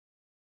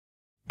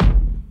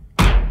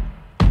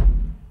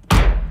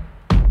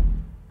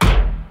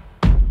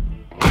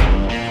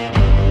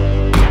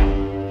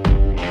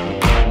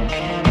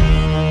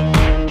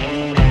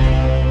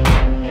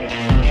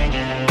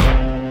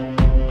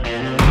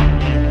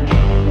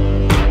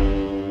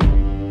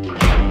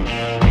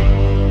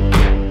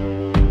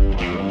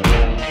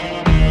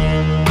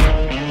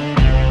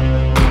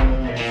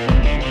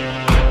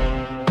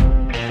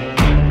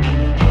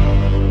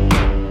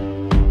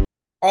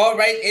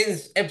right, it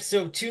is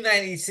episode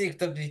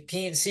 296 of the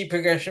PNC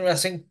Progression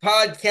Wrestling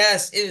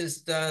Podcast. It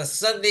is the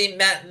Sunday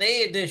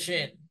matinee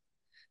edition.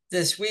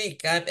 This week,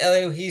 I'm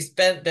Elio. He's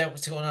Ben. Ben,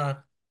 what's going on?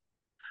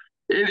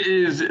 It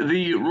is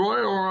the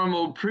Royal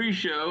Rumble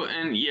pre-show,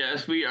 and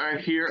yes, we are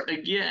here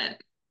again.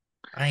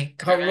 I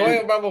called Royal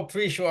And Rumble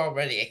pre-show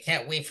already. I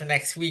can't wait for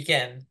next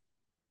weekend.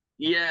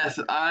 yes,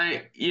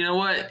 you know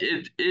what?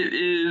 It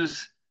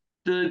is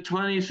the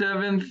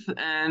 27th,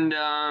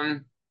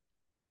 and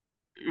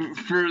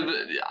for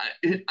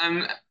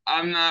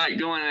I'm not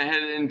going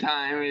ahead in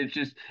time. It's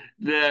just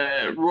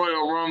the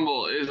Royal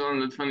Rumble is on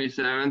the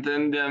 27th,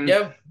 and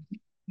Yep.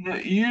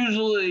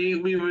 usually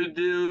we would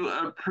do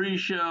a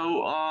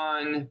pre-show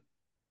on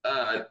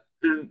uh,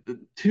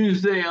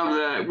 Tuesday of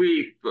that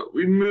week, but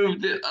we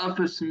moved it up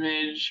a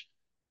smidge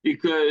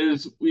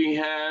because we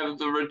have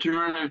the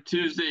return of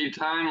Tuesday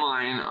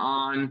timeline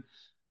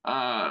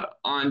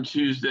on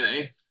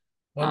Tuesday.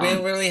 Well, we don't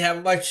Um, really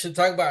have much to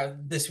talk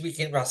about this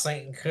weekend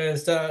wrestling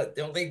because the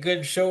only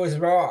good show is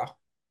Raw.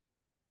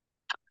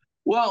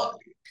 well,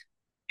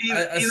 Uh,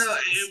 uh, you know,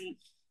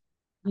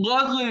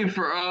 luckily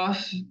for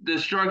us, the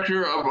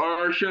structure of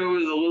our show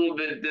is a little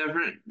bit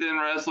different than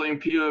wrestling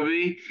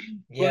POV,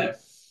 yeah.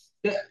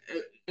 but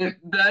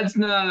that's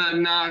not a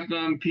knock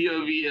on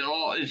POV at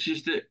all. It's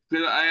just that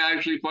I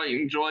actually quite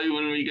enjoy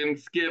when we can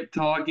skip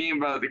talking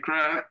about the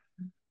crap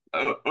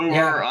over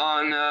Yeah.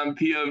 on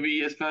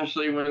POV,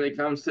 especially when it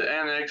comes to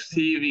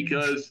NXT,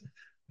 because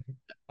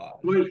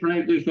quite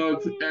frankly,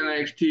 folks,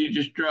 NXT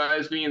just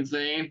drives me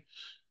insane.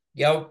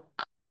 Yep.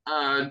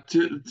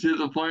 To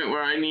the point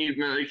where I need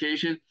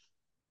medication.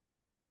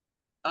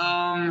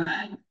 Um,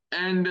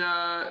 and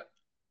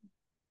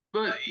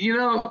but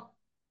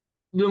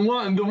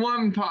the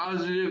one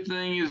positive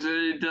thing is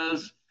that it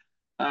does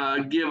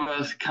give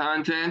us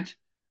content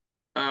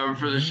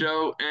for the Mhm.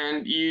 show,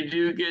 and you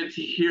do get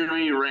to hear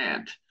me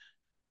rant,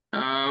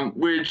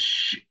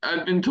 which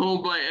I've been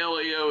told by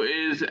Elio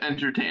is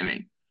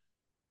entertaining.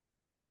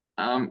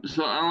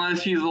 So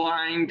unless he's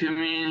lying to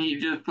me and he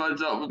just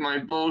puts up with my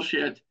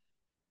bullshit,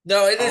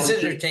 No, it is I'll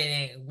take.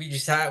 entertaining. We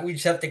just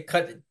have to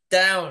cut it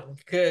down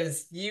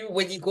because you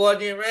when you go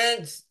on your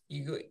rants,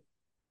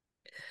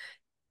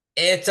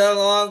 it's a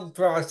long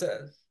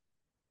process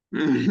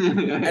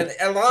and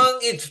a long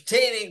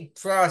entertaining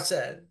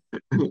process.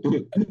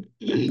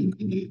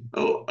 A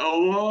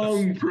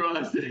long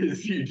process.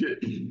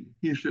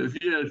 He says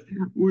yes.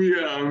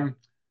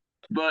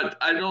 But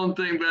I don't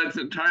think that's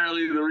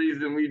entirely the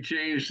reason we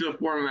changed the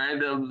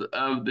format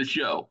of the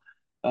show.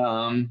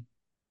 Um,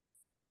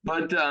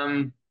 but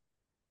um,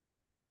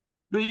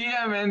 but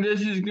yeah, man,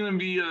 this is gonna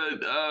be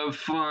a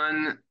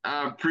fun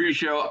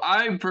pre-show.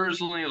 I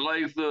personally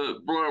like the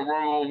Royal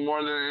Rumble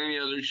more than any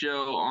other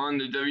show on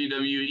the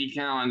WWE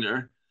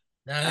calendar,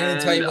 Now I'm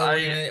gonna tell and you what we're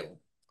I gonna.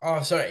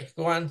 Oh, sorry.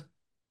 Go on.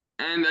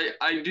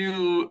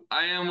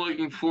 I am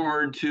looking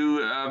forward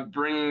to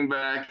bringing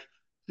back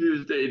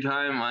Tuesday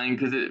Timeline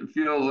because it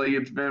feels like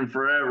it's been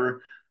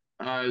forever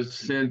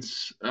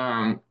since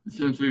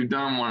we've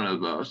done one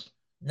of those.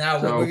 Now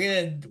So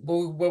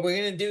what we're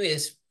gonna do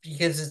is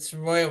because it's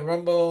Royal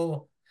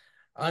Rumble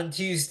on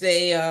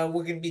Tuesday.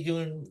 We're gonna be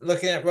doing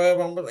looking at Royal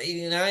Rumble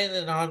 '89,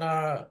 and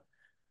on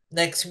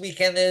next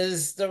weekend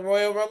is the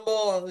Royal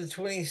Rumble on the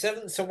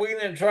 27th. So we're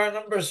gonna draw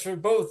numbers for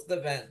both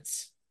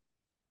events.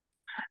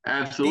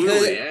 Because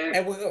absolutely,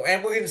 and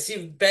we're gonna see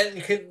if Ben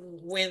could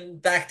win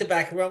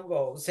back-to-back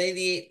Rumbles,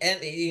 88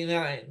 and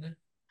 89.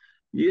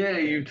 yeah,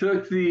 you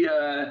took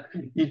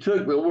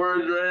the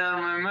words right out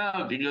of my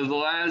mouth because the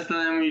last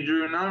time we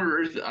drew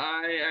numbers,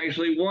 I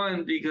actually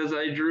won because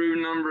I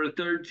drew number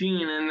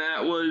 13, and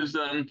that was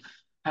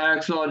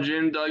Hacksaw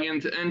Jim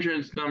Duggan's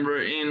entrance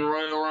number in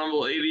Royal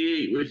Rumble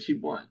 '88, which he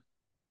won.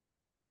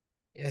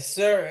 Yes,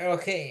 sir.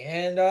 Okay,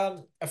 and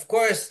of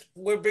course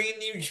we're bringing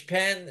New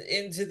Japan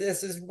into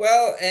this as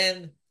well.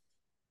 And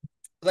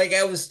like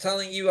I was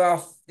telling you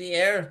off the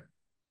air,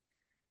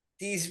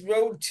 these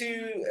Road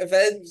to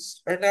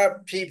events are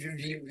not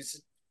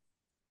pay-per-views.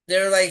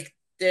 They're like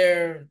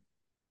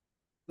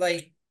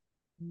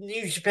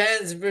New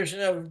Japan's version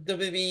of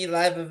WWE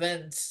live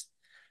events.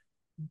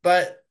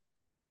 But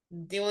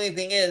the only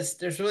thing is,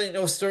 there's really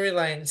no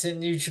storylines in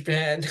New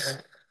Japan.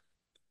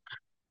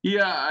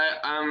 Yeah,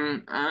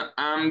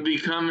 I'm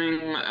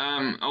becoming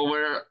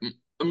aware,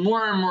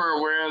 more and more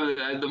aware of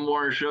that the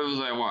more shows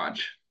I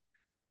watch.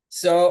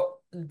 So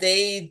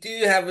they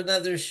do have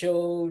another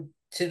show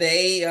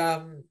today,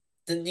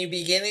 The New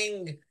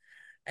Beginning,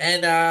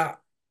 and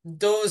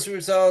those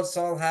results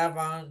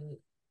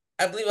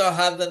I believe I'll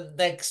have them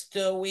next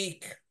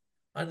week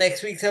on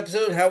next week's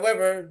episode.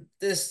 However,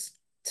 this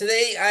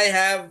today I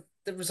have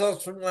the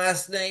results from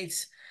last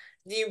night's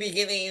New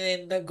Beginning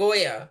in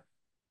Nagoya.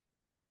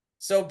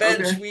 So Ben,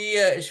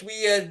 Okay. should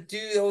we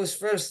do those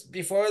first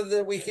before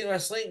the weekend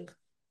wrestling?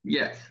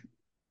 Yes.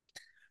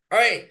 All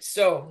right,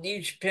 so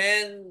New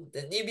Japan,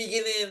 the New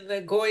Beginning in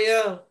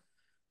Nagoya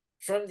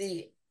from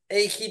the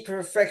Eiki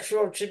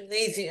Prefectural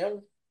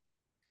Gymnasium.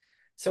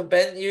 So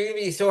Ben, you're gonna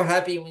be so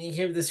happy when you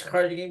hear this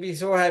card. You're gonna be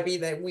so happy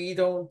that we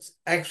don't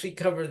actually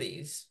cover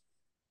these.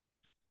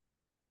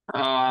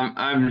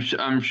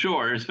 I'm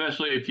sure,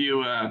 especially if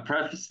you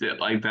prefaced it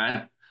like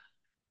that.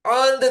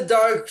 On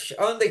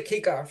the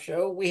kickoff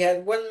show, we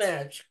had one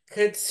match.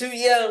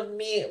 Murashima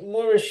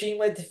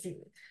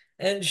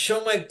and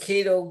Shoma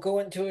Kato go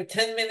into a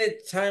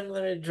 10-minute time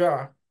limit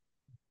draw.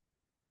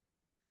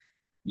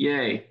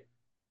 Yay.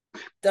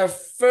 The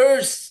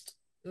first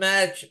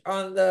match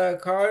on the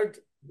card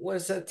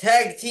was a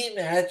tag team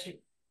match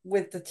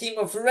with the team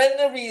of Ren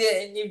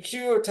Narita and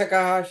Yujiro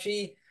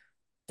Takahashi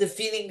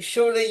defeating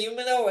Shota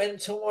Umino and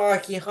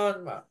Tomoaki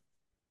Hanma,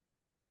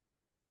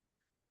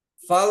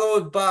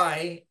 followed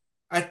by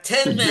a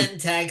 10-man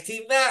tag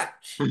team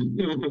match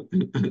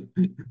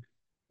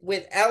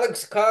with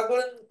Alex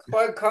Coughlin,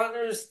 Clark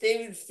Connors,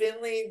 David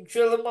Finlay,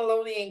 Drilla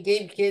Maloney, and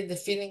Gabe Kidd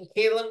defeating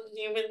Caleb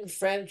Newman,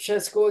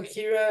 Francesco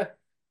Akira,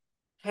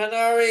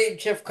 Hanare,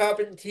 Jeff Cobb,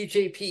 and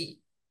TJP.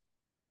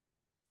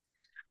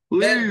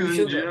 Ben, would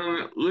you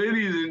go?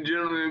 Ladies and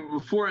gentlemen,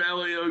 before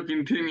Elio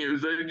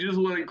continues, I just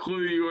want to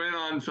clue you in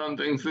on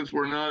something since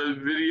we're not a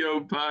video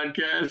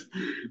podcast.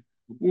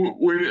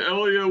 When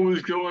Elio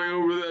was going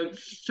over that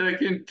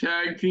second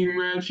tag team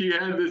match, he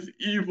had this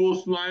evil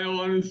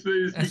smile on his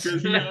face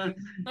because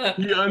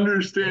he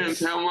understands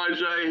how much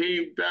I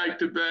hate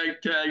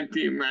back-to-back tag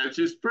team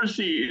matches.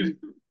 Proceed.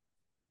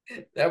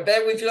 Now,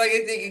 Ben, would you like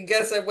to take a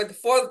guess at what the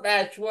fourth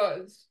match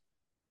was?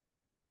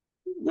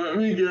 Let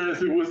me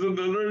guess, it was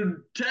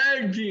another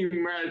tag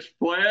team match,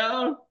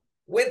 player.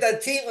 With a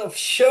team of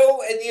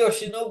Sho and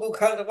Yoshinobu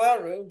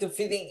Kanemaru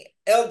defeating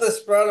El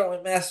Desperado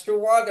and Master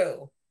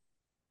Wado.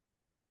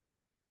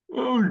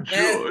 Oh, Matt,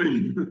 joy.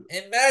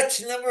 in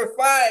match number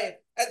 5,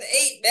 an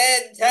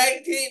 8-man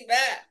tag team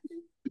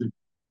match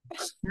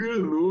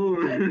Good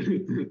lord.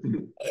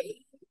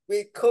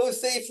 with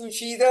Kosei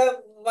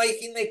Fujita,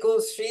 Mikey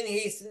Nichols, Shane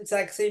Hastings,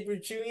 Zack Sabre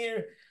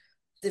Jr.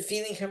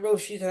 defeating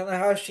Hiroshi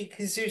Tanahashi,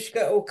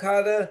 Kazuchika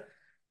Okada,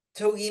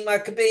 Togi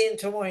Makabe, and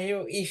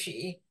Tomohiro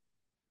Ishii.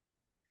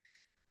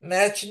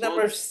 Match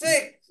number Well,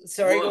 6.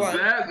 Sorry, go well, on.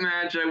 that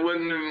match I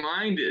wouldn't have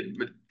minded,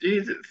 but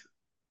Jesus.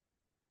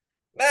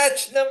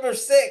 Match number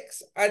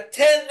 6, a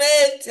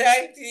 10-man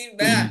tag team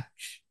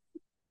match.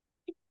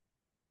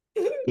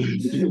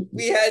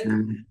 We had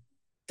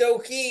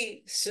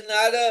Doki,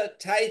 Sonata,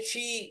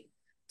 Taichi,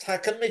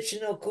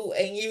 Takamichinoku,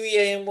 and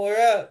Yuya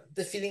Imura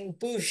defeating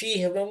Bushi,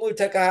 Hiromu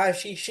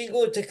Takahashi,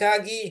 Shingo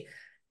Takagi,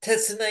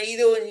 Tetsuya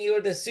Ito, and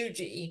Yota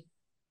Tsuji.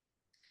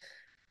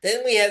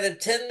 Then we had a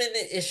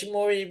 10-minute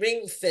Ishimori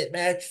ring fit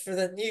match for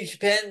the New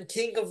Japan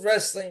King of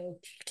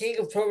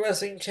Pro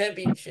Wrestling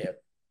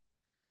Championship.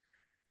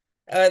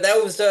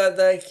 That was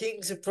the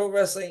Kings of Pro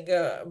Wrestling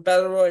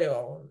Battle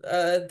Royal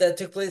that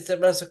took place at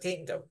Wrestle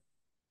Kingdom.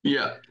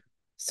 Yeah.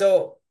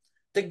 So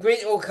the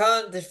Great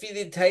Okan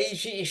defeated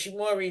Taishi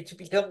Ishimori to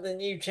become the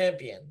new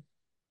champion.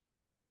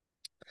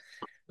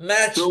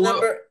 Match So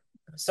number.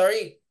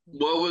 Sorry.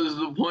 what was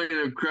the point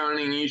of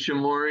crowning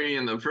Ishimori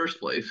in the first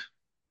place?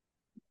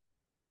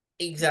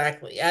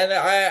 Exactly. And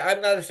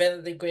I'm not a fan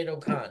of the Great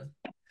Okan.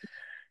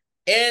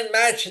 And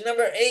match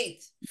number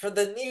 8 for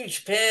the New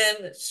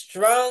Japan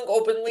Strong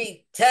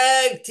Openweight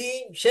Tag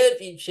Team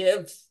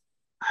Championships.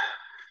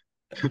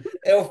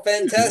 El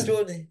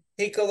Fantasma and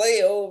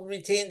Hikuleo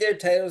retained their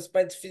titles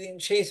by defeating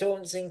Chase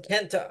Owens and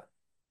Kenta.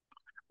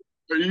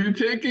 Are you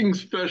taking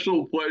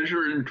special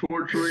pleasure in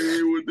torturing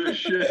me with this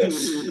shit?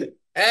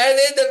 And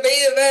in the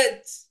main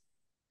event,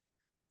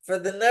 for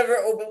the Never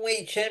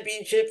Openweight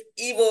Championship,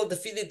 Evil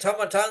defeated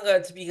Tama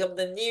Tonga to become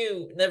the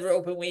new Never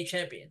Openweight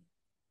Champion.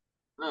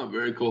 Oh,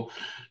 very cool.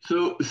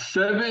 So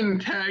 7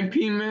 tag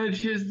team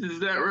matches, is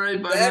that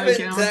right by my 7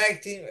 count?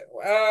 tag team.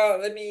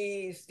 Let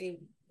me see.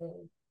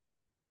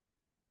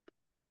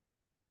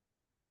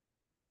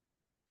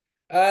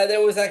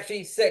 There was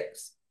actually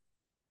 6.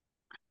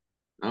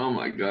 Oh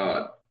my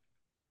God.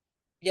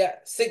 Yeah,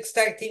 6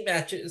 tag team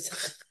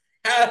matches.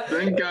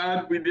 Thank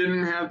God we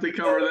didn't have to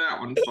cover that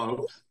one,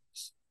 folks.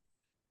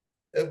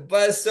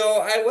 But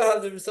so I will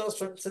have the results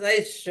from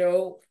tonight's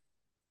show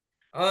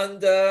on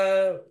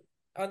the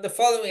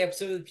following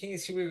episode of the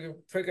PNC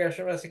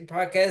Progression Wrestling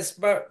Podcast.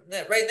 But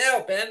right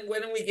now, Ben, why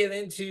don't we get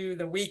into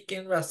the week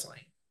in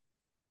wrestling?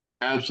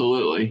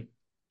 Absolutely.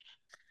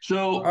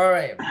 So All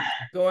right,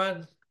 go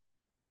on.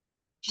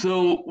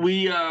 so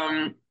we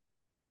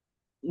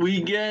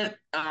get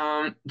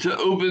to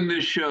open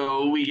the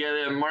show, we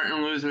get a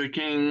Martin Luther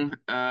King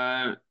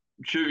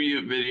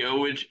tribute video,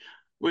 which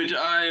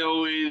I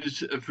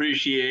always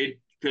appreciate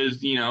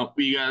because we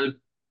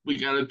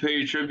gotta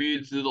pay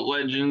tribute to the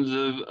legends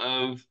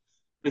of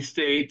the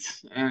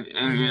states, and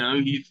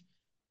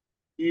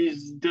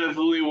he's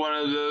definitely one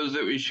of those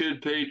that we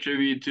should pay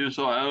tribute to.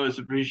 So I always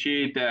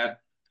appreciate that.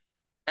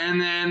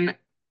 And then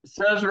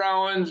Seth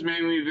Rollins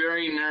made me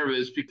very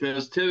nervous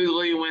because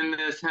typically when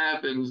this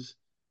happens,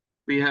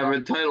 we have a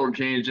title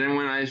change. And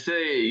when I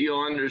say it,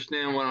 you'll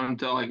understand what I'm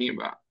talking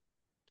about.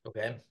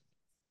 Okay.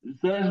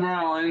 Seth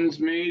Rollins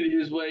made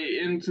his way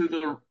into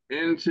the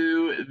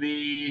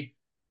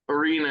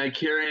arena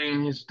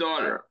carrying his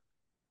daughter.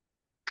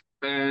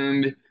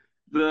 And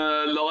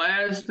the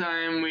last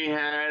time we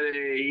had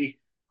a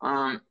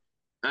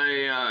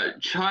a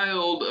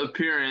child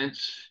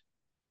appearance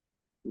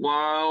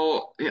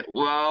while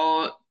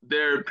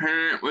their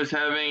parent was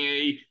having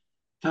a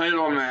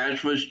title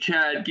match was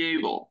Chad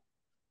Gable,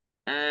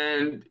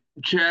 and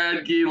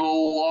Chad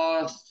Gable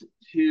lost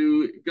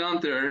to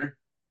Gunther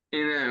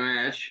in that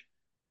match,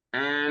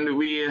 and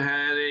we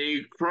had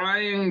a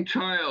crying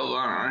child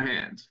on our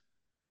hands.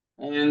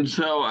 And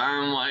so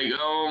I'm like,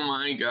 oh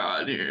my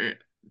God, here,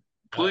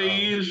 Uh-oh.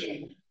 please,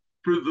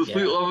 for the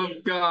sweet Yeah. love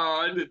of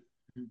God,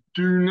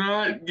 do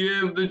not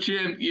give the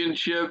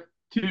championship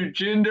to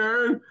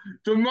Jinder,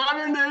 the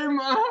modern day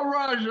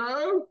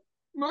Maharaja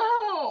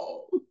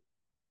Mahal.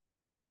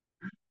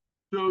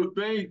 So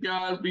thank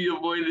God we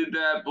avoided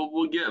that, but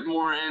we'll get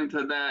more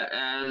into that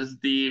as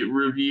the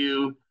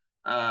review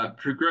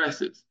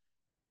progresses.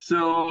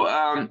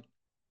 So,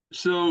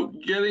 so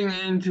getting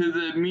into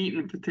the meat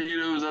and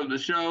potatoes of the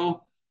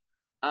show,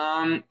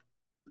 um,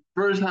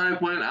 first high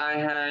point I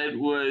had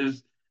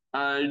was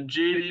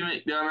JD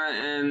McDonough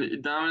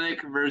and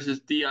Dominic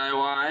versus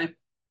DIY.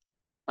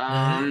 Mm-hmm.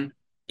 Um,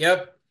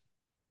 Yep.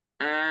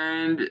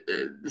 and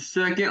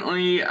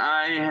secondly,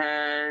 I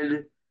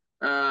had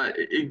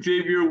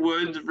Xavier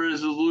Woods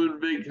versus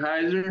Ludwig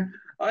Kaiser.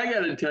 I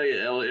got to tell you,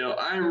 Elio,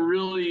 I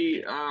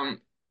really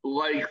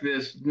like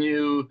this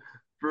new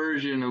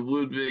version of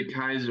Ludwig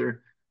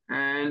Kaiser,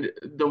 and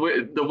the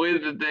way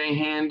that they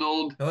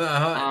handled.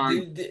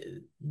 Um,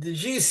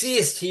 Did you see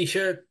his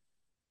t-shirt?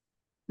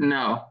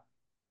 no,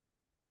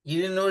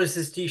 You didn't notice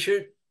his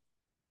t-shirt?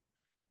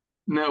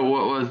 no,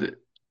 what was it?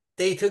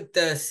 They took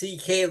the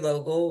CK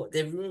logo,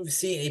 they removed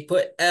C, they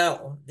put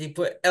L, they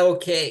put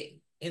LK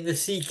in the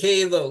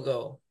CK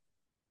logo.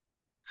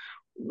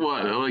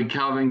 What, like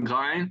Calvin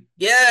Klein?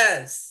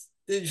 Yes.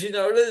 Did you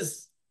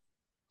notice?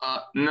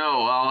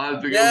 No, I'll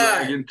have to go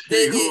back Yeah, and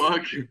take a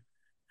look.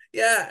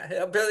 yeah.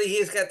 Apparently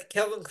he's got the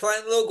Calvin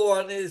Klein logo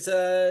on his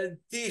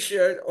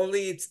t-shirt,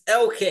 only it's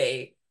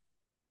LK.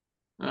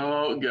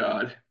 Oh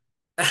God.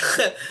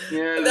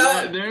 Yeah,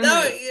 Now, that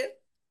now, they're yeah,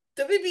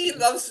 WB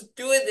loves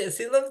doing this.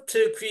 They love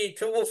to create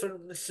trouble for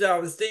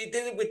themselves. They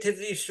did it with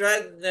Tiffany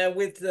Stratton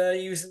with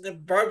using the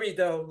Barbie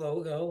doll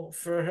logo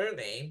for her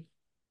name.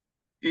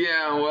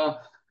 yeah.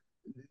 Well,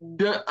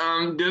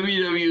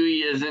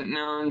 WWE isn't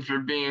known for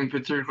being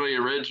particularly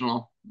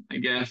original, I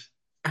guess.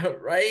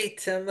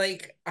 Right?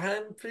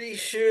 I'm pretty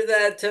sure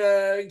that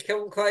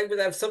Calvin Klein would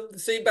have something to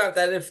say about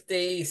that if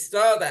they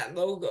saw that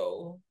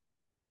logo.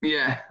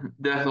 Yeah,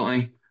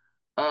 definitely.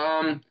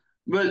 Um,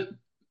 but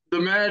the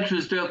match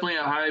was definitely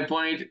a high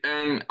point,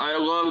 and I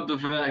love the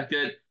fact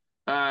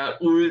that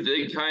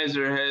Ulrich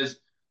Kaiser has,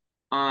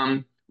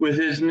 with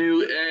his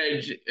new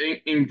edge,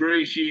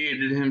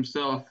 ingratiated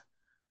himself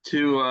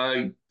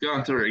to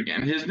Gunther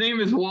again. His name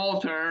is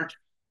Walter.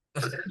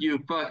 You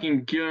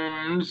fucking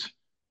goons.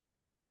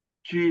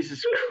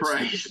 Jesus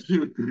Christ.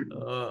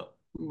 Uh,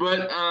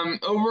 But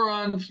over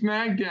on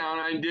SmackDown,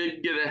 I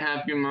did get a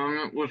happy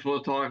moment, which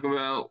we'll talk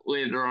about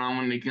later on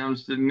when it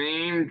comes to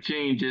name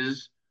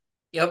changes.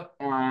 yep.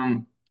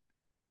 Um,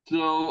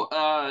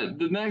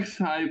 the next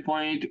high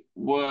point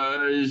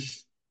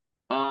was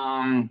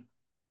um,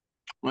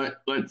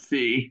 let's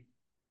see,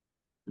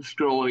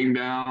 scrolling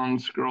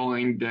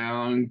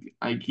down.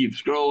 I keep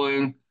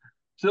scrolling.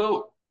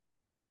 So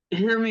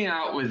hear me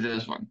out with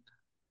this one.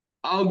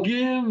 I'll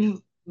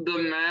give the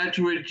match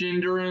with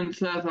Jinder and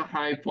Seth a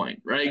high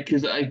point, right?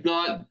 Because I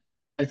thought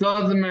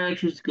the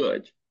match was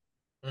good.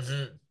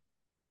 Hmm.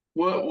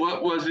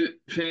 What was it?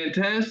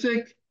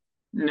 Fantastic?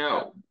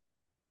 No.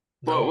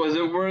 But Nope. was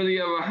it worthy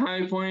of a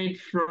high point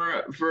for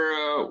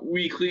a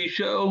weekly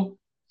show?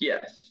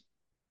 Yes.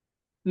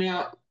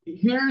 Now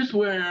here's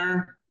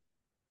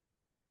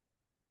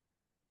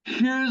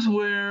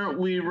where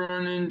we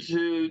run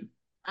into,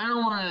 I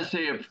don't want to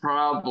say a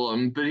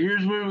problem, but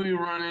here's where we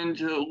run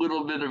into a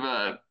little bit of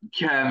a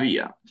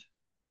caveat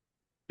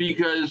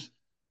because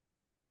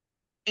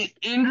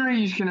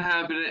injuries can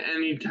happen at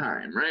any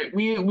time, right?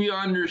 We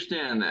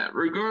understand that,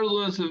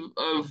 regardless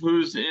of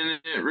who's in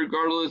it,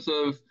 regardless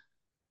of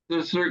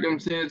the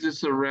circumstances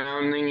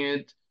surrounding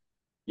it.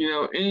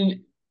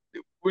 In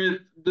with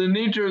the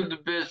nature of the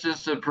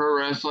business of pro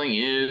wrestling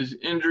is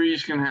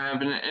injuries can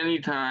happen at any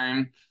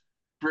time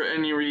for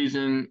any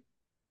reason.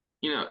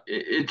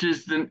 It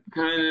just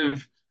kind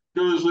of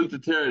goes with the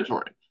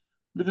territory.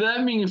 But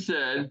that being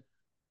said,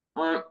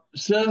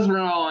 Seth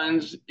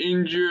Rollins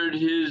injured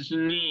his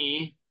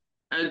knee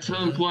at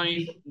some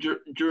point Hmm.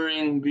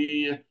 during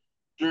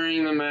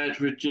the match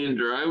with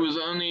Jinder. I was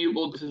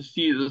unable to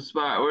see the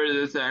spot where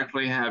this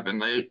actually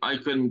happened. I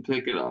couldn't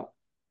pick it up.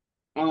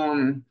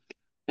 Um,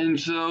 and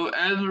so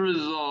as a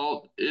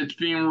result, it's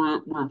being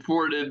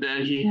reported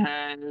that he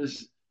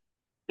has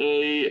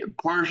a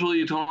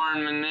partially torn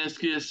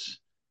meniscus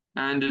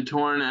and a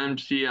torn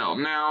MCL.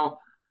 Now,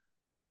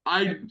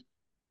 I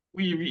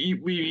we've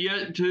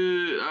yet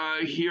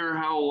to hear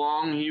how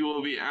long he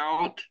will be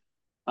out,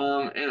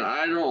 and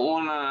I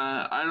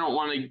don't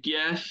wanna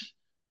guess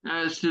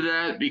as to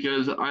that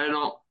because I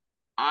don't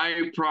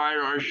I pride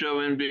our show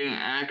in being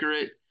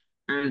accurate,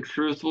 and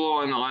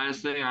truthful, and the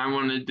last thing I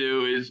want to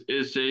do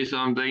is say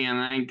something, and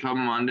then come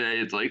Monday,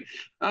 it's like,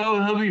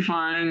 oh, he'll be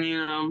fine,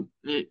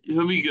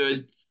 he'll be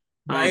good.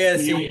 But I gotta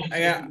He see, won't I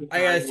gotta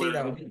decide see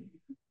whatever. though.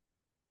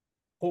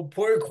 Well,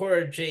 poor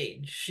Cora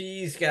Jade,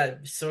 she's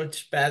got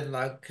such bad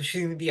luck because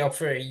she's gonna be out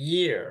for a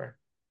year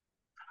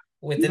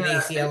with an Yeah,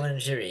 ACL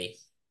injury.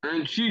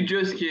 and she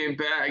just came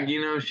back.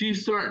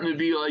 She's starting to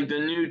be like the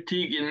new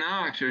Tegan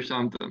Knox or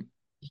something.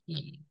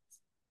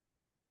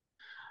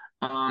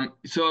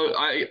 So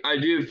I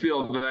do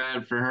feel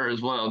bad for her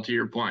as well, to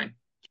your point.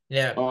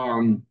 Yeah.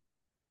 Um,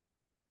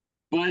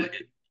 but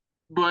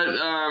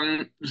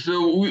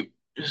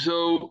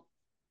so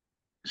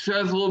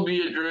Seth will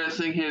be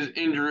addressing his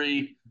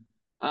injury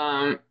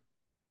um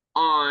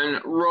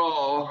on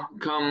Raw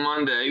come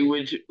Monday,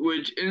 which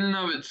in and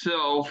of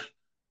itself,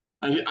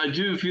 I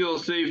do feel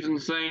safe in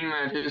saying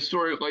that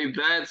historically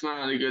that's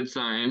not a good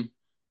sign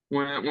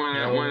when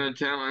No. a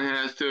talent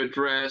has to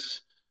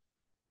address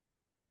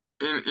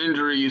an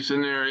injury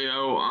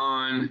scenario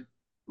on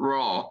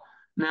Raw.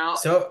 Now,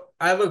 So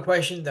I have a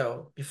question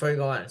though before you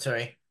go on.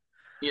 Sorry.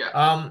 yeah,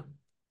 Um,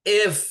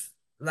 if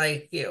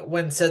like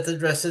when Seth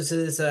addresses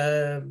his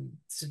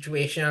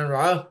situation on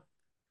Raw,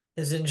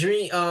 his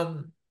injury,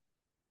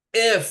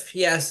 if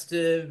he has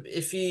to,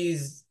 if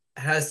he's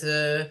has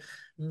to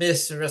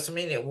miss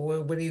WrestleMania,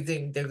 what do you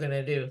think they're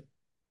gonna do?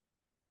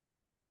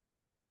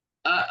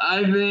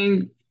 I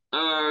think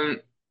I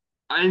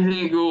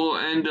think it will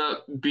end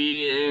up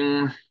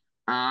being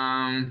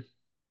um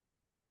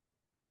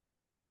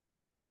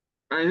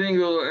I think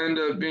it will end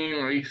up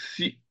being like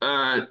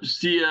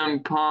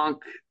CM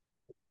Punk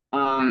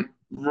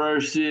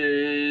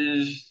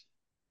versus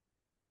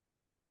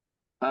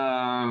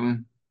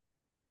um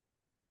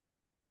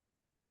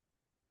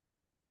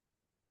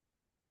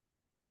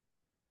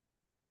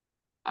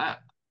I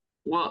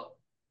well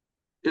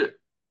it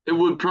it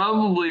would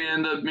probably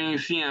end up being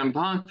CM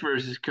Punk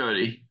versus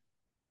Cody.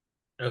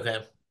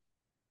 Okay.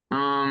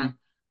 Um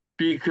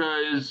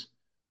because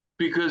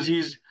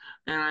he's,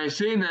 and I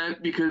say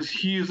that because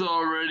he's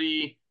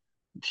already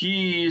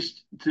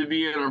teased to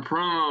be in a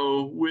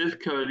promo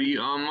with Cody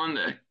on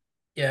Monday.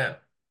 Yeah.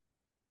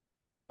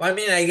 Well, I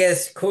mean, I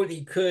guess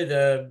Cody could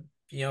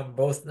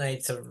both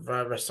nights of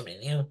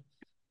WrestleMania.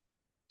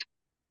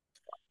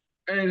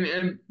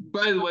 And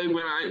by the way,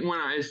 when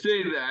I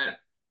say that,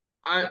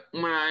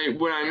 when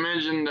I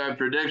mentioned that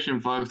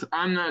prediction, folks,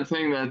 I'm not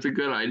saying that's a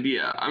good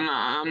idea. I'm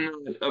not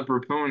a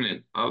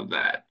proponent of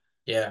that.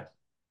 Yeah.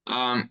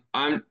 I'm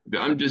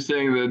just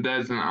saying that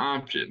that's an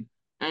option.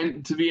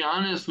 And to be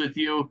honest with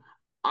you,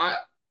 I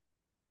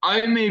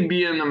I may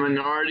be in the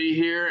minority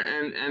here,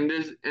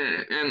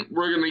 and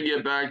we're gonna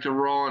get back to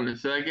Raw in a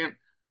second,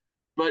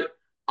 but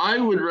I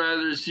would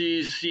rather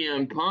see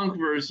CM Punk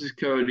versus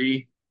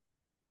Cody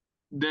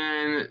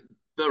than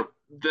the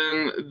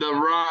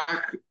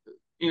Rock,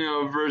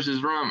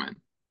 versus Roman.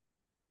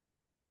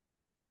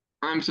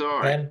 I'm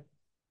sorry. Okay.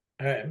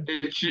 All right.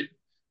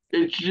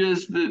 It's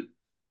just that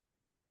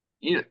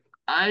you know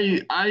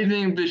I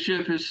think the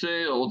ship has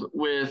sailed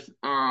with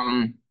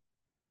the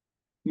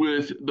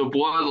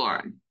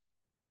bloodline,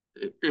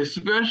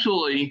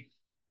 especially.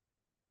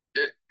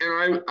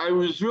 And I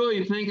was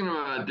really thinking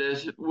about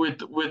this with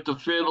the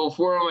Fatal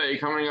 4-Way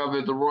coming up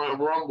at the Royal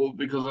Rumble,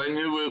 because I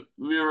knew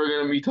we were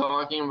going to be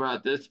talking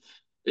about this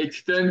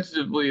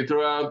extensively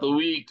throughout the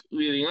week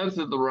leading up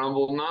to the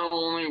Rumble, not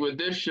only with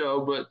this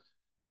show, but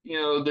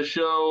the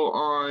show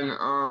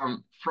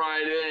on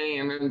Friday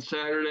and then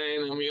Saturday,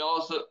 and then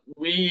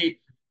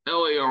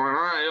Elio and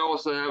I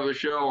also have a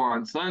show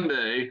on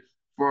Sunday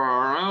for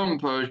our own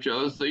post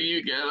show, so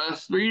you get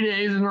us 3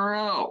 days in a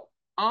row.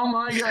 Oh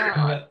my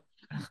God.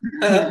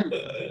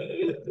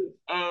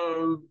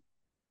 um,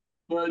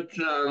 but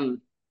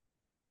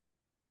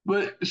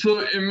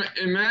so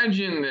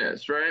imagine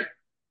this, right?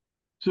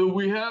 So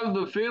we have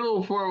the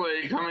Fatal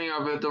 4-Way coming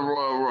up at the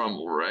Royal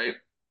Rumble, right?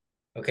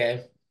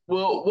 Okay.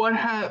 Well, what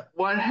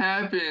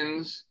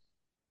happens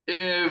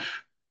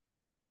if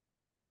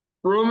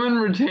Roman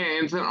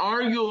retains, and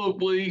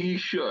arguably he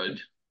should?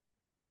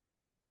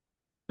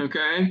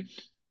 Okay,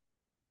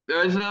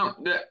 that's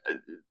not that.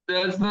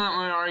 That's not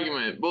my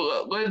argument.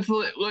 But let's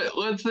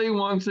say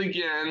once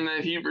again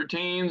that he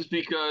retains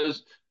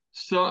because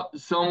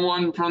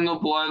someone from the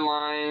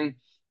bloodline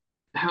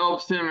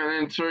helps him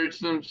and inserts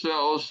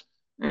themselves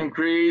and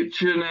creates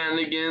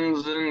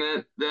shenanigans,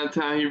 and that's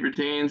how he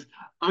retains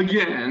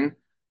again,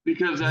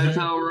 because that's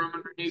Hmm. how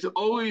Roman Reigns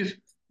always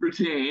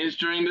retains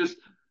during this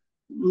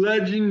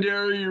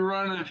legendary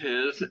run of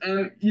his.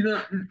 And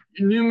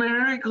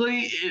numerically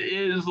it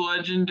is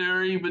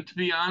legendary, but to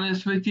be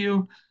honest with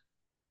you,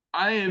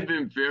 I have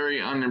been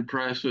very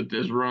unimpressed with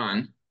this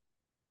run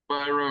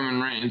by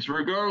Roman Reigns,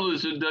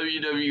 regardless of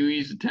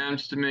WWE's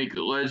attempts to make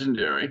it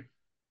legendary.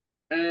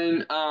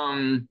 And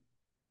I,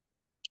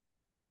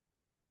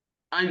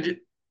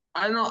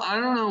 I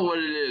don't know what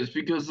it is,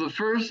 because the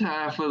first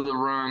half of the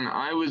run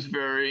I was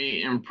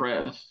very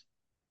impressed,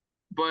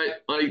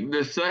 but like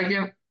the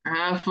second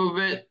half of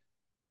it,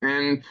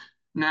 and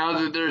now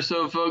that they're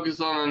so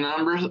focused on the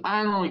numbers,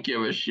 I don't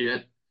give a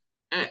shit.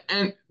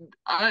 And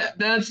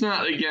that's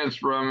not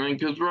against Roman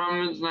because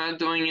Roman's not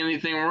doing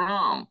anything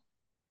wrong.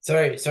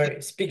 Sorry.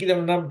 Speaking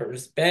of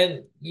numbers,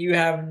 Ben, you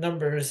have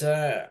numbers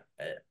for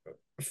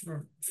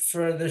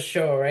the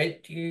show,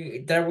 right?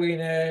 You that we're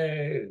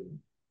gonna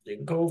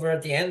go over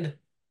at the end?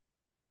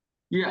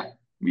 Yeah,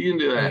 we can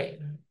do that. Okay.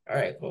 All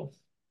right, cool.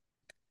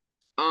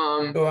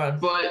 Um, Go on.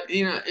 but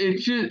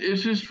it's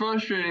just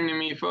frustrating to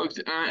me, folks.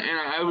 And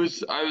I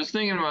was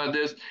thinking about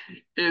this.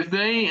 If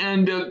they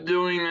end up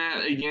doing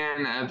that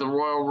again at the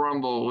Royal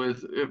Rumble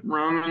with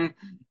Roman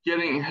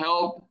getting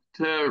help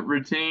to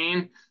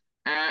retain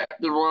at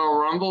the Royal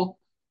Rumble,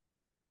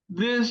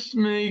 this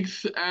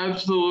makes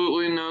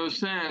absolutely no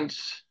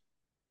sense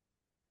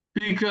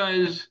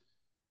because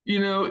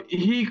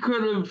he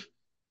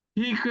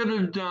could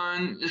have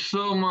done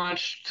so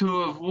much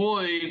to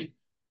avoid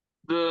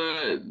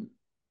the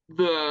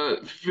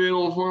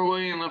fatal four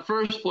way in the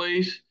first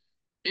place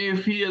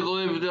if he had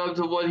lived up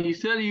to what he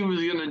said he was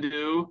going to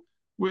do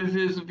with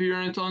his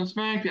appearance on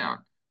SmackDown.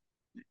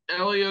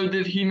 Elio,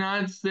 did he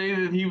not say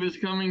that he was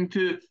coming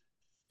to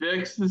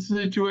fix the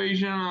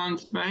situation on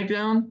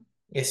SmackDown?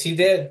 Yes, you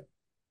did.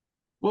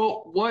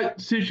 Well, what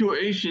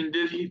situation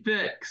did he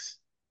fix?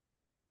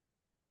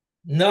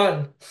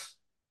 None.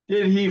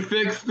 Did he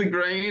fix the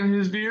gray in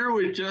his beard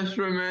with just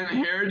for men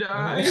hair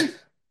dye?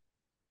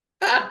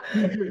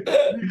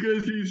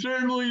 Because he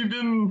certainly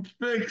didn't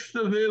fix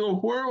the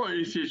fatal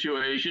four-way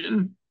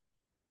situation.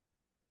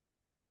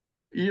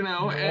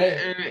 Right.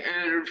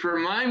 And for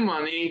my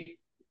money,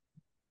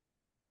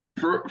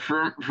 for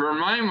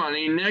my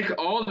money, Nick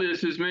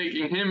Aldis is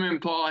making him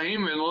and Paul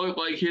Heyman look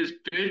like his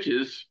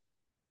bitches.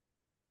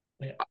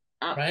 Yeah.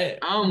 I, Right.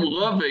 I'm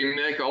loving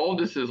Nick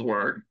Aldis's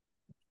work,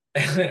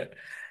 Now,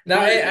 but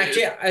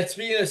actually,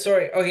 speaking of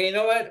story, okay, you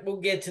know what? We'll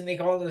get to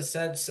Nick Aldis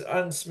that's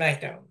on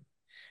SmackDown.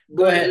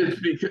 Go ahead.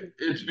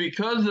 it's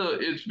because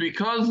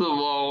of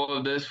all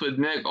of this with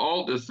Nick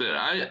Aldis that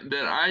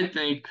I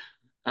think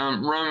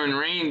Roman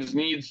Reigns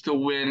needs to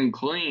win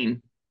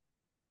clean,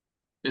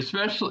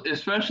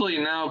 especially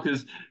now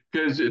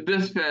because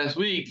this past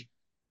week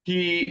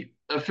he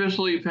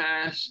officially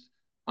passed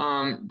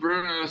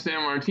Bruno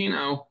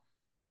Sammartino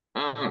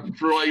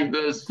for like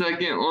the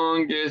second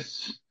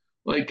longest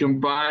like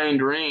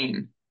combined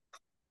reign,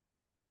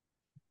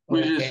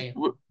 which is Okay.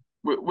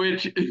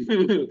 which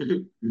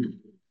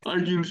I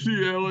can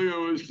see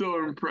Elio is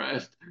so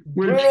impressed.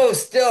 Which Bruno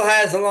still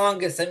has the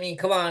longest. I mean,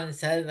 come on,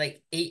 it's had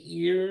like 8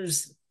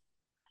 years.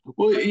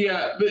 well,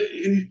 yeah, but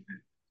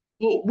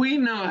well, we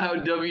know how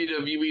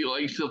WWE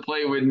likes to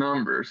play with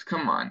numbers.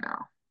 Come on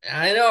now.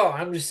 I know.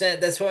 I'm just saying.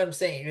 That's what I'm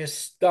saying. Just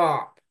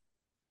stop.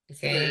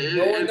 Okay.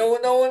 It,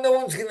 No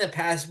one's gonna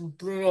pass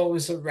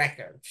Bruno's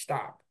record.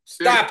 Stop. it,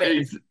 Stop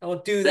it.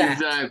 Don't do that.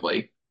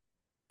 exactly.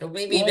 Don't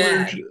make me Well,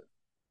 mad.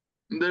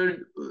 they're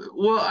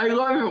well. I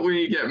love it when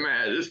you get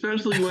mad,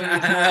 especially when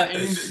it's not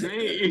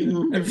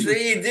aimed at I'm sure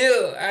me. you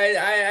do.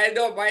 I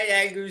know my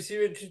anger is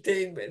your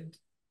entertainment.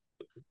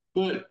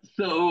 But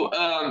so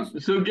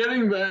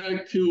getting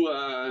back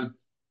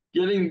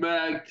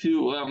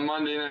to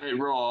Monday Night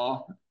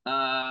Raw,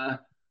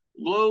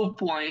 low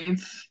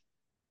points.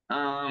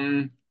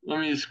 Let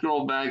me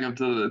scroll back up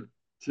to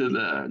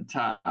the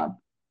top.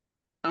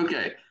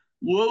 Okay,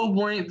 low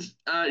points.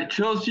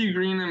 Chelsea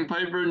Green and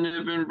Piper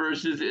Niven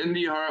versus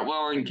Indy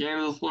Hartwell and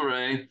Candice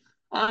LeRae.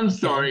 I'm Okay.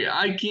 sorry,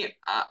 I can't.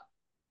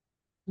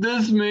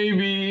 This may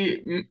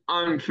be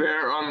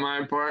unfair on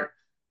my part,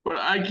 but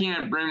I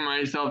can't bring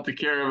myself to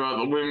care about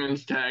the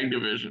women's tag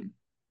division.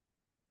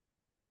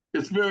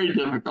 It's very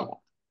difficult.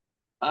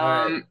 All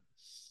right. Um,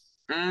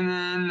 and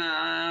then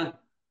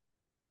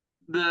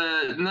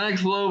the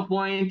next low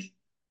point,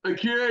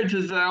 Akira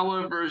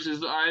Tozawa versus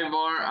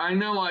Ivar. I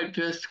know I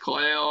pissed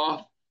Clay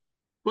off,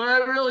 but I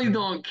really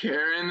don't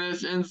care in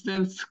this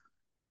instance,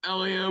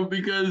 Elio,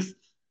 because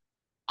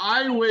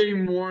I weigh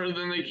more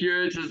than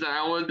Akira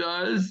Tozawa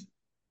does.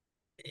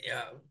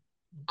 Yeah.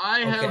 I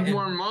have Okay.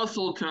 more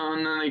muscle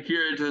tone than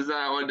Akira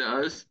Tozawa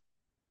does.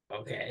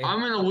 Okay.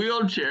 I'm in a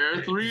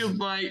wheelchair. Three of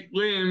my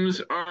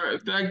limbs are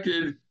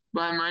affected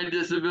by my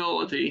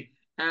disability,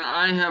 and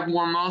I have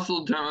more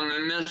muscle tone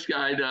than this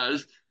guy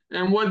does.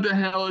 And what the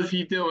hell is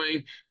he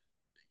doing?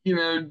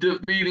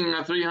 Defeating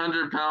a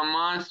 300-pound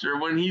monster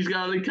when he's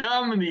got a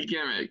comedy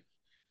gimmick.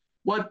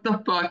 What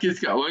the fuck is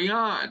going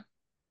on?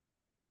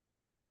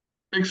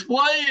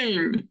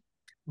 Explain.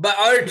 But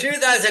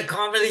R-Truth has a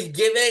comedy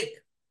gimmick.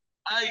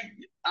 I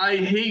I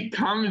hate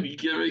comedy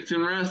gimmicks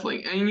in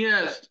wrestling. And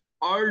yes,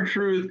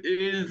 R-Truth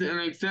is an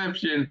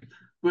exception,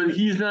 but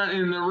he's not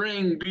in the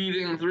ring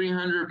beating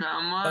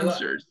 300-pound But look,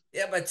 monsters.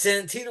 yeah, but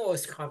Santino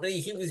was comedy.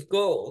 He was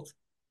gold.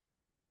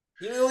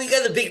 We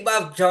got the big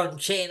mouth John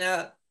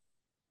Cena.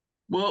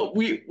 Well,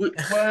 we we'll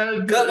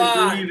have to Come agree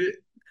on.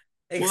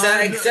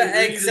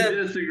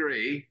 to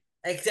disagree.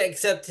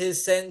 Except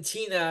his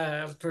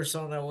Santina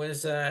persona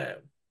was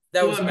that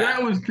was Well, that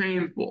bad. was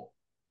painful.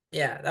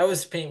 Yeah, that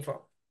was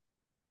painful.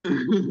 But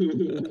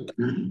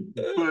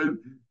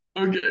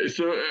okay,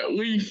 so at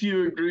least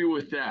you agree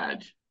with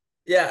that.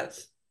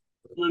 Yes.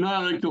 but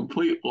not a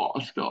complete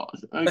lost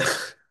cause. Okay.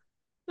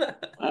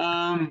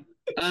 Um,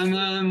 and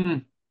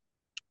then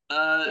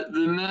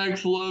the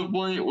next low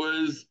point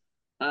was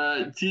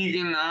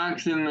Tegan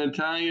Knox and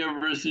Natalia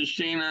versus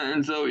Shayna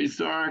and Zoe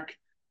Stark.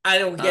 I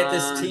don't get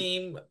this Um,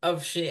 team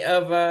of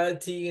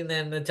Tegan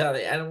and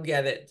Natalia. I don't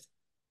get it.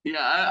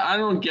 yeah, I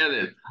don't get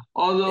it.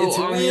 Although It's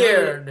on the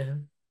other,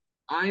 weird.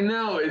 I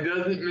know it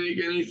doesn't make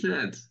any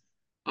sense.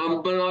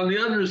 But on the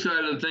other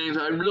side of things,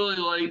 I really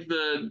like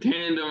the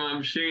tandem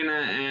of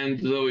Shayna and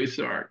Zoe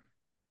Stark.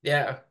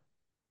 Yeah.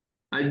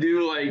 I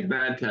do like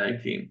that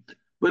tag team.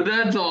 But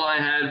that's all I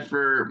had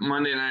for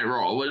Monday Night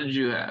Raw. What did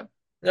you have?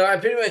 No, I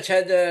pretty much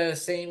had the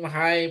same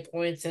high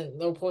points and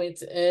low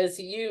points as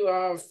you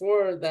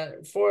for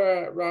that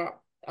for Raw.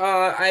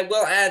 I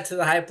will add to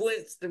the high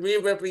points the Rhea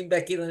Ripley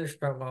Becky Lynch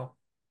promo.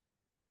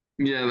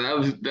 Yeah,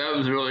 that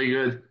was really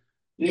good.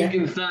 Yeah,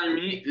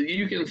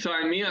 You can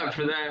sign me up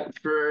for that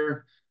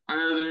for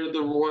either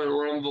the Royal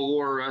Rumble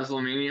or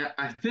WrestleMania.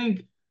 I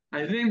think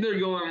they're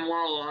going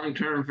more long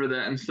term for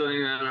that and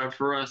setting that up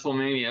for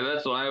WrestleMania.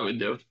 That's what I would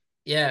do.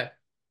 yeah.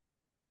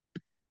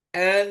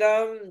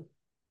 And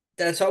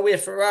that's all we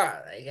have for Raw,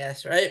 I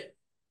guess, right?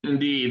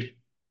 Indeed.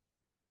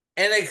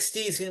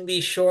 NXT is gonna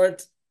be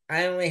short.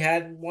 I only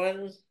had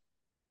one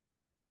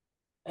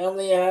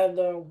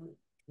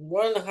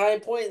high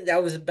point.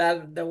 That was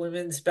about the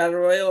women's battle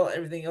royal.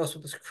 Everything else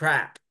was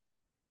crap.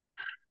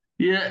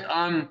 Yeah,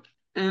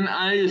 and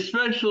I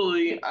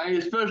especially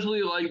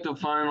like the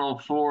final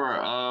four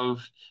of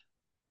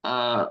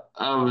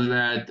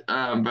that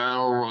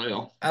battle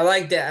royal. I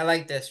like that. I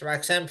like this.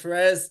 Roxanne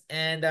Perez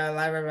and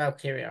Lyra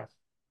Valkyria.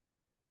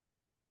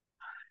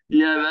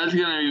 Yeah,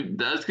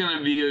 that's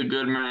gonna be a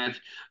good match.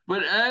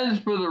 But as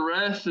for the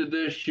rest of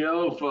this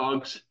show,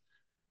 folks,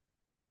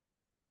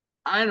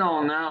 I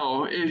don't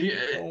know. If you,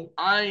 Oh,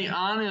 I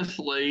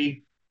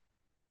honestly,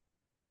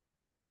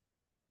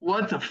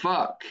 what the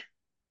fuck?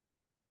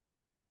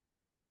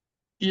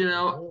 You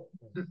know,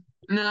 oh,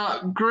 now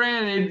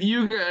granted,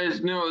 you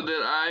guys know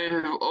that I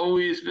have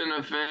always been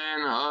a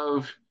fan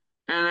of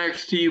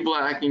NXT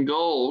Black and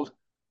Gold,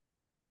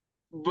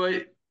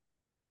 but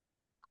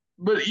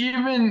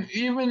even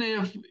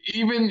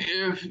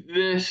if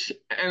this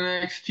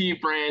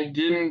NXT brand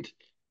didn't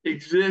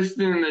exist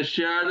in the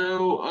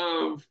shadow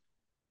of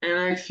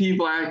NXT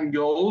Black and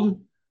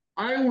Gold,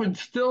 I would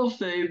still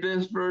say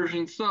this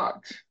version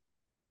sucks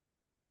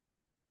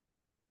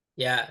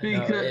yeah, no,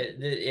 because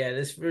yeah,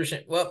 this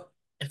version. Well,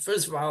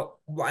 first of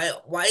all, why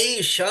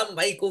is Shawn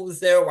Michaels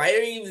there? Why are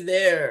you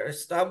there?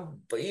 Stop!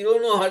 But you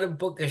don't know how to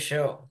book a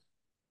show.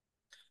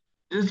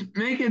 just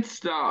make it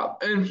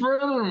stop. And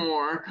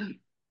furthermore,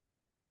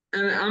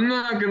 and I'm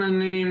not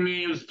gonna name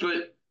names,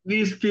 but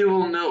these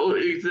people know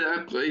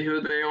exactly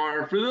who they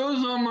are. For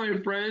those on my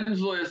friends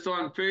list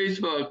on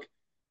Facebook,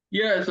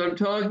 yes, I'm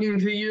talking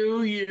to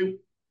you,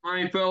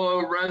 my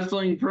fellow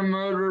wrestling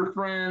promoter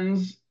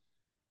friends,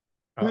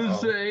 who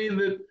Uh-oh. say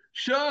that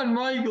Shawn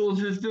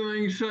Michaels is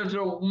doing such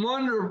a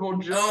wonderful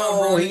job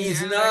No, running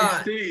he's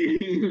not.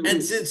 And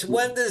NXT. since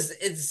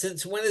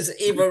when is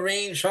Ava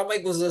Raine Shawn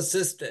Michaels'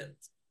 assistant?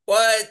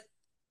 What?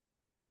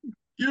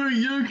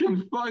 You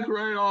can fuck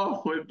right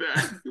off with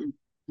that.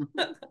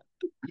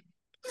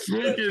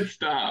 Make it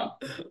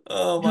stop.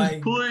 Oh my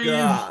Just please.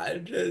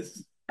 God.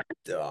 Just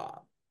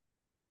stop.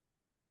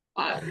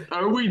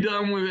 Are we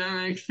done with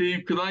NXT?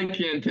 Because I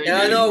can't take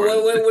Yeah, any no, more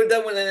of this. we're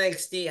done with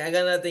NXT. I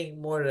got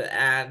nothing more to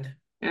add.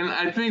 And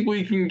I think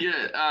we can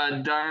get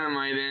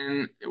Dynamite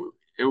in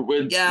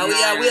with Yeah,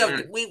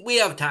 nine. we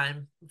have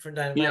time for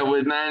Yeah, Dynamite.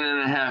 with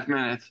 9.5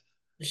 minutes.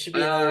 It should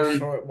be another Um,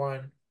 short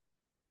one.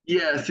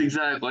 yes,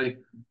 exactly.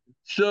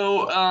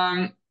 So,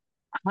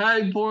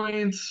 high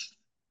points.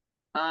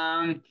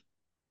 Um,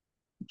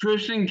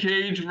 Christian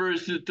Cage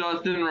versus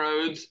Dustin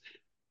Rhodes.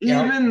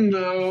 Yep. Even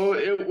though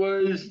it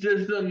was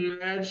just a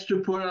match to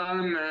put on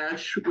a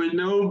match with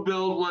no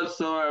build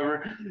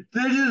whatsoever,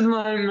 this is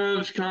my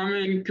most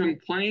common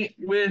complaint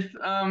with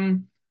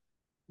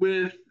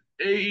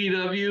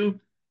AEW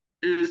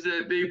is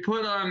that they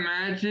put on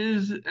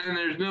matches and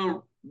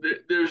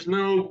there's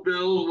no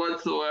build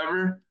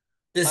whatsoever.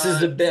 This is Uh,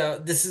 the bill.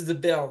 This is the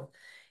bill.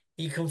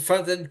 He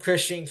confronted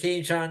Christian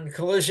Cage on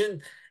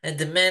Collision and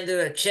demanded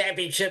a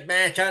championship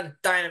match on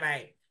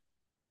Dynamite.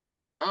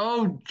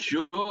 oh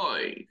joy!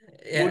 Well,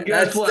 Yeah,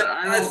 guess what?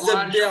 I don't that's the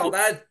watch. bill.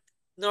 That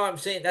no, I'm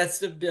saying that's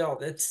the bill.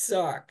 That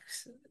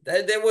sucks.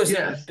 That there wasn't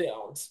a Yes,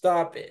 bill.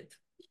 Stop it.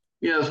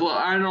 yes. Well,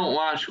 I don't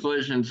watch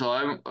Collision, so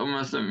I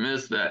must have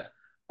missed that.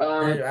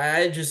 Um,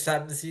 I just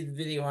happened to see the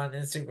video on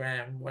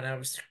Instagram when I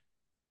was.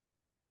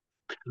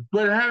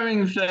 but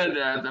having said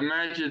that, the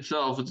match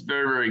itself is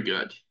very, very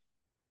good.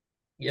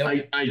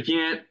 Yep.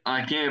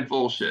 I can't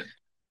bullshit.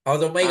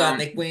 Although my God, Um,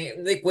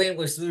 Nick Wayne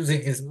was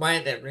losing his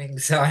mind at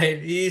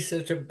ringside. He's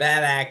such a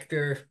bad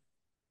actor.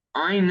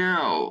 I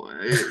know.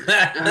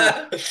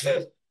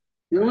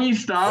 Can we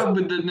stop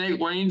with the Nick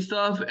Wayne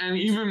stuff? And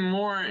even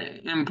more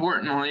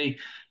importantly,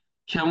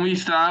 can we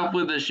stop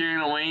with the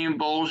Shayna Wayne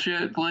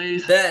bullshit,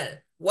 please? Ben,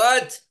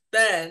 what?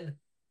 Ben?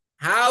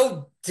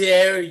 How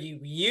dare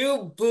you?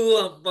 You blew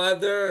a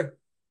mother.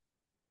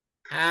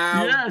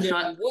 How Yes,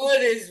 dare you?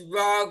 What is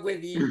wrong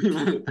with you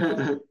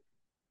people?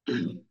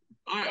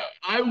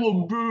 I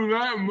will boo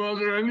that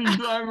mother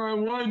anytime I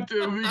want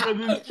to because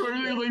it's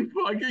perfectly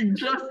fucking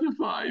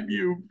justified,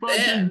 you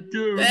fucking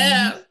Damn,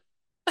 damn.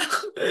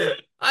 goons.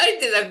 I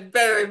did a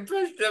better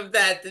impression of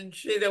that than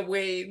Shayna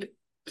Wayne.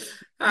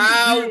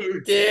 How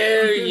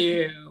dare Okay,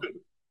 you?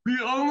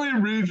 the only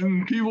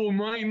reason people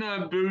might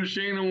not boo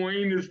Shayna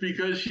Wayne is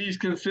because she's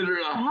considered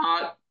a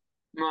hot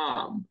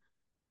mom,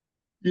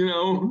 and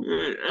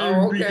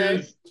Oh, okay.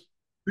 because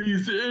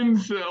these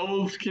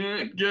incels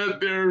can't get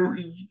their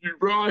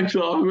rocks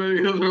off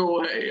any other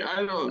way. I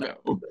don't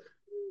know.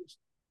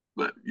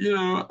 But,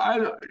 I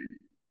don't,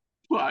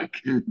 fuck.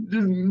 Just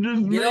You know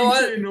make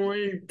what? Shayna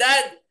Wayne.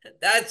 That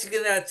that's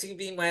gonna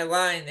be my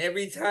line.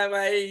 Every time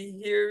I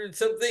hear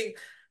something,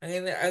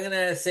 I'm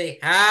gonna say,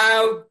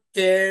 "How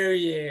dare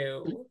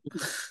you?"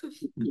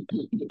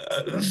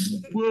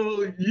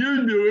 Well,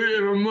 you do it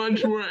in a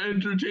much more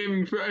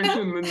entertaining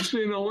fashion than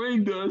Shayna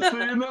Wayne does. So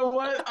you know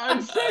what? I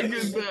second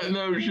that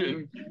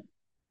notion.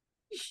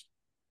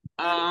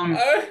 Um,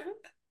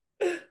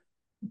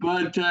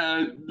 but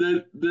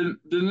the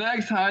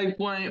next high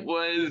point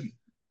was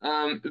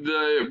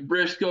the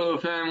Briscoe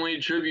family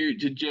tribute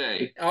to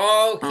Jay.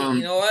 Okay, you Um,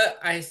 know what?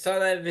 I saw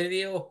that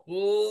video.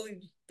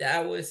 Holy,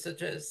 that was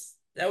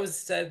a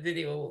sad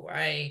video.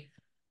 I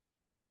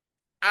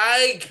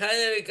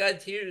kind of got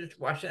tears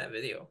watching that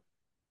video.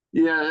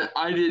 yeah,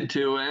 I did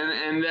too,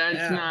 and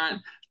Yeah.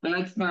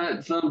 that's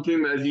not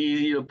something that's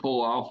easy to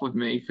pull off with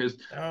me because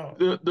Oh.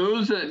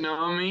 those that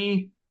know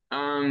me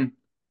um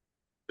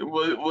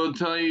will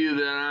tell you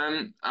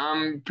that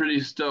I'm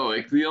pretty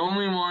stoic. The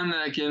only one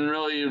that can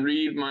really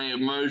read my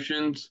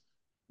emotions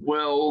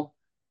well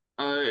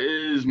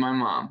is my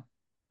mom.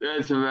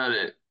 That's about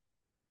it.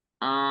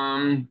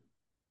 Um,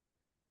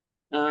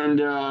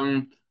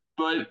 and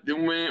but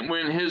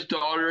when his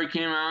daughter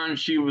came out and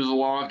she was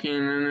walking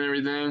and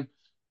everything,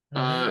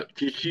 Mm-hmm.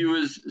 'cause she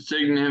was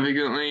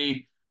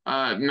significantly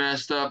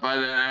messed up by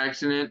that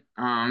accident.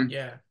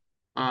 Yeah.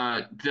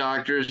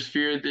 Doctors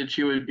feared that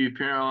she would be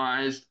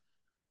paralyzed.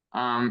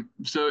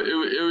 So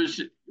it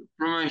was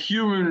from a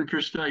human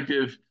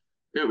perspective,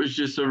 it was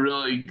just a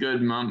really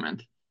good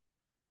moment.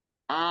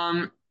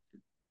 Um,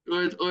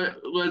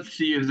 let's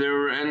see if there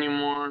were any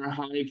more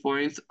high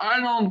points. I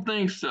don't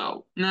think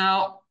so.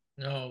 Now,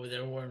 No,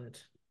 there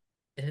weren't.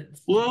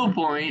 It's low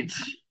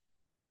points.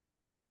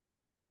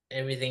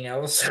 everything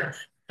else.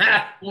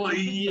 Well,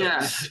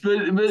 yes,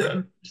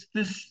 but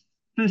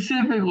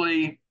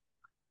specifically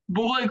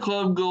Bullet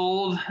Club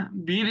Gold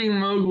beating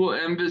Mogul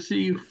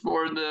Embassy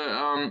for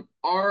the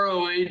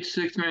ROH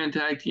six-man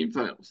tag team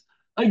titles.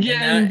 And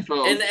now, Again,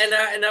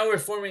 and now we're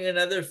forming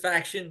another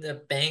faction, the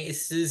Bang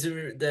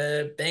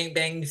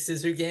Bang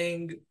Scissor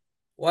Gang.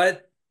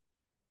 What?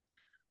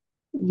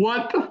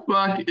 what the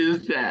fuck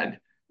is that?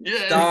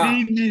 Yeah,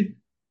 Stop.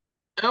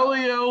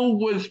 Elio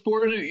was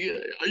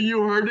sporting.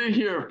 You heard it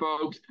here,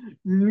 folks.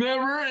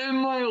 Never in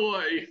my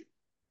life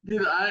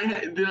did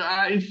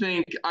I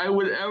think I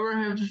would ever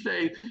have to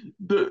say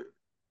the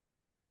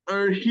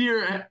or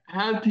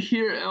have to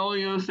hear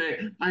Elio say,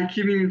 I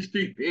can't even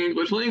speak the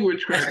English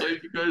language correctly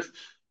because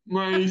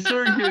my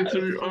circuits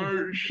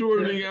are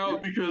shorting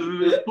out because of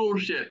this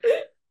bullshit.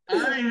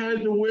 I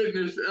had to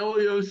witness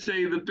Elio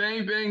say the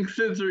Bang Bang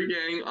Scissor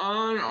Gang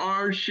on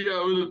our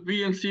show, the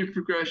BNC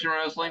Progression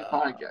Wrestling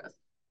Uh, Podcast.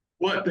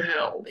 What the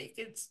hell? Make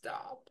it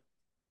stop.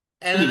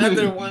 And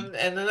another one,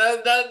 and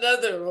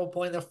another little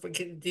point of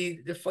freaking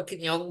the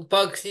fucking Young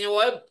Bucks. You know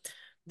what?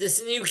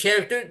 This new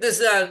character, this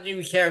is not a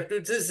new character.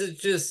 This is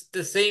just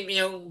the same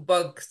Young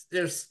Bucks.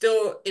 They're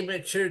still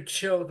immature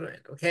children,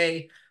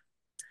 okay?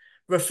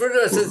 Refer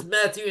to us as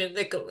Matthew and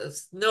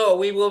Nicholas. No,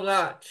 we will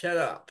not. Shut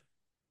up.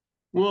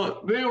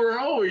 Well, they were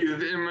always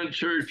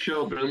immature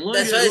children. Look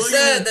That's at what I look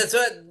said. at That's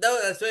what no.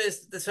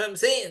 That's what I'm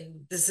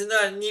saying. This is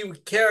not a new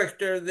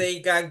character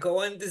they got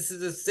going. This is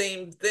the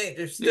same thing.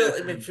 They're yeah. still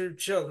immature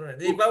children.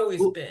 They've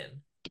always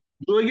been.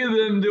 Look at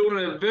them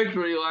doing a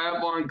victory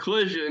lap on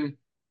Collision.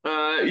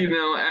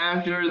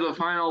 After the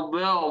final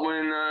bell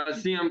when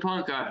CM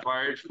Punk got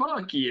fired.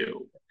 Fuck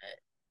you.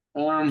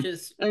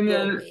 Just And vote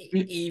then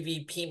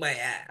me. EVP my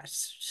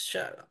ass.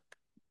 Shut up.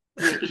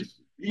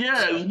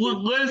 yeah,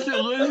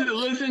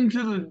 listen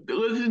to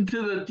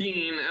the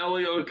dean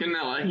Elio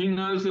Canella. He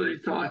knows what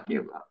he's talking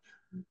about.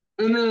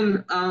 And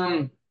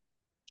then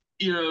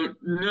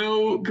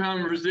no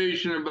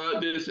conversation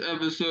about this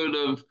episode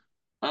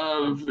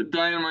of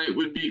Dynamite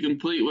would be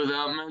complete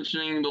without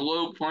mentioning the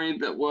low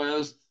point that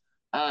was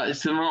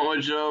Samoa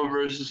Joe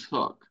versus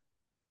Hook.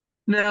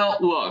 Now,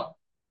 look,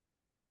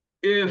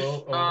 if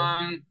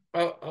Oh.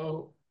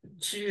 Oh.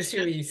 Did you see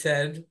what you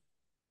said?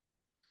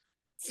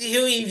 See who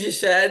you just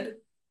said?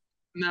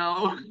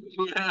 now,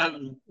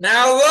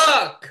 Now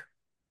look!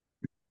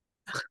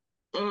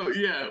 oh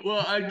yeah,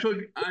 well I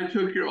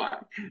took your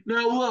line.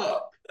 Now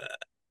look,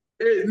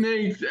 it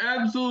makes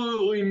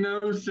absolutely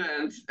no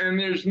sense, and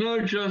there's no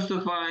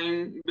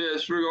justifying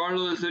this,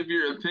 regardless of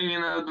your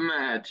opinion of the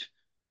match.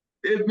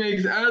 it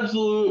makes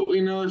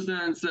absolutely no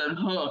sense that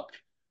Hook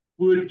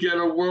would get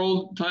a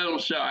world title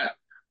shot.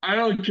 I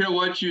don't care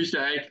what you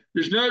say.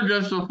 There's no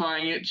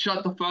justifying it.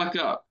 Shut the fuck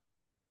up.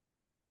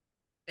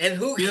 And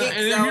who You know, and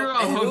kicks if you're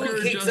out? a And who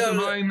hooker kicks out?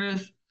 justifying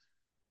this,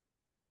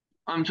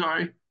 I'm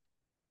sorry.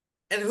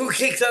 And who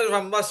kicks out of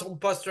a muscle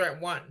buster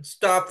at one?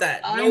 Stop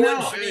that. I No one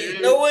know. should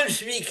be. No one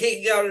should be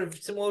kicking out of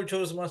Samoa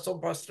Joe's muscle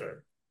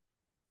buster.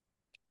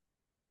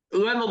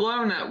 Let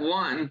alone at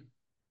one.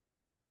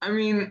 I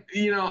mean,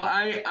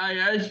 I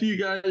asked you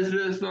guys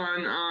this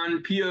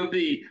on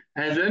POV.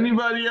 Has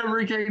anybody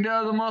ever kicked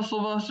out of the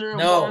muscle buster at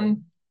No,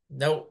 one?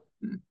 no.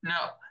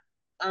 No.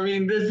 I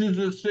mean, this is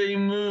the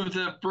same move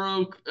that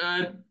broke,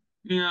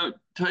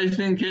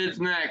 Tyson Kidd's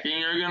neck, and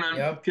you're gonna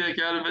Yep. kick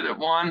out of it at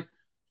one.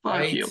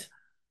 Fuck you.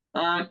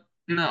 Right.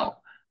 No,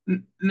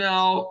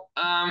 no.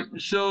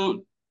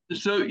 So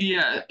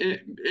yeah,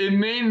 it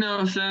made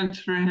no sense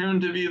for him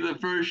to be the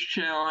first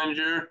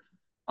challenger.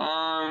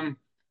 Um,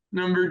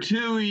 Number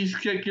two, he's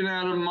kicking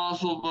out of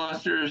muscle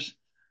busters.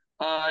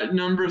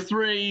 Number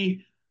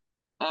three,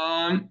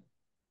 um,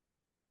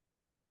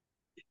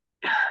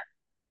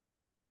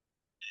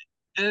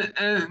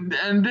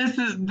 and this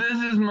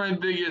is my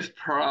biggest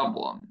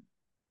problem.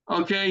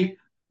 Okay,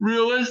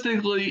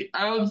 realistically,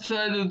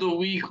 outside of the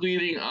week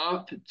leading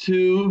up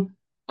to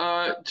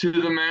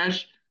the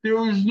match, there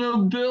was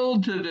no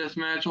build to this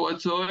match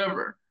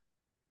whatsoever.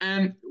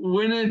 And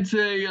when it's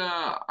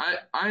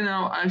I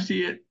know I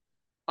see it.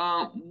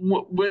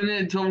 When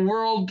it's a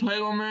world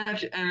title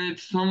match and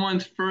it's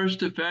someone's first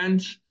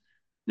defense,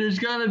 there's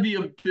got to be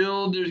a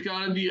build. There's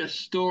got to be a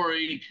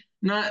story.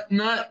 Not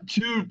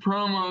two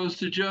promos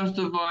to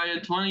justify a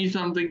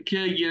 20-something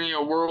kid getting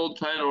a world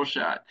title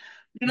shot.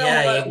 You know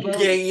Yeah, what,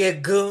 folks? you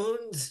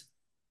goons.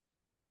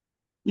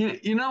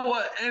 You know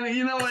what? And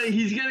you know what?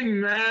 He's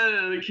getting mad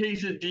at a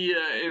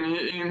quesadilla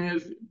in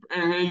his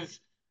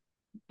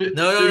No,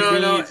 no, big no,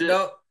 no, needs.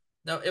 no,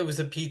 no. It was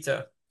a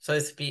pizza.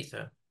 Slice of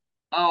pizza.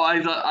 Oh,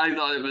 I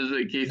thought it was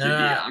a quesadilla.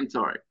 No, I'm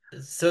sorry. no.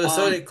 So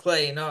Um, did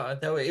Clay. No,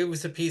 no, it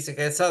was a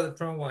pizza. I saw the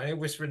promo and it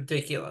was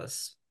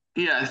ridiculous.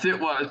 yes, it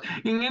was.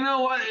 And you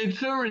know what? It's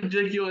so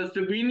ridiculous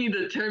that we need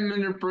a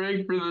 10-minute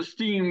break for the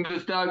steam to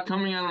stop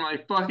coming out of my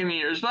fucking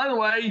ears. By the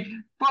way,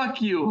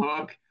 fuck you,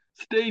 Hook.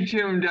 Stay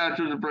tuned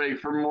after the break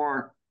for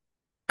more.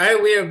 All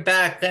right, we are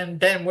back. Then,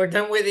 Ben, we're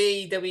done with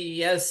AEW.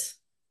 Yes,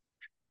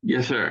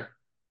 Yes, sir.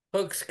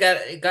 Hook's got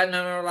on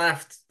our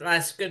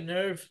last good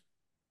nerve.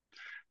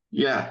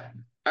 Yeah.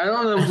 I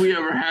don't know if we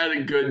ever had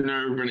a good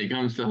nerve when it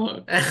comes to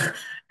Hook.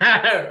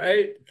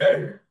 Right?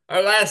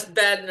 Our last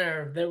bad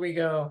nerve. There we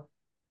go.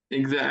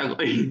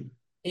 Exactly.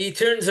 He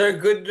turns our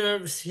good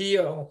nerves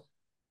heel.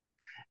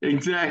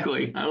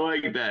 Exactly. I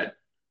like that.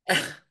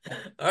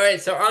 All right,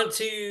 so on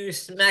to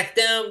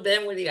SmackDown.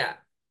 Ben, what do you got?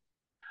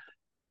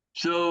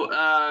 So,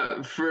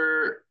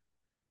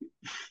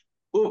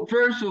 well,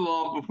 first of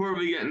all, before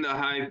we get into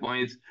high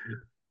points,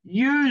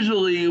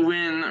 usually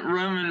when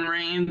Roman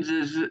Reigns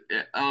is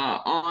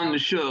on the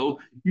show,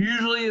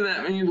 usually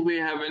that means we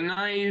have a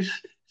nice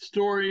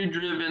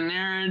story-driven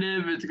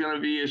narrative. It's going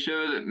to be a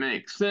show that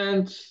makes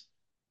sense.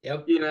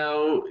 Yep. You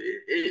know,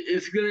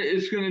 it's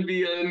gonna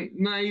be a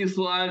nice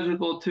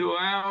logical 2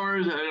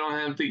 hours. I don't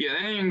have to get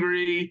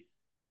angry.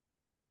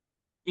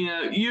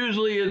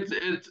 Usually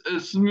it's a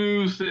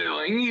smooth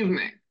sailing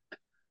evening.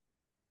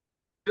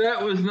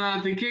 That was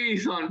not the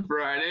case on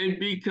Friday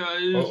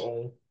because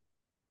Uh-oh.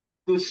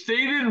 the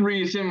stated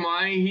reason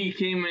why he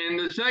came in,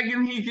 the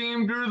second he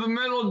came through the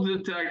metal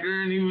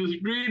detector and he was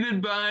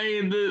greeted by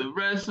the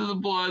rest of the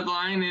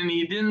bloodline, and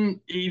he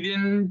didn't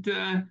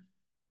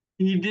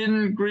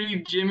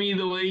greet Jimmy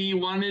the way he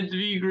wanted to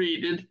be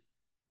greeted,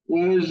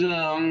 was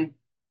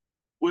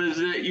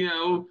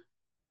that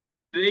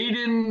they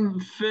didn't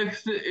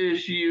fix the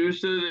issue,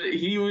 so that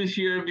he was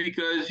here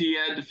because he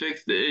had to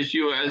fix the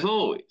issue as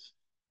always.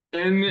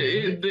 And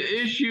Mhm.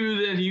 the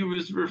issue that he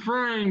was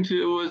referring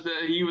to was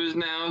that he was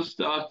now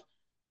stuck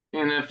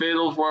in a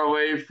fatal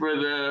four-way for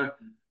the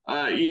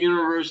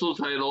Universal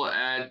title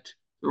at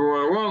the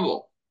Royal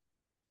Rumble.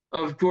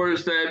 Of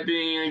course, that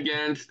being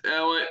against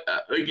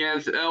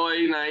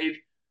LA Knight,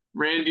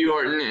 Randy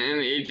Orton,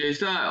 and AJ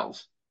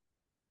Styles.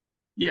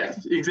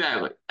 Yes,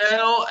 exactly.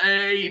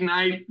 LA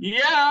Knight,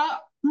 yeah.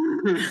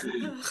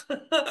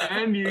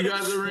 And you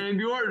got the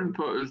Randy Orton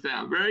pose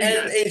down. Very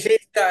And good. AJ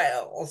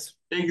Styles.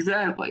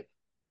 Exactly.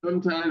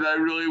 Sometimes I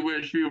really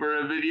wish we were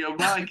a video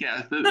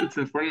podcast.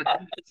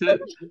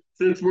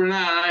 Since we're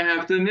not, I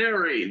have to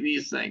narrate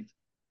these things.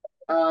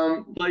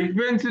 Like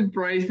Vincent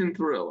Price and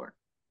Thriller,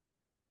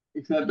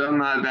 except I'm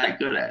not that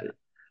good at it.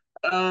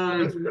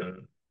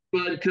 Um,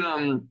 but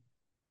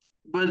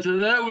so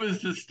that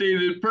was the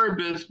stated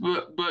purpose.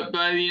 But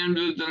by the end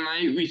of the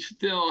night, we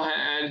still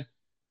had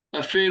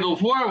a fatal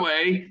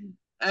four-way.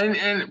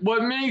 And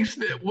what makes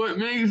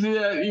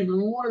that even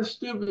more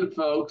stupid,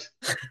 folks,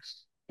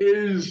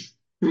 is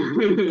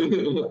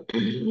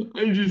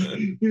I just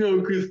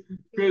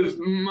because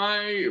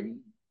my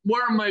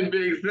one of my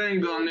big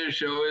things on this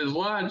show is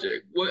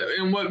logic.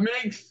 What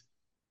makes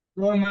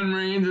Roman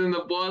Reigns and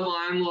the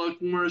Bloodline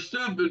look more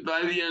stupid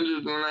by the end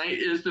of the night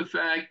is the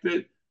fact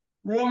that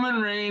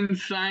Roman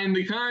Reigns signed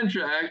the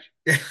contract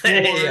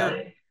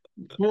Yeah.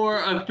 for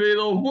a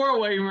fatal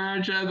four-way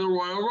match at the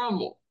Royal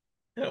Rumble.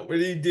 What are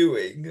you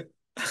doing?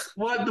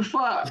 What the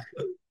fuck?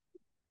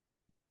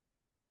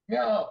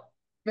 Now,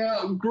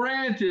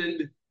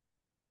 granted,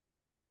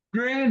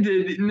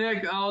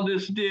 Nick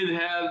Aldis did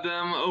have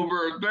them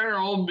over a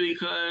barrel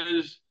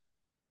because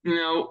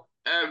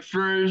at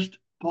first,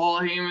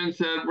 Paul Heyman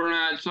said we're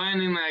not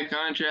signing that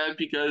contract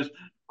because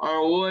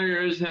our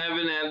lawyers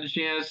haven't had a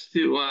chance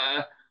to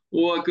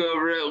look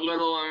over it, let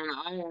alone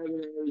I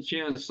haven't had a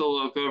chance to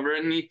look over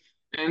it.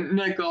 And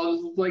Nick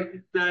Aldis was like,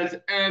 that's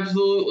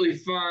absolutely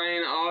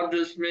fine. I'll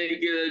just make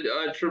it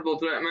a triple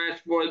threat match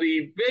for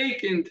the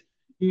vacant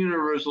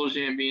Universal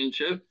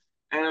Championship.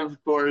 And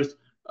of course,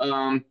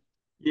 um,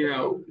 you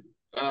know,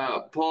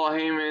 Paul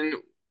Heyman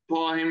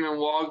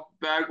walked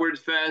backwards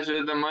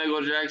faster than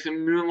Michael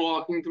Jackson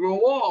moonwalking through a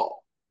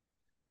wall.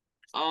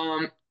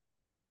 Um,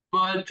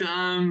 but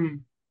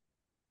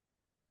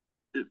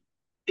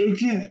it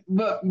just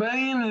but by the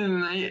end of the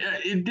night,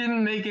 it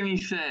didn't make any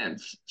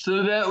sense.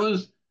 So that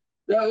was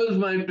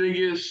my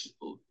biggest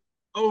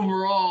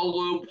overall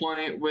low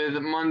point with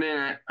Monday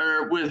night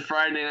or with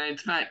Friday Night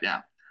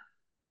SmackDown.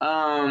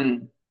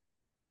 Um,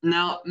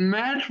 now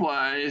match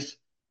wise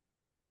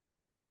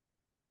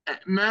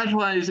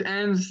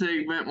and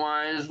segment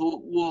wise,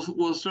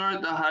 we'll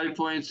start the high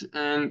points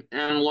and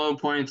low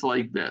points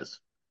like this.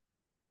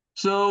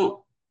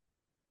 So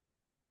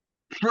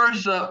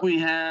first up, we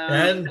have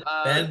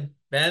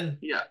Ben,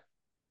 yeah,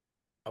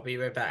 I'll be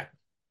right back.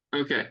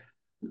 okay.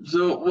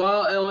 So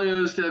while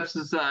Elio steps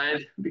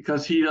aside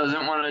because he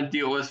doesn't want to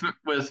deal with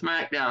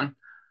SmackDown,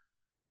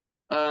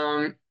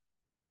 um,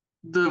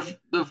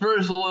 the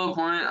first low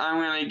point I'm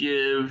gonna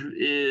give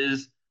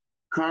is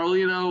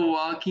Carlito,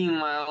 Joaquin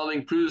Wild,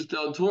 and Cruz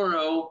del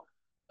Toro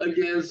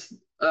against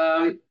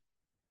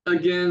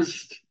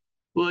against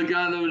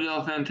Legado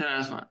del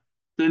Fantasma.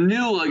 The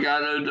new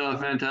Legado del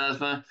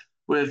Fantasma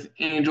with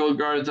Angel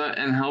Garza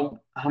and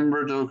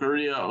Humberto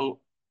Carrillo,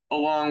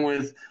 along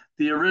with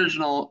the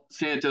original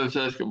Santos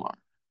Escobar.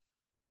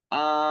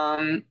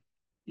 Um,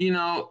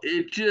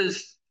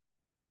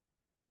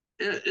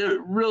 it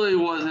really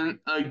wasn't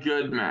a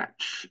good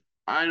match.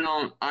 I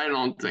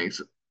don't think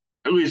so.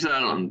 At least I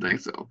don't think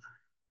so.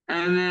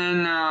 And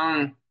then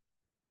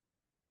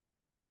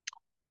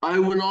I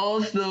would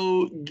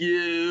also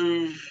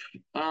give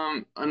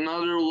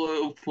another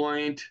low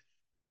point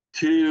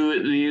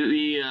to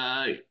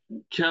the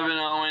Kevin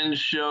Owens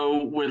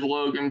show with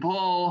Logan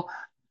Paul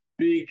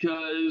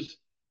because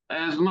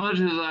as much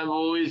as I've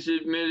always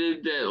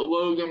admitted that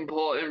Logan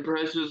Paul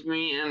impresses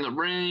me in the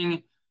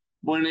ring,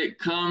 when it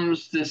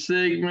comes to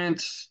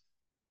segments,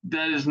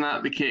 that is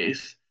not the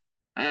case.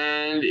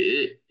 And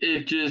it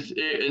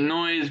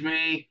annoys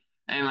me.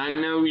 And I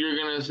know you're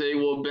gonna say,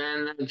 well,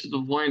 Ben, that's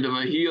the point of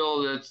a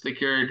heel, that's the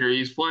character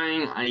he's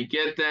playing. I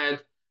get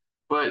that.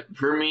 But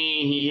for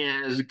me, he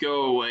has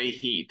go away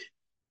heat.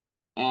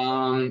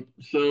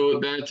 So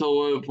that's a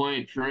low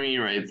point for me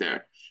right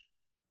there.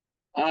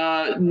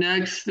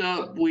 Next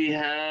up, we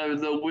have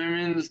the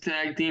women's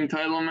tag team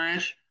title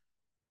match.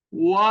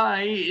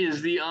 Why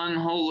is the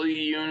unholy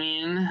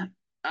union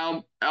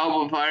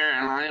Alba Fire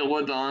and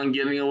Iowa Dawn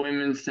getting a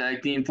women's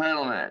tag team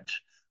title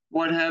match?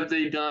 What have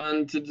they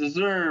done to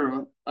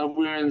deserve a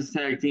women's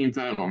tag team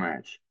title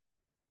match?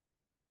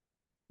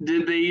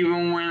 Did they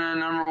even win a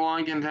number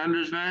one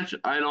contenders match?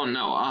 I don't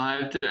know. I'll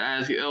have to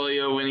ask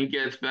Elio when he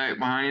gets back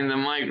behind the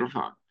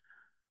microphone.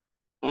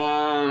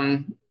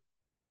 Um,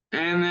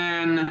 and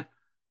then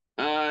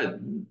uh,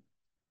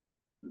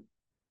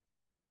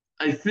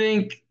 I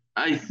think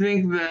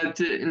that's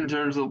it in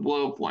terms of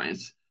low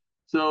points.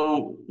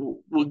 So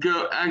we'll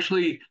go.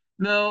 Actually,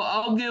 no,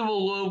 I'll give a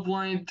low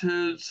point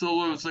to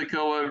Solo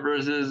Sikoa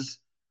versus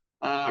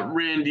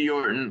Randy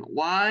Orton.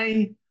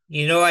 Why?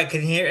 You know I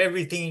can hear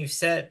everything you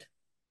said.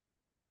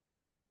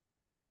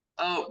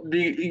 Oh,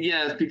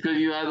 yes, because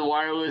you have the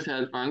wireless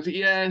headphones.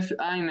 Yes,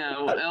 I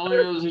know.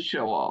 Elio's a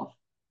show off.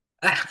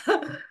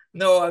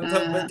 No, I'm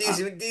talking about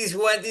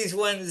Uh, these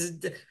ones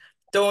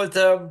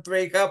don't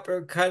break up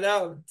or cut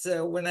out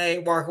when I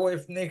walk away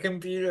from the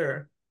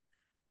computer.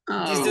 These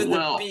oh are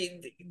well,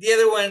 the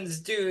other ones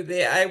do.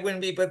 They I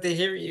wouldn't be able to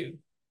hear you.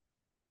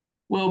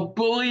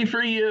 bully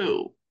for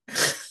you.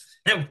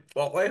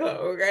 Boy,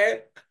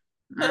 okay.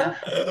 Uh,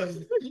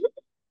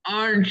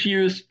 aren't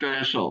you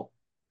special?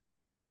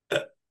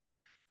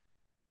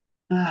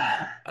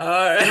 Uh,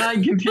 Can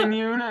I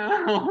continue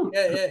now?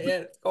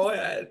 yeah. Go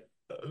ahead.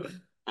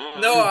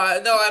 No,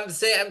 um, no. I'm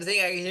saying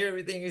I can hear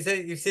everything you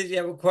said. You said you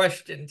have a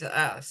question to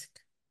ask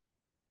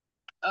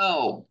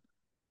oh,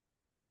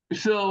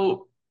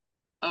 so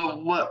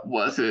what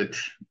was it?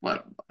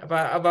 What?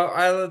 about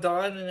Isla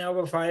Dawn and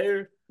Alba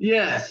Fire.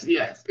 Yes,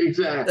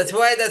 exactly. That's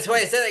why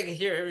I said I could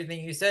hear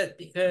everything you said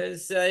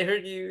because I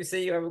heard you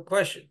say you have a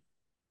question.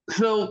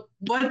 So,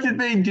 what did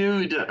they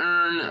do to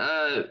earn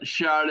a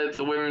shot at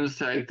the women's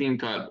tag team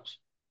titles?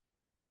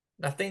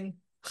 Nothing.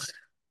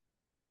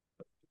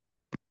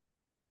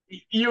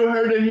 You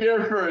heard it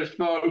here first,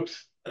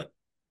 folks.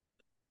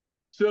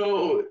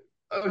 So,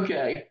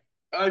 okay,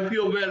 I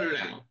feel better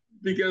now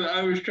because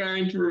I was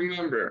trying to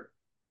remember,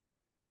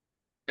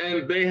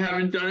 and they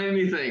haven't done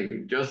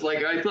anything, just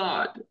like I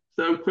thought.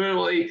 So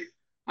clearly,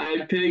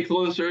 I pay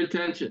closer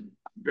attention.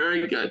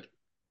 Very good.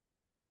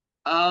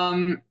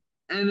 Um,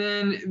 and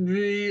then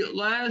the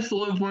last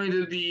low point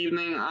of the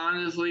evening,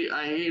 honestly,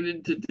 I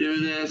hated to do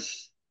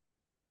this.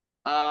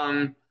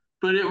 Um,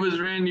 but it was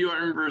Randy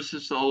Orton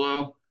versus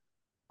Solo.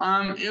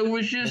 It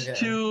was just Okay.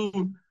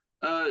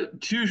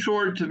 too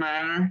short to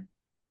matter.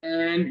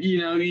 And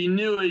you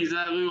knew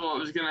exactly what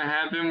was gonna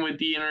happen with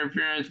the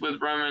interference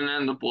with Roman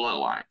and the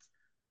bloodline.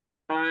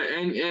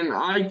 And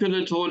I could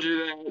have told you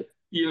that,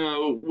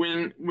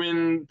 when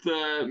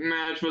the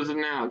match was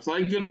announced.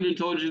 I could have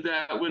told you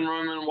that when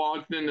Roman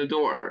walked in the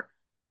door.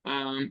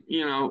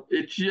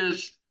 It's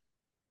just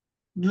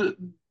the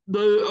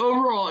the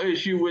overall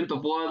issue with the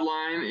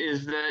bloodline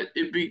is that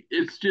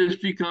it's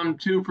just become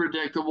too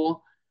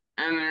predictable,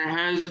 and there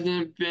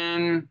hasn't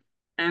been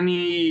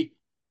any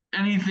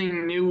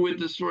anything new with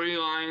the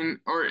storyline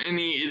or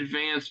any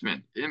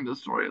advancement in the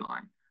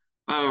storyline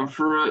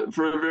for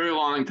a very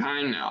long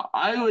time now.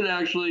 I would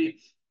actually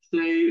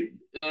say,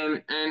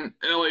 and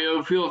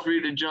Elio, feel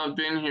free to jump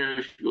in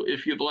here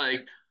if you'd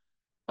like.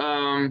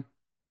 um,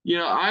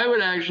 I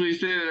would actually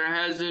say that there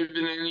hasn't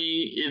been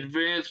any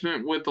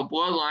advancement with the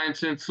bloodline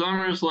since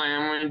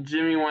SummerSlam when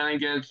Jimmy went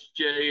against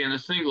Jay in a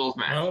singles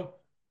match. Nope.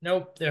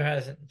 Nope, there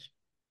hasn't.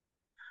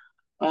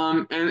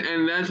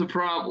 And that's a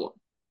problem.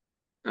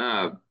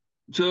 Uh,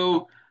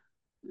 so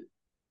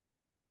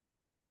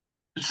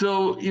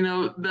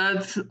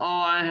that's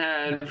all I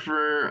had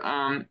for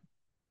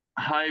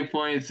high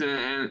points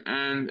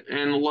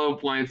and low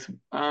points.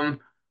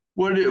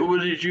 What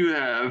did you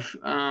have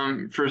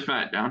for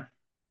SmackDown?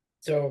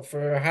 So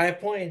for high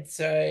points,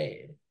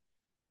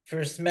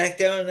 for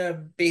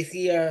SmackDown,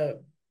 basically,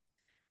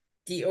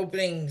 the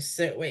opening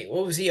set. Wait,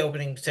 what was the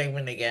opening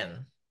segment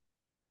again?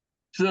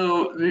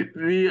 So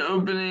the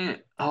opening,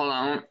 hold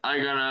on, I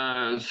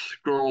gotta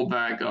scroll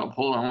back up.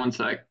 Hold on one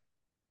sec.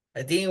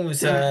 I think it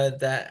was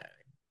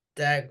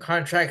that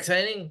contract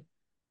signing.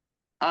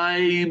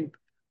 I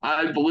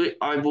I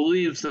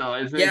believe so.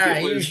 I think Yeah,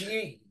 it was.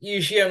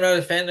 usually I'm not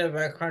a fan of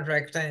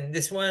contract signing.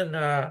 This one,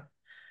 I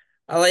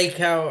like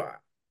how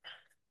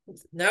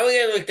now we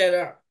gotta look that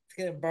up. It's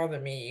gonna bother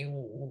me.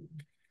 You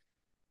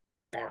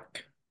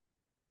bark,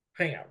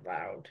 crying out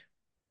loud.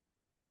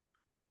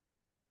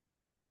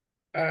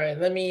 All right,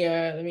 let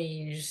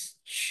me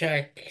just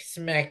check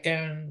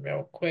SmackDown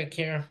real quick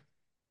here.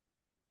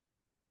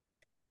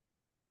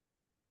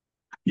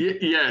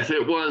 Yes,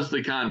 it was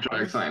the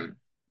contract signing.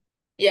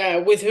 Yeah,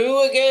 with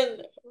who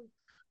again?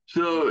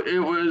 So it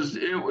was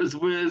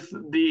with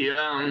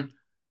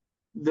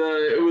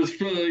it was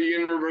for the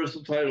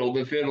Universal title,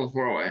 the Fatal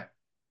 4-Way.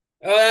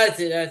 Oh, that's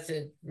it. That's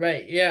it.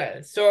 Right.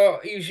 Yeah.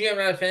 So usually I'm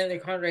not a fan of the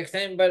contract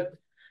signing, but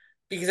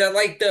because I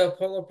like the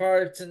pull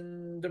parts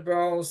and the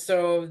brawls,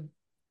 so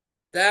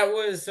that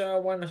was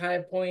one high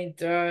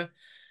point.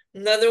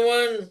 Another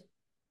one,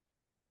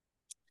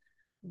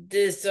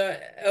 this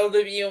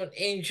LWO and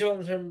Angel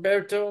and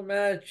Humberto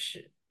match,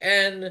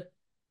 and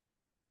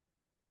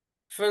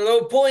for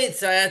low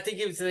points, I have to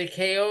give it to the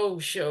KO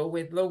show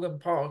with Logan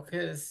Paul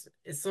because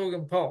it's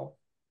Logan Paul.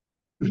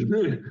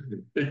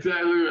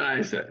 Exactly what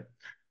I said.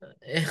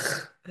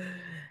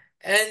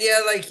 And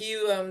yeah, like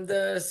you,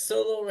 the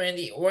solo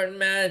Randy Orton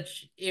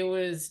match, it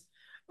was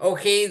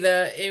okay.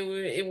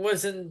 It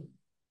wasn't,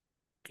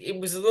 it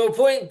was a low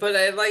point, but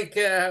I like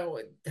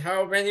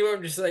how Randy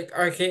Orton just like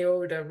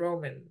RKO'd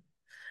Roman.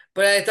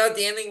 But I thought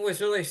the ending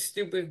was really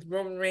stupid.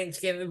 Roman Reigns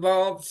getting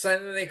involved,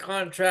 signing the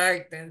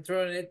contract, and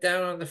throwing it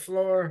down on the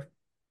floor.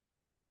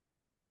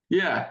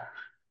 Yeah.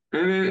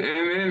 And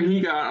then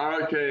he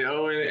got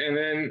RKO, and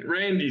then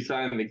Randy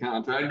signed the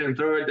contract and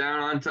threw it down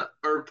on top,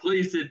 or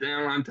placed it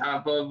down on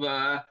top of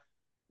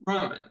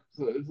Roman.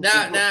 So it's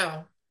Now, like,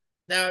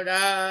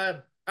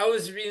 now, I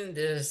was reading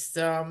this,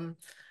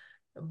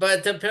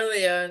 but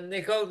apparently,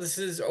 Nicholas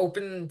is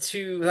open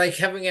to like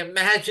having a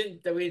match in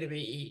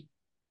WWE.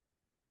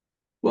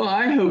 well,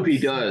 I hope he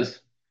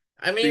does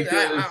I mean,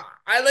 because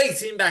I like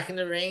seeing him back in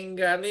the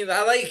ring. I mean,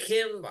 I like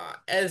him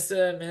as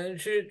a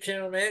manager,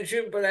 general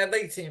manager, but I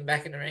like seeing him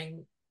back in the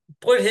ring.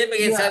 Put him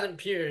against yeah, Adam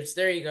Pearce.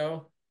 There you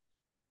go.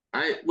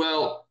 I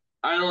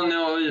don't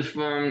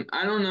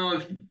know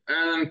if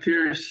Adam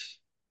Pierce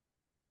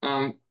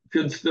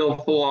could still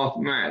pull off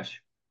a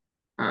match.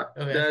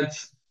 Okay.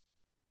 That's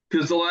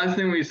because the last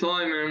thing we saw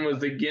him in was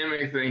the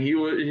gimmick thing. He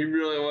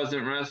really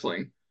wasn't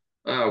wrestling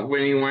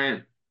when he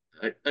went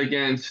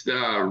against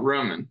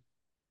Roman.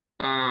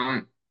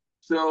 Um,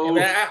 Yeah, but so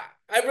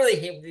I really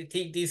hate when they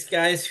take these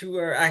guys who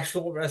are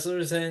actual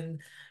wrestlers and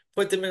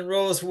put them in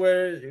roles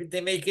where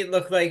they make it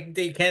look like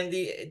they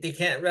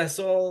can't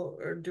wrestle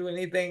or do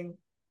anything.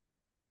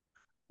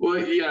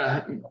 well,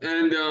 yeah,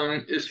 and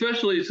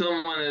especially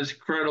someone as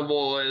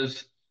credible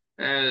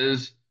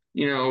as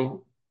you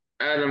know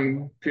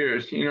Adam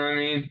Pierce. You know what I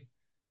mean?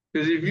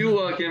 Because if you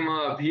look him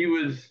up, he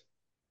was.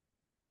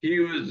 he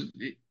was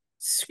he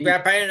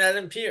Scrap Iron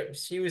Adam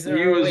Pierce. He was in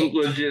he was ROH.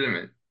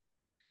 legitimate.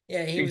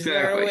 Yeah, he was in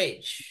Exactly.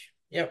 ROH.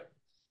 Yep.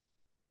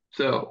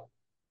 So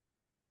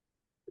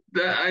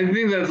that I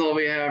think that's all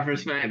we have for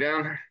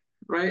SmackDown,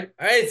 right?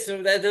 All right,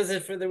 so that does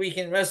it for the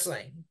weekend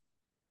wrestling.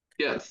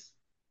 Yes.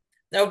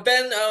 Now,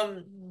 Ben,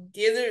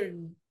 the other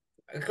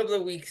a couple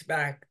of weeks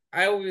back,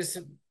 I was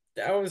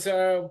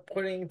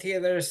putting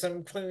together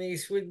some Clint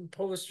Eastwood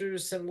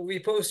posters, some movie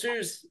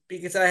posters,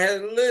 because I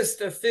had a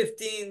list of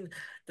 15,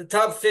 the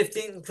top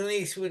 15 Clint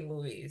Eastwood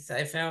movies.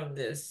 I found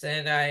this,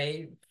 and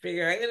I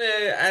figure I'm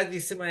gonna add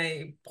these to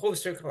my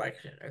poster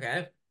collection.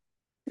 Okay.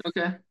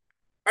 Okay.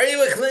 Are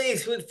you a Clint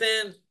Eastwood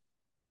fan?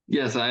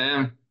 Yes, I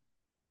am.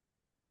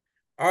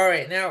 All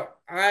right, now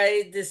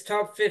I this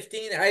top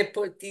 15, I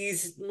put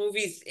these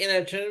movies in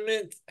a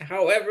tournament.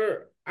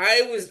 However,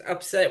 I was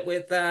upset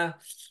with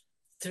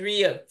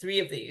three of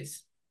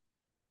these.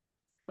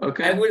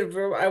 Okay. I would have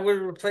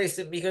replaced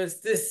it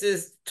because this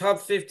is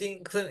top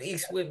 15 Clint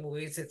Eastwood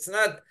movies. It's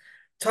not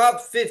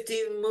top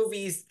 15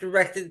 movies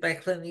directed by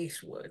Clint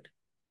Eastwood.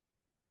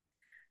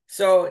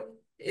 So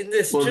in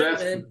this Well,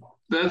 tournament,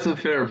 that's a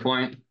fair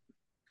point.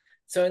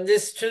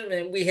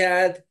 we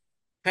had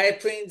High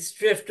Plains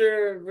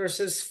Drifter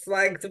versus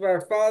Flags of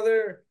Our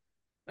Father,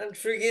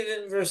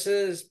 Unforgiven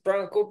versus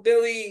Bronco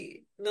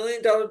Billy,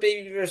 Million Dollar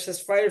Baby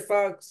versus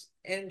Firefox,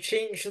 and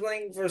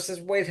Changeling versus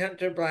White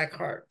Hunter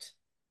Blackheart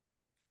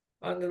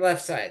on the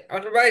left side.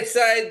 On the right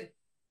side,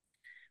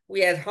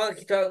 we had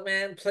Honky Tonk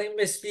Man, Play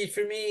Misty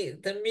for Me,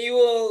 The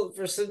Mule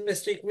versus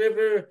Mystic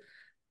River,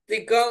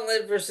 The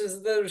Gauntlet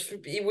versus Letters from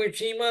Iwo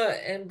Jima,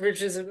 and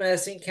Bridges of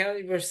Madison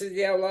County versus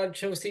the outlawed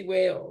Chelsea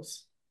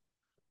Wales.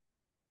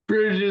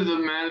 Bridges of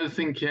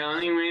Madison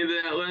County made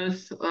that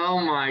list. Oh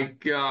my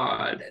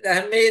God.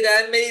 That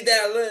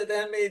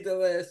made the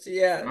list.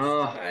 Yes,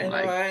 Oh I know,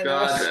 my I know.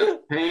 God, that's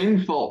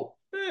painful.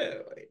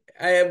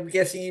 I am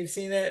guessing you've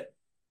seen it.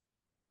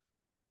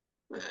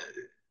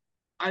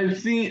 I've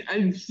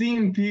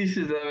seen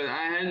pieces of it.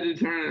 I had to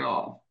turn it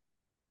off.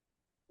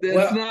 That's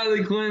Well, not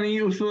a Clint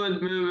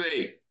Eastwood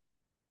movie.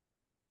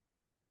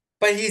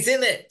 but he's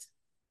in it.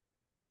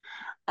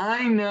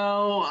 I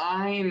know,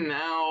 I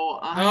know,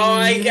 Oh,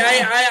 I I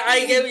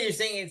know. get what you're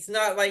saying. It's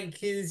not like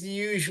his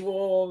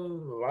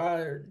usual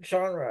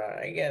genre.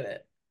 I get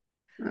it.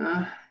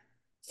 Uh,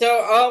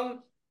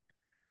 So,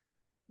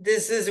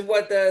 this is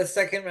what the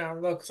second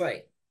round looks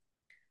like.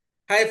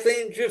 High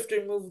Flame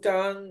Drifter moved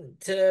on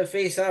to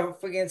face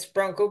off against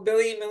Bronco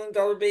Billy, Million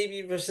Dollar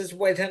Baby versus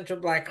White Hunter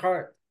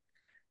Blackheart.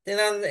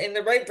 Then in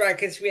the right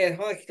brackets, we had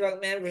Honky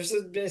Tonk Man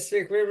versus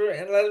Mystic River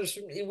and Letters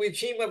from Iwo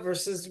Jima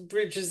versus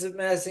Bridges of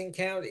Madison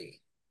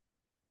County.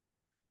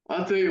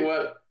 I'll tell you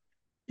what.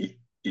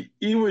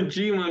 Iwo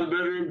Jima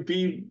better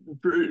be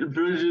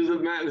Bridges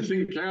of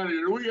Madison County,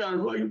 or we got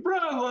a fucking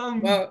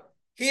problem. Well,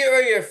 here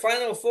are your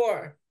final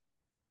four.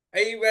 Are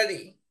you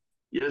ready?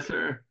 Yes,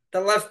 sir.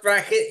 The left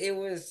bracket, it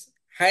was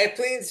High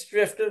Plains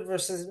Drifter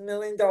versus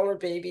Million Dollar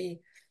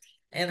Baby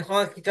and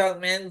Honky Tonk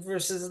Man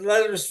versus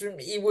Letters from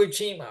Iwo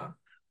Jima.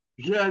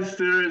 Yes,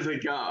 there is a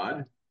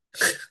God.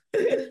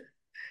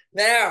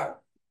 Now,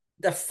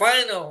 the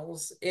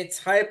finals,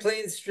 it's High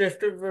Plains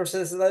Drifter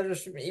versus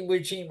Letters from Iwo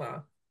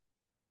Jima.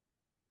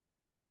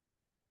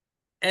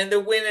 And the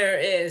winner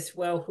is,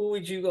 well, who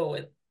would you go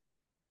with?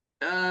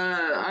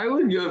 I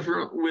would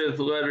go with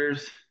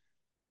letters.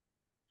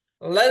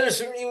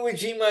 Letters from Iwo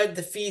Jima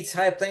defeats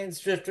High Plains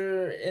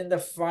Drifter in the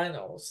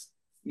finals.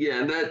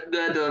 Yeah, that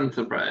doesn't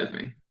surprise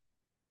me.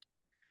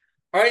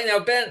 All right, now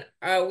Ben,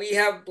 we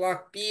have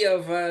Block B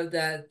of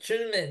that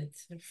tournament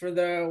for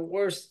the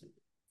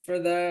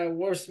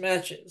worst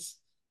matches.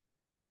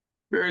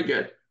 Very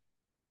good.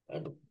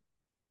 Um,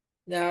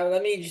 Now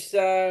let me just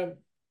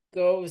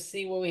go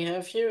see what we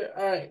have here.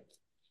 All right,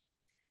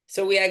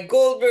 so we had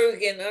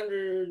Goldberg and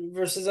Under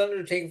versus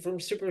Undertaker from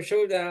Super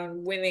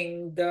Showdown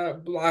winning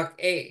the Block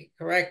A,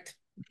 correct?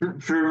 For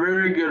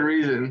very good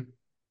reason.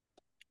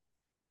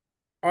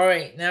 All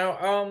right,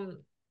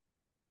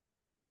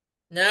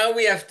 now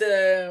we have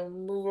to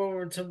move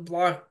over to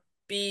Block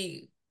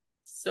B.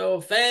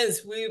 So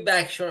fans, we'll be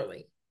back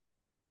shortly.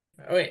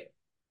 All right.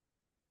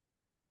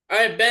 All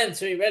right, Ben,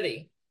 so you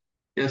ready?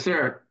 Yes,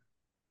 sir.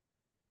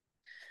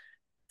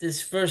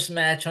 This first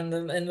match on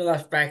the in the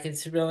left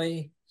bracket's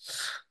really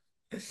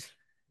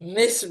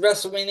Miss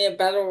WrestleMania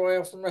Battle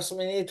Royal from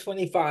WrestleMania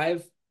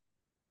 25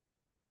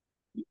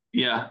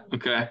 Yeah.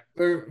 Okay.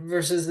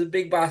 versus the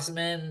Big Boss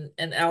Man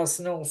and Al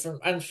Snow from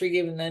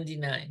Unforgiven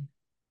 99.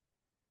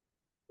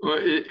 Well,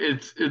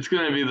 it's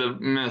going to be the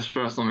Miss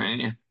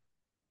WrestleMania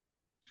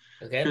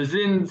Okay? because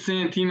didn't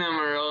Santina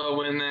Marella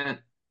win that,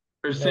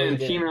 or No, he Santina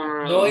didn't.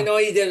 No, Marella? no,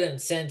 he didn't.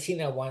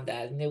 Santina won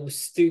that, and it was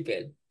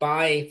stupid.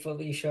 Bye,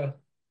 Felicia.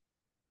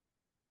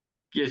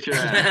 Get your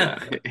ass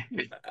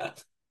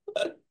out.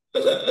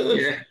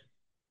 Yeah.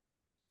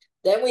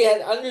 Then we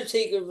had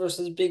Undertaker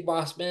versus Big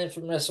Boss Man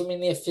from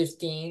WrestleMania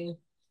 15.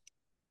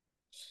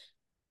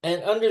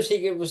 And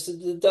Undertaker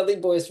versus the Dudley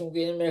Boys from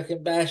Great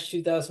American Bash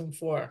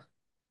 2004.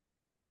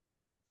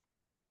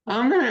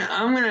 I'm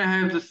gonna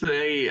have to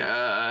say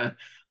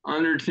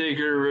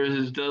Undertaker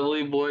versus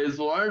Dudley Boys, of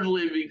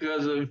largely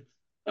because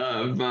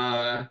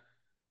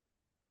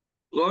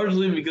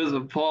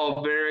of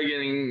Paul Bearer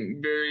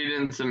getting buried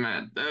in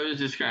cement. That was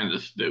just kind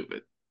of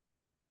stupid.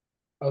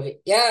 Okay,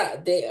 yeah,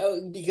 they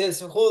because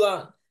hold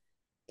on,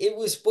 it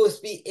was supposed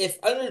to be if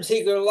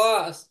Undertaker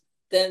lost,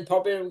 then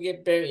Paul Bearer would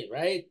get buried,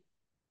 right?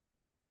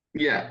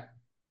 Yeah,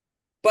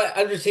 But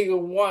Undertaker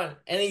won,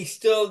 and he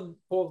still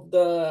pulled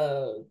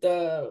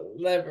the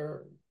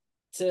lever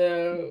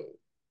to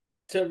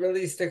to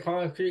release the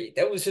concrete.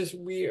 That was just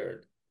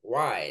weird.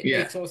 Why? It yeah,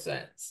 makes no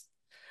sense.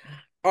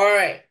 All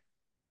right.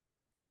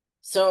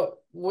 So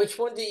which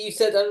one did you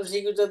said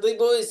Undertaker Dudley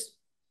Boys?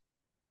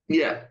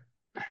 yeah.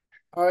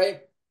 All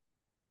right.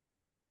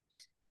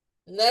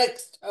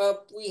 Next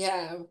up we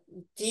have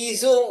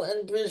Diesel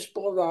and British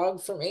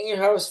Bulldog from In Your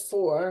House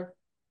 4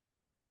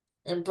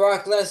 and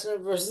Brock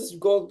Lesnar versus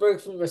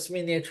Goldberg from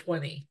WrestleMania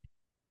 20.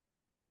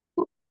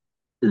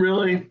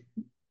 Really?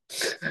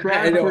 I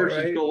Brock know,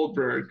 versus right?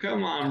 Goldberg.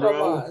 Come on, Come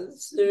bro. on,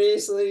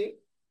 seriously?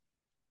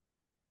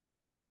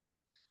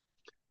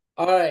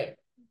 All right.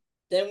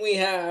 Then we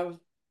have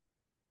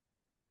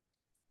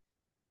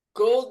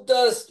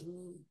Goldust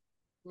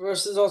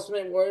versus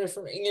Ultimate Warrior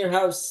from In Your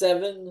House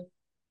 7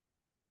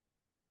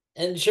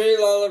 and Jerry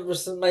Lawler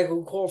versus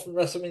Michael Cole from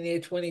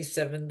WrestleMania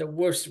 27, the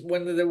worst,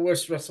 one of the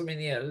worst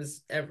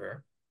WrestleManias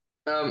ever.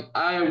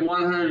 I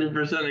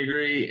 100%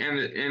 agree, and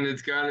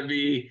it's got to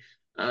be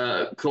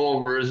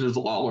Cole versus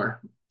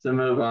Lawler to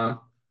move on.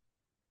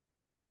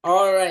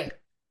 All right.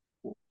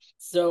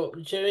 So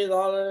Jerry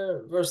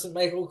Lawler versus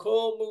Michael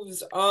Cole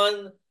moves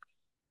on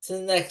to the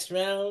next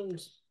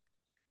round.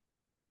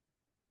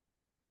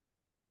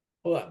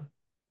 Hold on.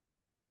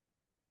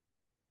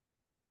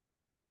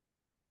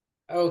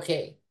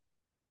 Okay.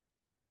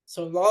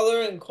 So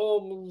Lawler and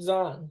Cole moves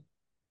on.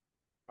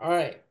 All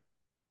right.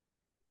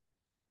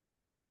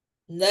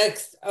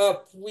 Next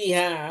up we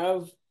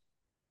have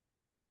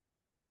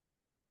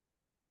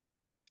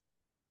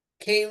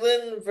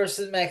Caitlyn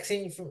versus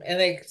Maxine from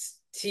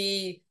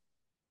NXT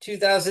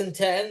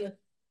 2010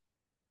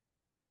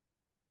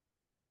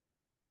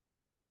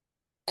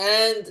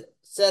 and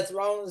Seth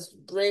Rollins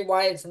Bray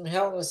Wyatt from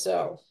Hell in a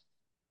Cell.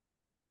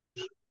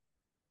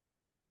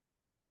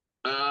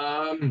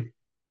 Um,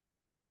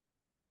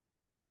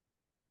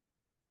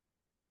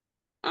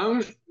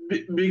 I'm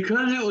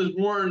because it was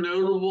more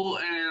notable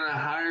and in a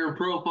higher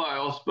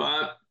profile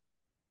spot,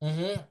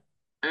 Mm-hmm.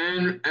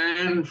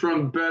 and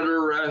from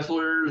better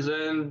wrestlers,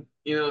 and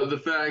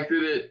the fact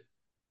that it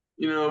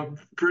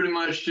pretty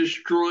much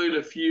destroyed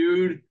a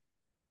feud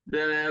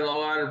that had a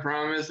lot of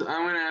promise. I'm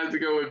gonna have to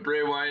go with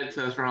Bray Wyatt,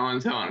 Seth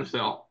Rollins, Hell in a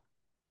Cell.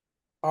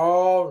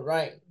 All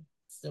right.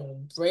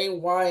 So Bray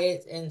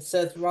Wyatt and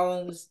Seth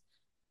Rollins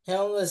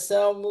Hell in a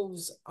Cell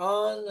moves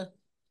on.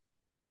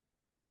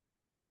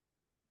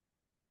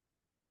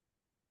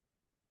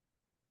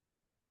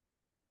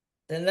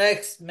 The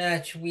next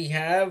match we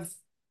have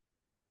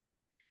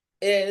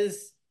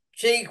is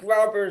Jake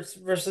Roberts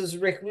versus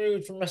Rick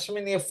Rude from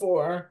WrestleMania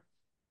 4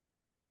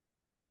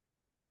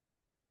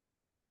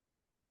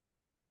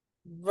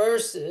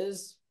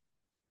 versus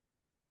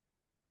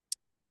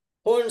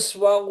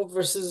Hornswoggle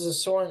versus the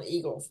Soaring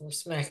Eagle from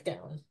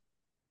SmackDown.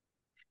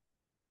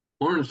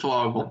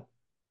 Hornswoggle.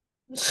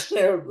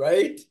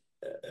 Right?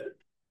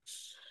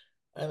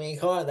 I mean,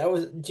 come on, that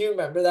was. Do you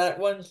remember that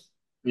one?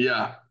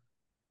 Yeah.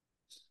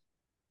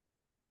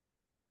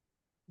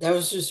 That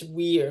was just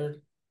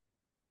weird.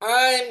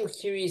 I'm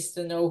curious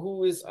to know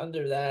who is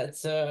under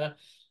that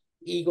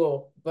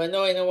eagle. But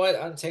no, you know what?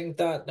 On second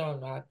thought, no, I'm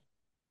not.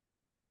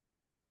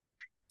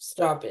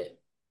 Stop it.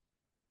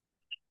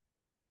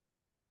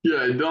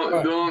 Yeah, All don't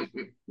right. don't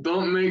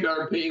don't make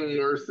our pain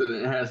worse than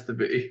it has to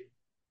be.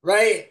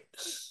 Right.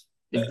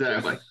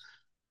 Exactly.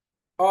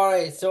 All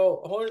right.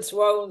 So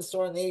Hornswoggle and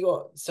Soaring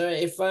Eagle. Sorry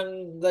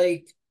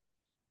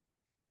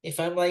if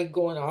I'm like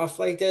going off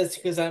like this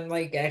because I'm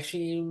like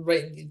actually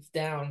writing these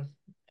down.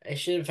 I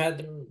should have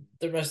had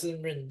the rest of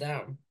them written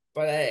down,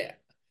 but I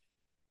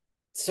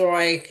so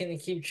I can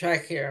keep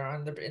track here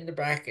on the in the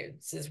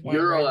brackets is why I'm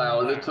You're writing them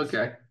allowed. It's down.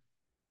 okay.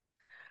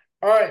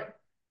 All right.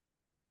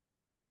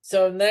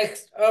 So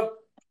next up,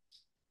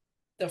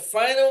 the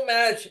final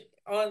match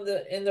on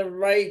the in the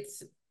right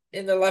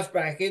in the left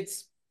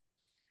brackets.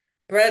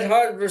 Bret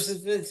Hart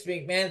versus Vince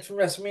McMahon from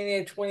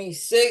WrestleMania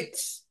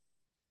 26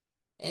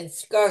 and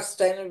Scott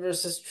Steiner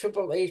versus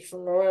Triple H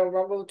from Royal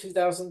Rumble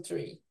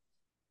 2003.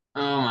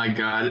 Oh my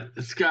God,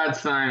 Scott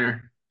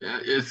Steiner. Yeah,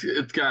 it's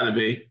got to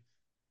be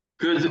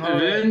because All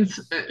right.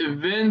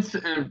 Vince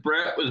and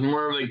Brett was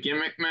more of a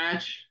gimmick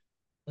match,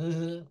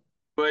 Mm-hmm.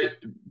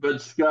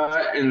 but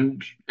Scott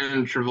and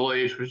Triple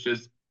H was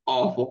just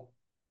awful.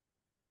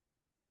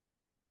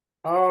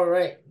 All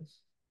right.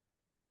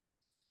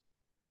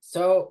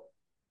 So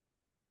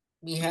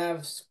we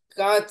have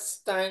Scott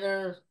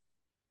Steiner,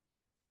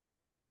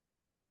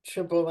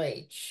 Triple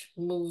H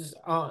moves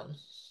on.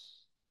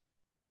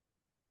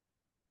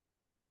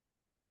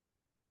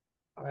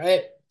 All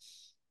right.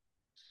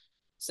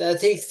 So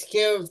that takes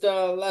care of the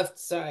left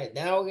side.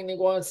 Now we're going to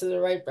go on to the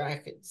right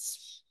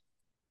brackets.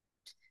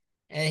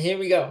 And here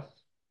we go.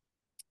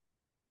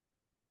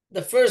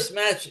 The first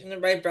match in the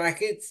right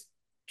brackets,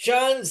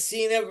 John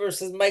Cena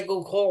versus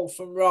Michael Cole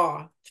from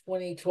Raw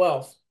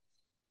 2012.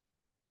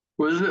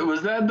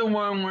 Was that the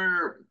one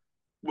where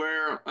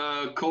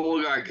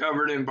Cole got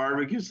covered in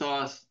barbecue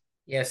sauce?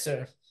 Yes,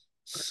 sir.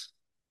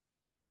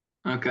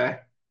 Okay.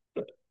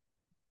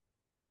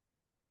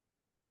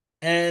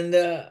 And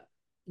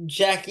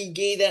Jackie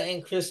Gata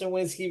and Chris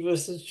Nowinski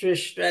versus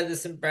Trish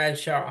Stratus and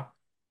Bradshaw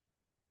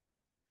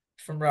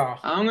from Raw.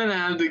 I'm gonna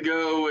have to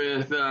go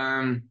with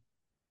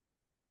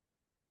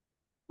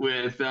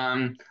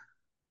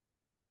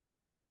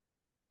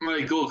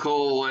Michael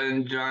Cole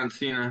and John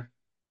Cena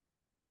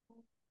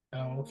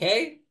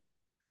Okay.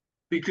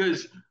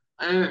 because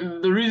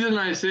and the reason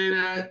I say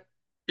that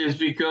is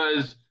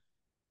because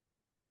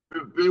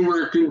they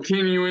were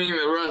continuing the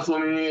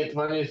WrestleMania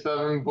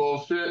 27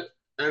 bullshit,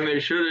 and they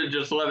should have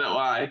just let it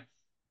lie.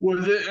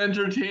 Was it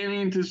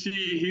entertaining to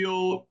see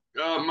heel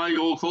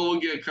Michael Cole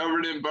get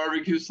covered in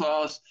barbecue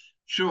sauce?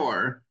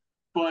 Sure,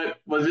 but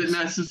was it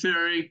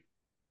necessary?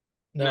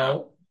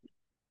 No.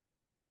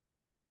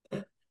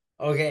 No.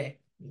 Okay.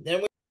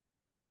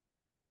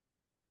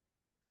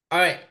 All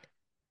right.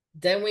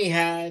 Then we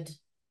had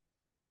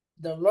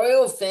the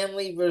Royal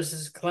Family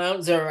versus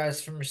Clowns R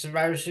Us from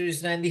Survivor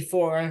Series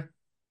 94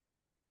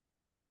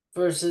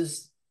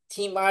 versus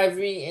Team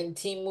Ivory and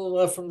Team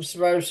Moolah from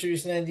Survivor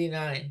Series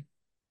 99.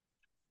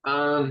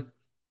 Um,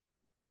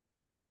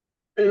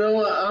 you know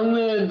what? I'm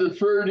gonna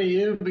defer to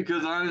you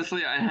because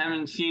honestly, I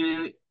haven't seen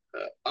any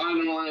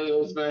either one of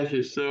those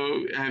matches.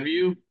 So, have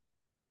you?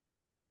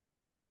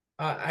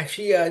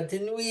 Actually,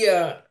 didn't we?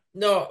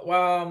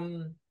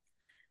 No.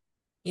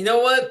 You know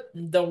what?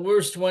 The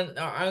worst one.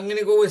 I'm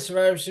gonna go with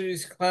Survivor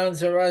Series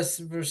Clowns R Us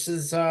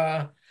versus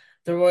the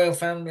Royal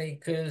Family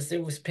because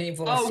it was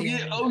painful seeing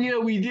Oh yeah,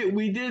 we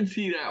did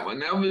see that one.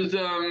 That was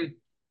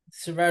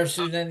Survivor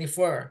Series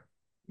 94.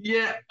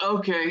 yeah,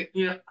 okay,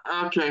 yeah,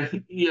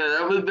 okay, yeah.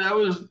 That was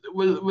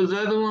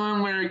that the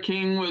one where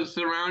King was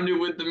surrounded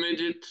with the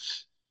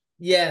midgets?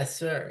 Yes,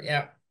 sir.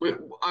 Yeah.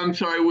 I'm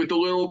sorry, with the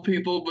little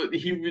people, but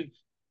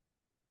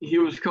he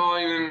was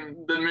calling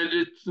them the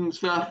midgets and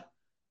stuff.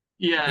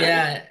 Yeah,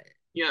 Yeah.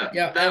 yeah,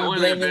 Yeah. that And one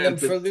blaming them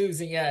for advances.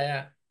 losing. Yeah,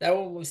 yeah. That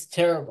one was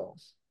terrible.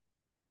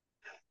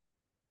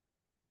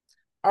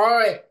 All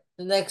right.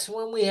 The next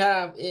one we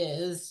have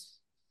is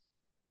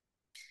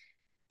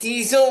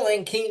Diesel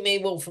and King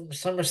Mabel from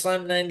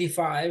SummerSlam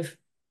 95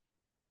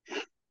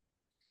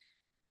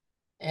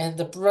 and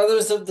the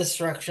Brothers of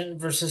Destruction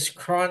versus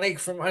Chronic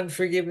from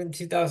Unforgiven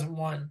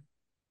 2001.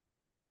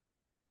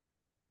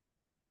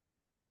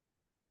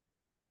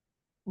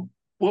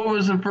 What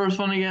was the first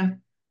one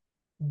again?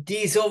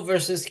 Diesel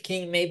versus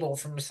King Mabel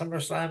from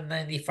SummerSlam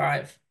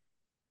 95.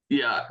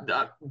 Yeah,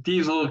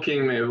 Diesel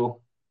King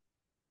Mabel.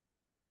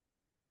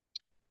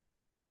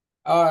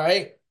 All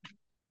right.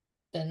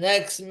 The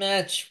next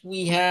match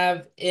we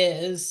have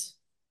is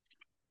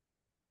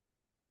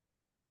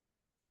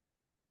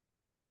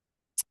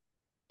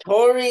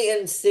Tori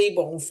and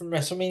Sable from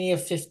WrestleMania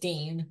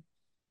 15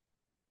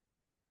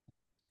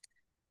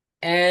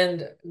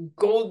 and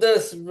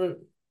Goldust.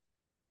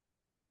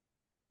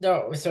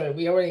 No, sorry,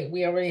 we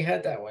already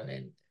had that one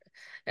in.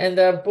 And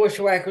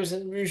Bushwhackers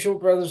and Usual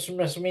Brothers from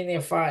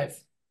WrestleMania 5.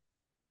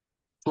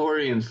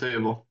 Tori and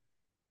Sable.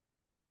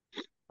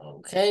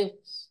 Okay.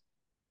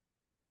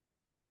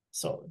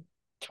 So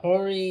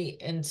Tori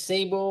and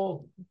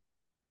Sable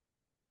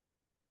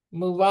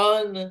move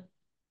on.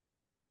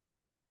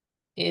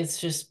 It's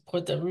just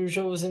put the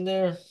Rougeaus in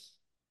there.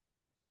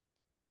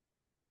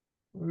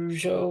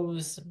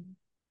 Rougeaus,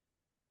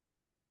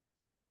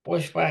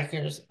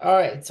 Bushwhackers. All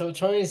right, so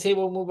Tori and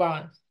Sable move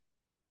on.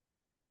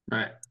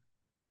 Right.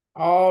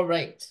 All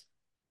right.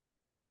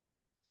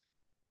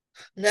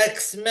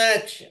 Next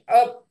match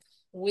up,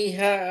 we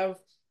have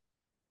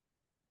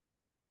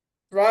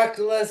Brock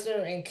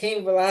Lesnar and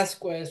Cain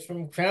Velasquez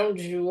from Crown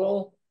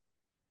Jewel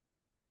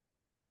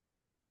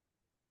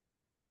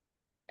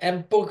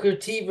and Booker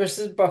T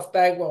versus Buff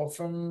Bagwell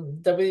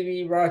from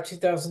WWE Raw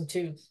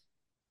 2002.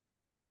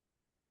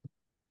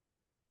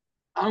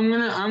 I'm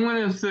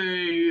gonna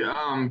say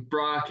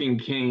Brock and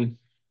Kane.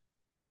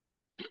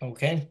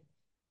 Okay.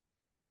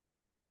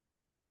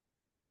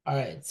 All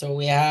right. So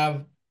we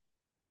have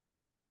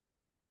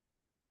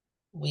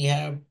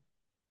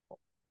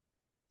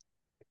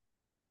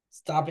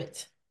stop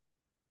it.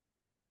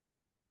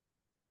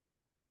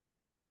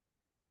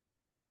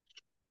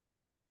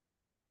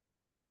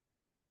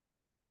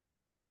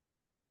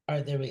 All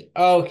right,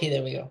 okay,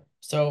 there we go.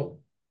 So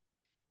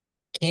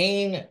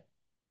Kane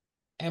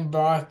and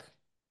Brock,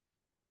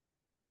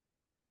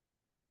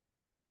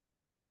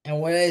 and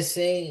what did I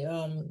say?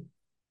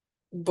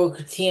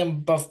 Booker T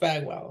and Buff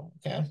Bagwell.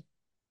 Okay.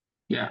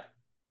 Yeah.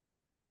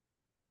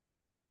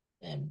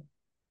 And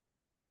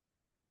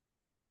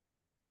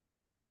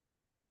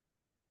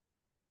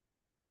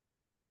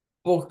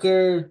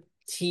Booker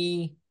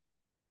T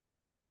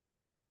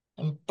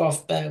and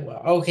Buff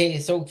Bagwell. Okay,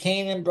 so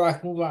Kane and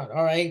Brock move on.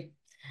 All right.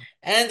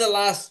 And the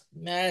last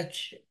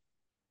match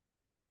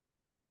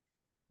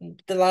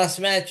The last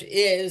match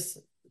is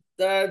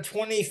the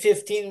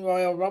 2015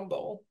 Royal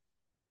Rumble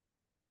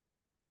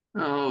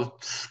Oh,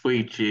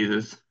 sweet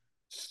Jesus.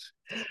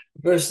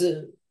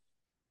 versus.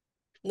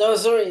 No,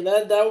 sorry,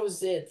 that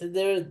was it.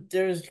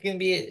 There's gonna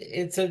be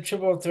it's a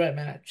triple threat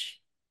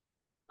match.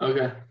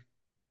 Okay.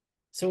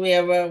 So we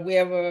have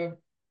a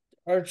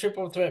our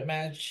triple threat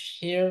match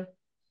here.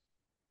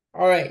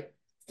 All right.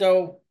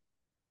 So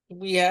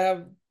we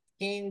have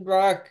Kane,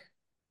 Brock.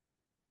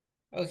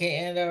 Okay,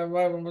 and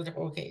Royal Rumble.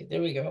 Okay,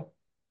 there we go.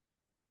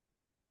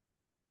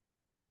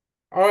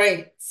 All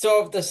right.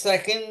 So the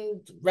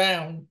second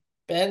round,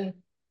 Ben.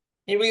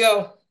 Here we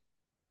go.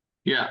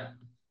 Yeah.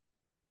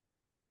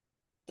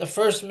 The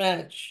first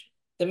match,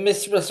 the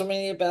Miss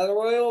WrestleMania Battle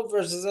Royal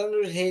versus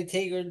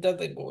Undertaker and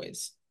Dudley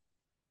Boys.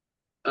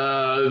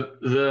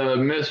 The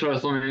Miss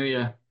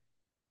WrestleMania.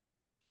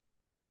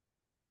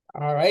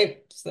 All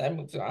right. So that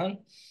moves on.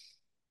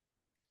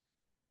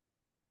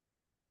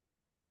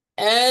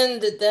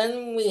 And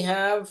then we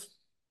have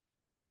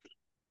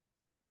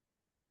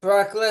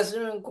Brock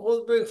Lesnar and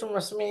Goldberg from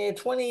WrestleMania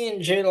 20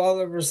 and Jay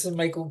Lawler versus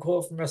Michael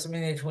Cole from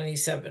WrestleMania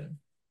 27.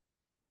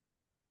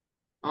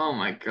 Oh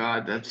my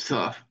God, that's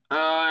tough.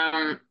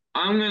 I'm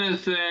gonna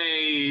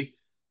say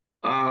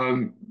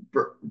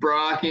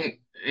Brock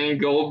and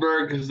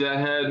Goldberg because that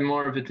had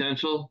more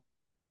potential,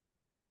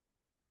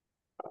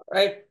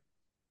 Right?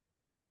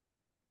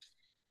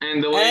 and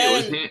And the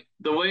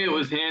way it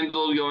was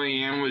handled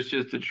going in was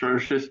just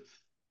atrocious.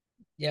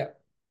 yeah.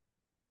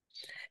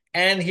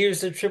 And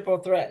here's the triple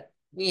threat.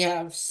 We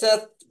have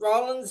Seth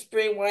Rollins,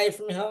 Bray Wyatt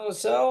from Hell in a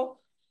Cell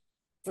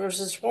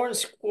versus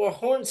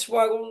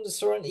Hornswoggle, the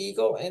Soaring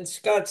Eagle, and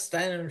Scott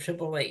Steiner and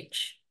Triple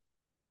H.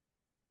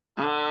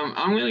 I'm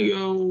gonna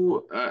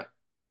go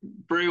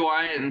Bray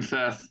Wyatt and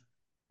Seth.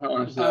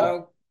 Oh, Uh,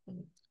 so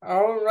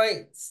all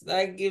right. So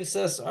that gives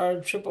us our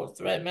triple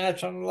threat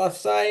match on the left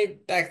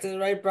side. Back to the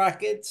right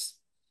brackets.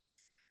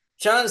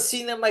 John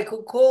Cena,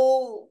 Michael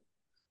Cole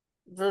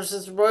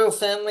versus Royal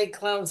Family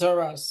Clowns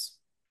Are Us.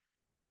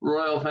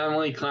 Royal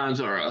Family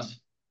Clowns are us.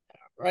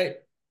 Right.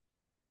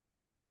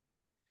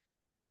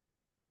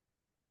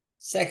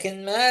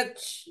 Second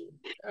match.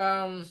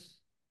 Um,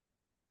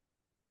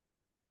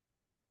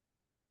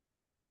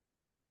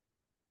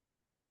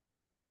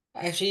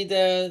 actually,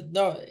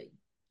 the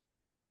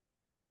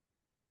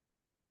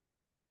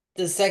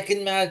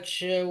second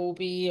match will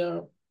be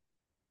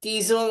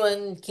Diesel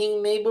and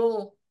King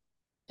Mabel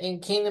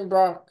and Kane and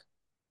Brock.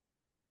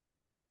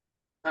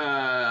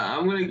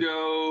 I'm gonna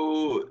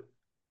go.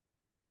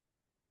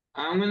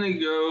 I'm gonna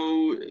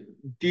go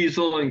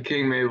Diesel and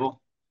King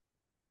Mabel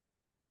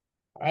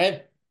All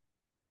right.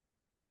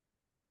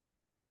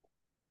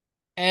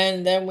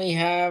 And then we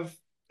have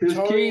because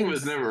King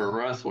was Torians. never a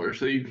wrestler,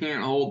 so you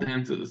can't hold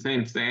him to the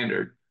same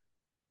standard.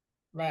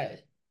 Right.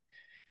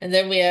 And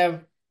then we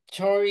have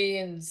Tori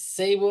and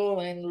Sable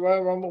and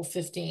Royal Rumble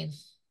 15.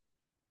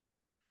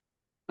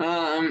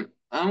 I'm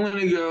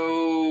gonna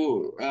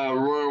go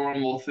Royal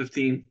Rumble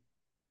 15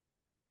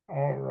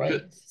 All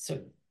right.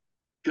 So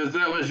because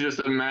that was just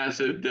a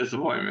massive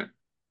disappointment.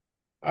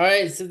 all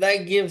right, so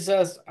that gives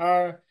us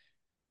our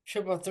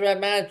triple threat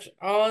match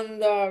on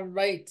the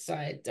right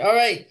side. All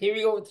right, here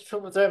we go with the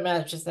triple threat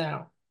matches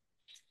now.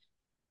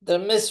 The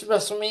Miss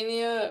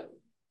WrestleMania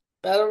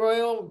Battle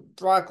Royal,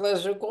 Brock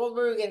Lesnar,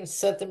 Goldberg, and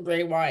Seth and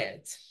Bray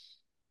Wyatt.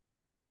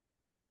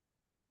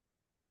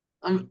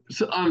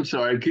 I'm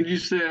sorry. Could you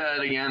say that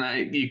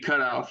again? You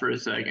cut out for a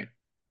second.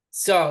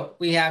 So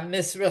we have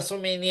Miss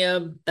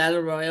WrestleMania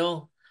Battle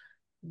Royal,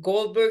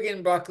 Goldberg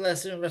and Brock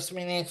Lesnar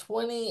WrestleMania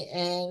 20,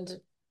 and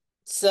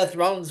Seth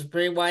Rollins,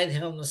 Bray Wyatt,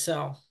 Hell in a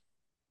Cell.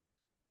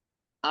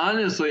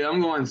 Honestly, I'm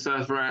going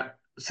Seth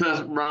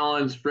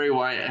Rollins, Bray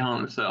Wyatt, Hell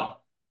in a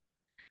Cell.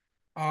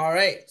 All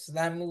right, so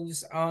that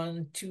moves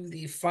on to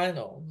the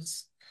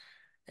finals.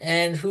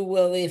 And who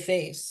will they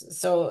face?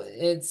 So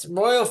it's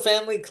Royal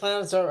Family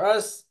Clowns Are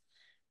Us,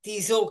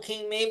 Diesel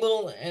King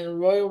Mabel, and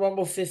Royal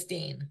Rumble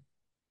 15.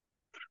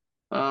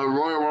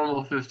 Royal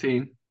Rumble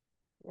 15.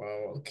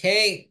 Well,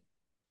 okay.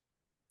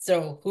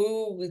 So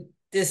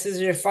this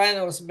is your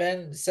finals,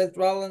 Ben. Seth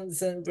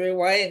Rollins and Bray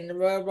Wyatt in the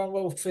Royal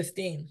Rumble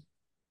 15.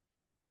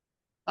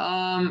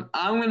 I'm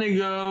gonna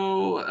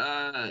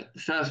go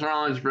Seth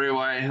Rollins, Bray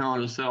Wyatt, Hell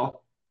in a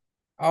Cell.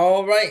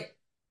 All right.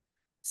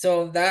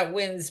 So that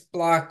wins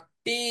Block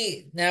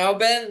B. Now,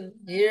 Ben,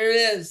 here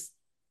it is.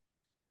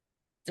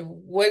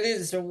 What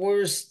is the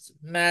worst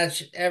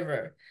match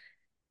ever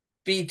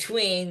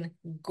between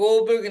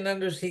Goldberg and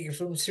Undertaker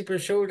from Super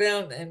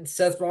Showdown and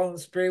Seth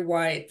Rollins, Bray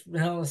Wyatt from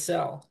Hell in a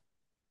Cell?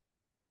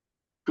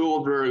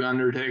 Goldberg,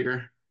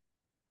 Undertaker.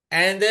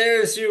 And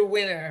there's your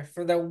winner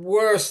for the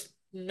worst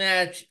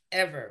match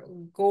ever,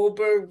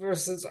 Goldberg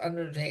versus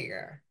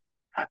Undertaker.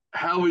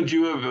 How would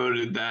you have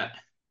voted that?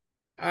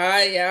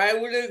 I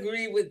would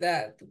agree with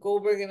that.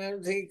 Goldberg and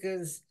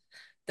Undertaker's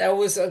that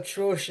was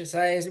atrocious.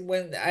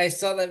 When I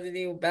saw that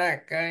video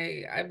back,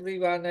 I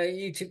believe on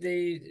YouTube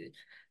they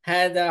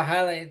had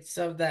highlights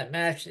of that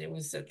match. It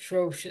was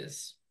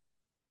atrocious.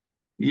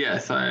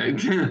 Yes, I.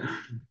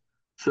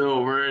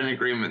 So we're in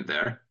agreement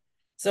there.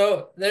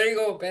 So there you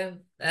go, Ben.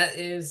 That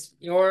is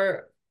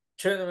your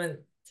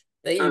tournament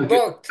that you Okay,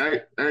 booked.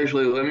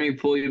 actually, let me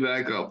pull you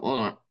back up. Hold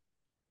on.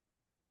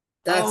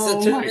 That's the Oh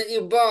my, tournament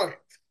you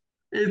booked.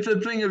 it's a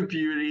thing of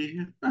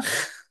beauty.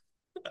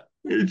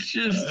 It's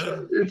just,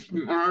 it's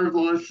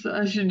marvelous.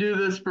 I should do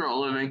this for a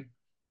living.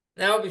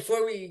 Now,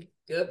 before we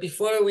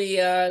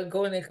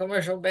go into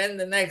commercial, Ben,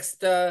 the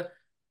next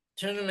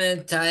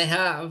tournament I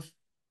have,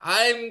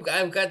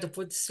 I've got to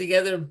put this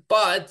together,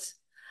 but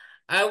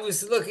I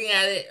was looking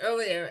at it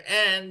earlier,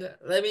 and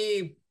let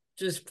me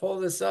just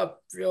pull this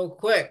up real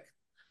quick.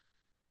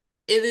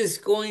 It is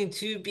going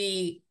to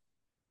be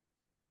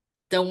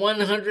the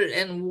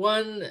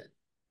 101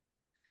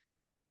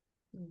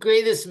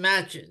 greatest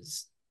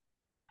matches.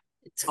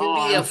 It's gonna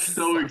Oh, be I'm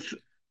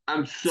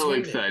it's so gonna be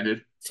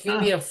excited. it's gonna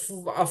be a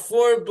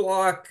four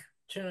block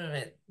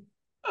tournament,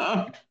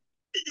 Oh,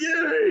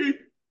 yay!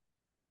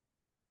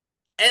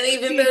 and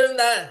even better than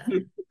that,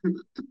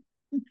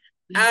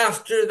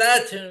 after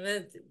that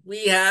tournament,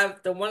 we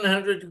have the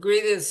 100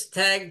 greatest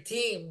tag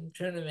team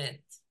tournament.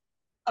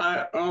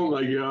 Oh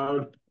my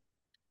God.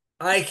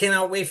 I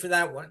cannot wait for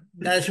that one.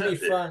 That should be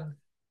T- fun,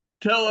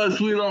 Tell us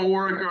we don't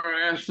work our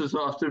asses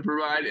off to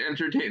provide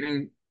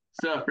entertaining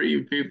stuff for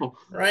you people.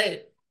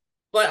 right?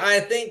 But I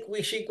think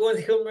we should go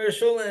into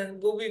commercial,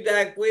 and we'll be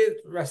back with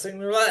Wrestling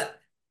Roulette.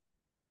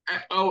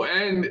 Oh,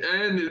 and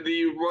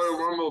the Royal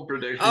Rumble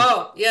predictions.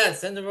 Oh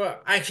yes, and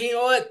actually, you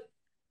know what?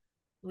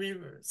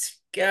 Reverse,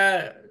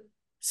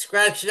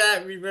 scratch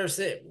that, reverse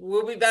it.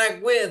 We'll be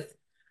back with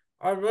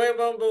our Royal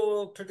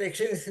Rumble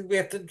predictions. We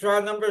have to draw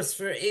numbers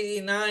for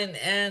 89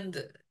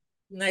 and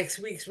next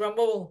week's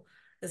Rumble,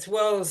 as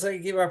well as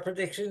give our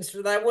predictions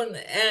for that one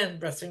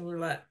and Wrestling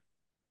Roulette.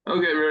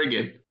 Okay, very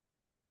good.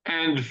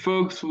 And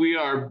folks, we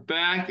are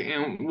back,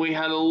 and we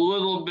had a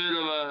little bit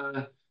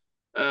of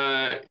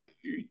a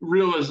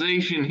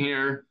realization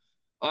here.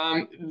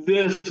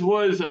 This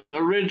was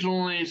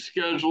originally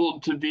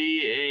scheduled to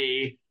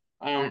be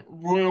a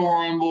Royal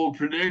Rumble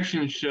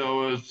prediction show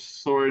of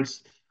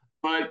sorts,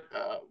 but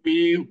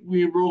we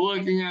were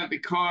looking at the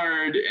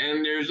card,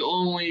 and there's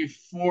only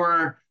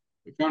four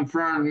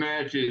confirmed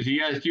matches.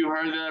 Yes, you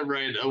heard that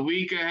right. A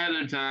week ahead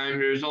of time,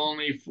 there's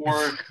only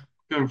four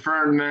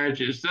confirmed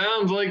matches.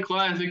 Sounds like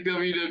classic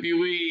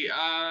WWE.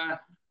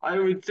 I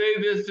would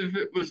say this if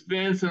it was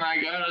Vince, and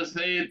I gotta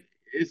say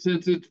it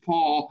since it's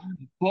Paul.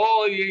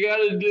 Paul, you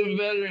gotta do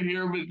better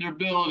here with your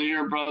build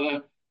here,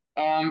 brother.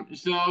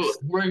 So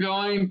we're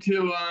going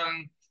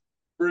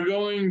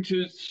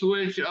to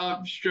switch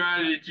up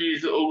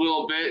strategies a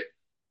little bit.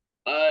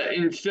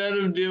 Instead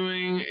of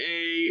doing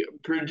a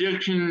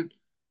prediction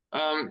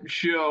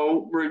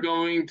show, we're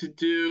going to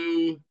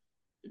do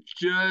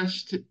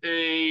just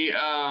a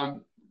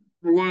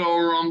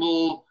Royal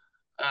Rumble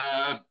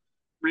uh,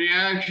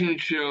 reaction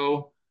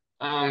show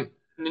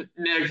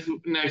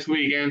next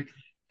weekend,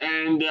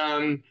 and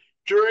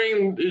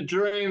during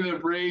the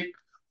break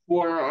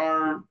for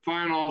our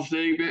final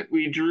segment,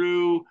 we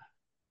drew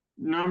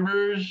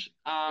numbers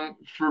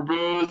for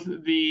both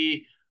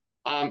the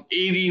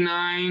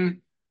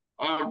 89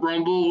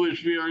 Rumble,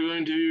 which we are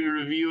going to be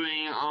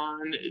reviewing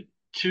on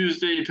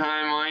Tuesday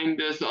timeline,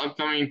 this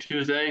upcoming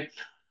Tuesday.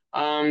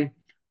 Um,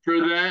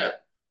 for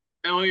that,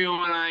 Elio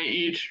and I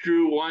each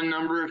drew one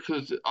number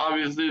because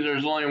obviously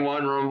there's only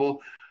one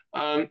Rumble.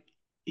 Um,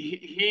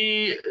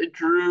 he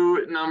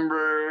drew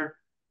number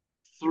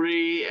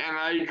three, and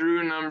I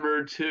drew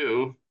number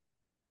two.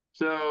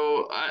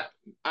 So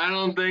I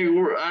don't think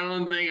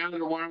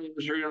either one of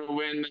us are gonna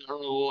win that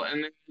Rumble.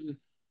 And then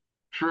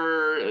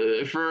for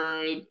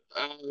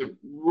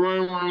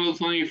Royal Rumble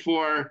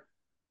 24,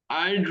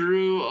 I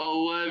drew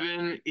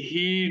 11.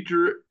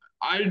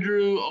 I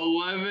drew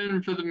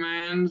 11 for the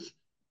men's,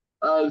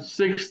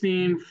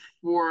 16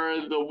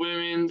 for the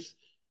women's.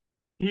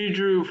 He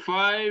drew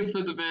five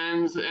for the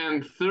men's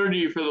and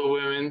 30 for the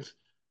women's.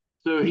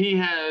 So he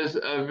has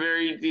a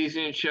very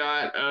decent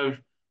shot of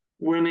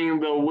winning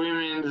the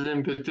women's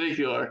in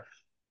particular.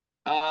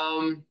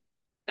 Um,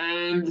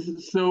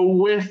 and so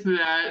with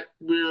that,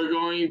 we are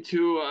going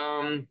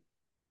to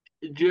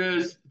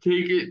just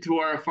take it to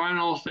our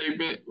final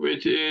segment,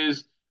 which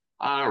is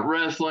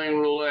wrestling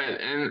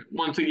roulette. And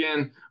once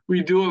again,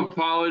 we do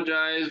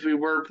apologize. We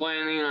were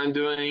planning on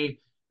doing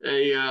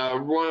a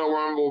Royal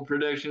Rumble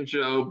prediction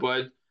show,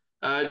 but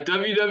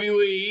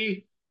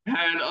WWE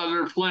had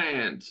other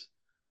plans.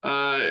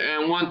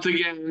 And once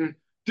again,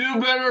 do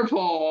better,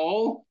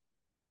 Paul.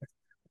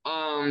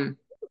 Um,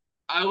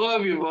 I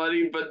love you,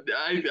 buddy, but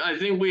I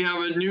think we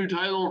have a new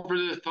title for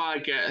this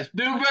podcast.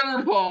 Do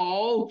better,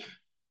 Paul.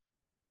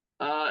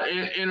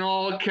 In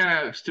all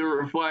caps to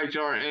reflect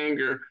our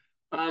anger.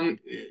 Um,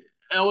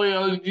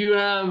 Elio, do you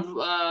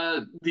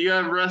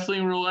have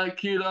wrestling roulette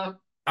queued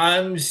up?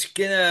 I'm just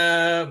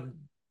gonna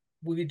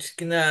we're just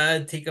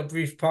gonna take a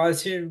brief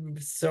pause here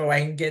so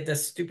I can get the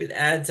stupid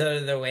ads out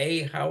of the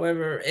way.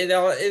 However, it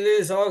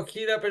is all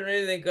queued up and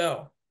ready to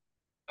go.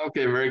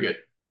 Okay, very good.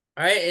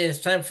 All right, it's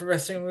time for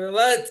Wrestling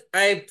Roulette.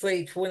 I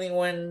play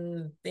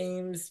 21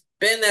 themes.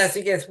 Ben has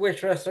to guess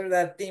which wrestler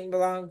that theme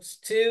belongs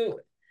to.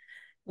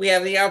 We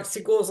have the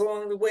obstacles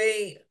along the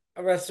way.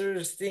 A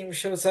wrestler's theme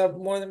shows up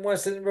more than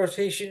once in the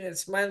rotation.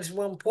 It's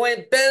 -1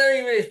 point. Ben, are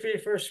you ready for your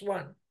first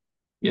one?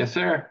 Yes,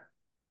 sir.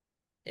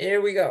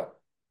 Here we go.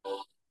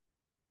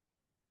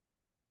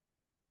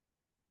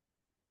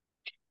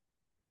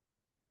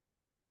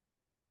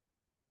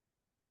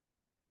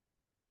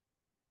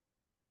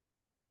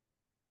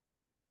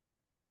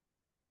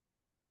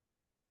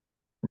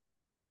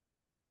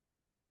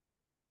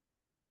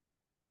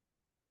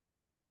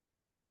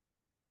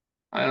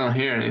 I don't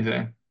hear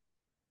anything.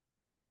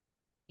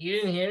 You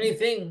didn't hear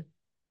anything?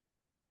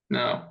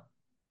 No.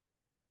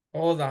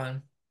 Hold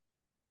on.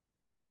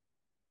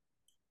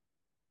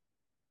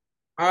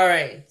 All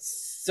right.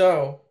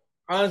 So,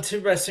 on to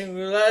Wrestling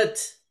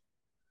Roulette.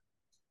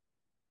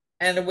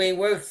 And the way it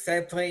works,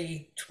 I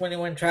play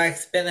 21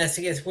 tracks. Ben has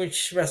to guess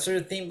which wrestler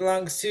the theme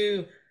belongs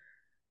to.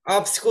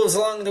 Obstacles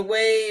along the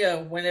way.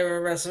 Whenever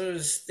a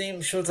wrestler's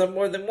theme shows up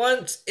more than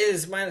once, it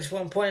is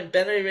 -1 point.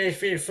 Ben, are you ready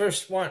for your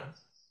first one?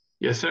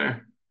 Yes,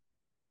 sir.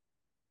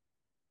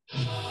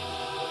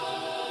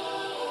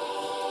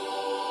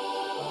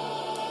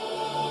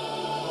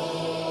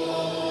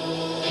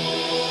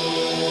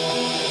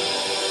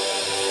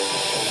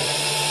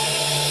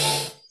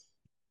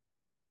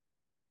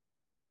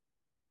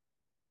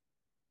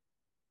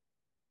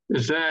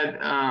 Is that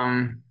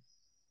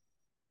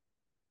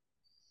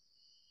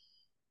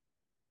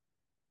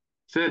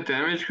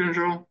damage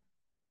control?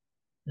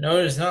 No,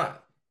 it is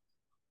not.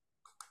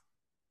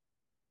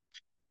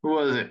 Who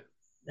was it?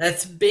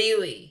 That's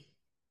Bailey.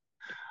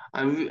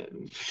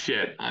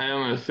 Shit. I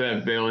almost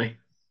said Billy.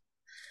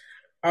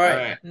 All All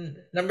right. right.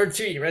 Number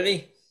two, you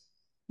ready?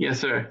 Yes,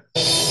 sir.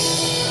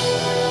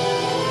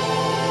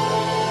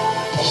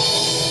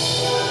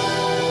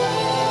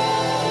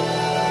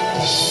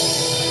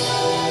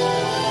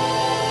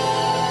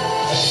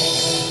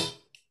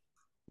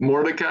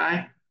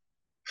 Mordecai.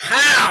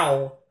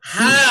 How?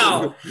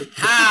 How?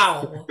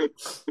 How?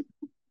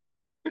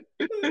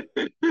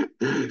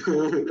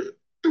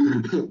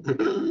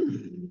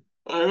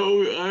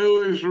 I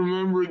always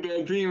remembered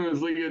that team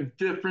as like a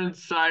different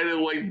side of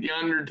like the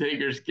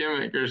Undertaker's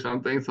gimmick or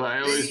something, so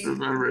I always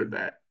remembered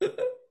that. All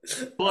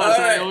Plus,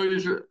 right.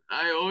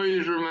 I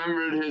always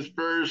remembered his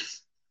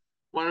first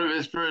one of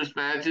his first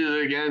matches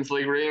against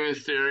like Rey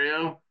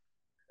Mysterio.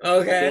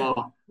 Okay.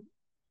 So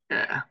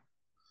yeah.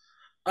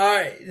 All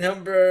right.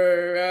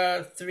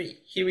 Number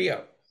three. Here we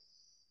go.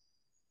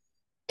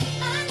 I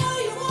know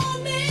you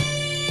want me.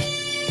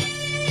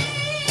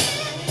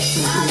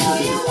 I know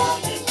you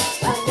want me.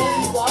 I know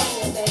you want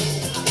me, baby.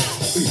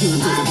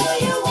 I know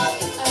you want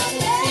me. I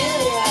can feel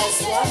your eyes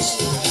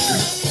watching me.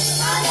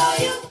 I know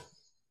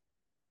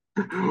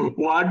you.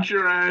 Watch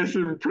your ass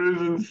in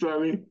prison,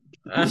 Sonny.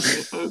 All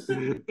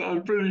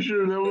I'm pretty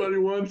sure nobody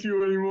wants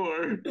you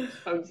anymore.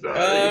 I'm sorry.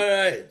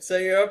 right. So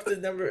you're up to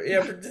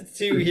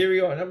two. Here we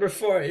go. Number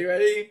four. You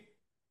ready?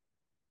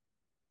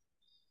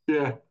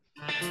 Yeah.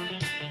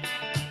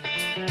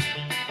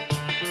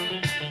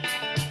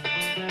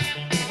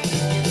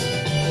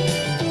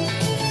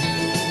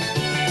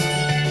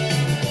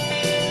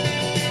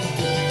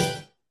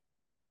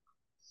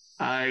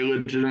 I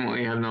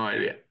legitimately have no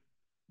idea.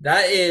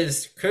 That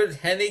is Kurt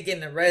Hennig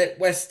and the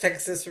West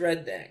Texas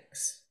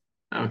Rednecks.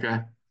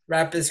 Okay.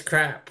 Rap is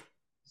crap.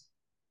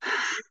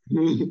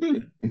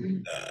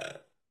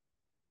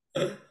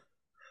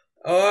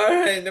 All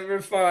right. Number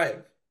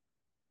five.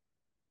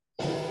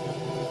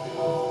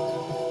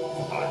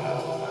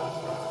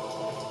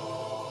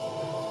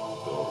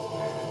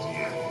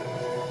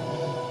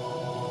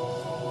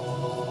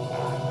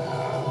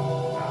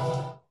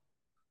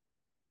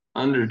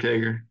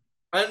 Undertaker.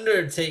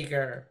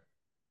 Undertaker.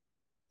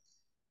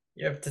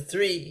 You're up to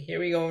three. Here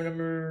we go.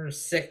 Number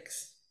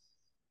six.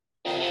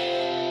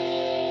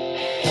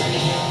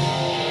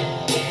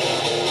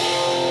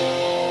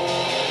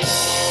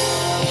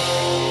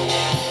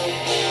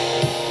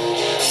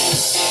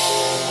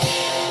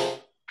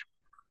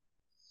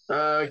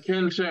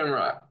 Ken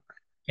Shamrock.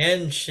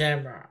 Ken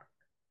Shamrock.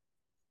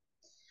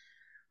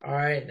 All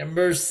right.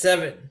 Number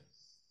seven.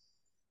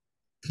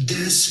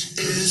 This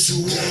is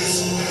war.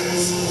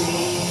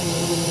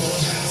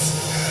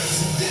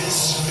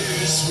 This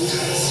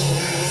is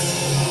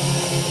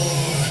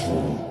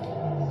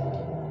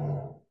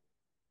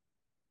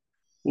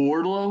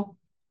Wardlow.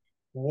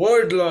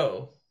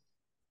 Wardlow.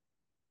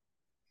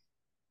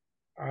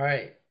 All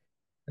right.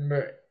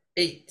 Number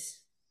eight.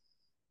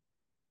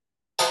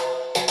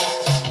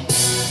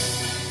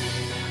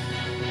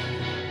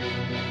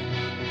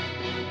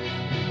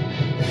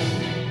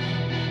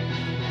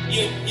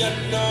 you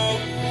know.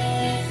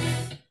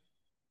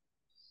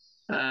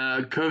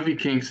 Kofi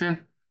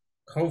Kingston.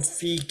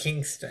 Kofi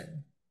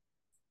Kingston.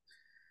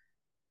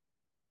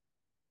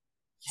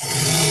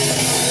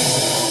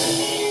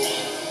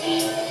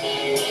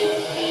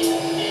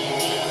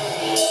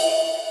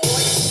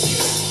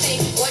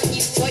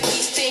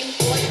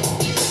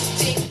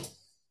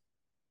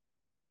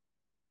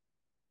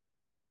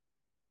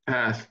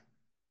 Pass.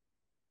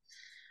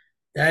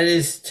 That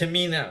is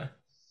Tamina.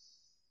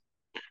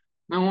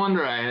 No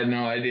wonder I had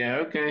no idea.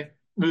 Okay.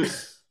 All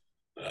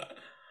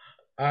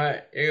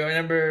right, here you go,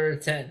 number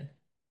 10.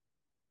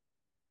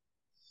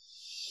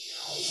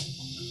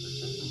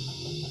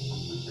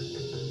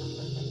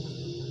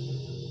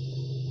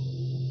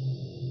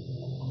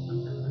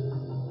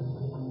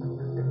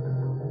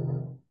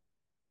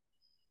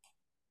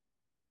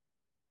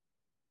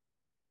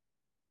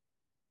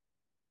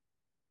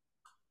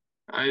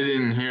 I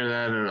didn't hear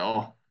that at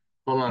all.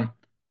 Hold on.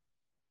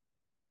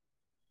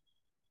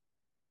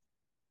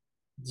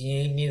 Do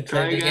you need me to play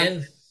Try it again.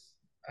 again?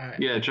 All right.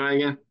 Yeah, try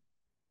again.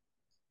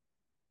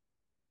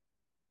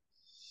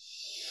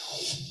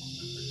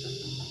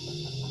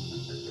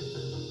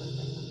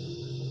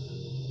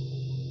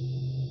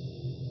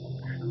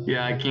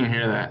 Yeah, I can't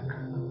hear that.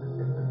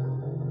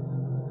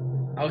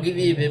 I'll give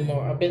you a bit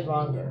more, a bit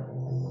longer.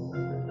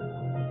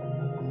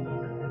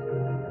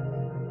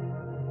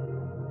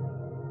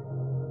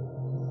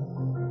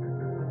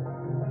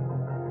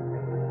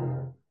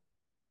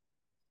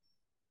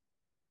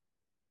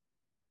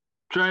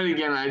 Try it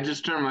again. I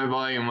just turned my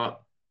volume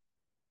up.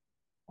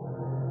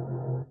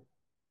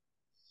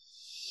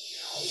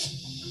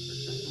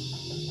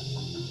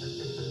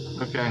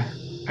 Okay.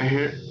 I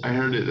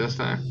heard it this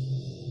time.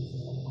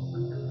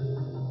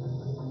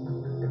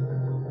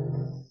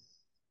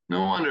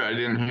 No wonder I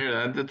didn't hear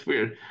that. That's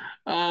weird.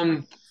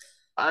 Um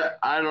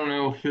I don't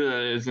know who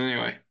that is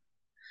anyway.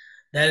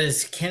 That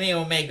is Kenny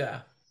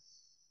Omega.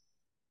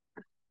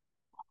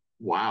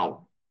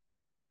 Wow.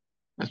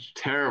 That's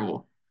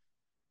terrible.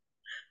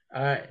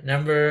 All right,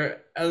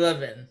 number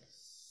 11.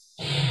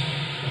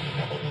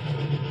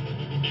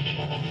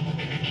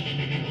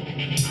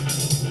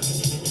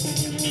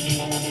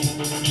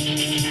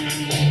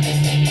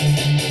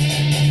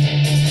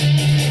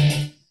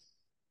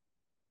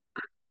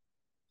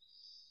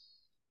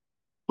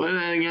 Play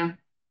that again.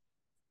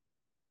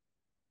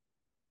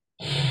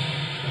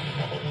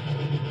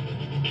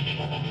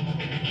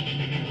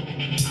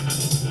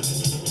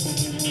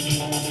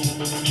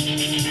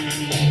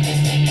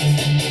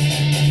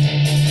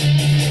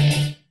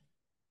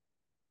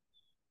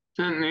 Is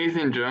that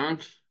Nathan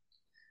Jones?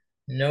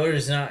 No, it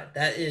is not.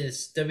 That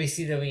is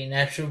WCW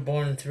Natural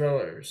Born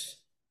Thrillers.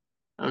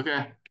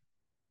 Okay.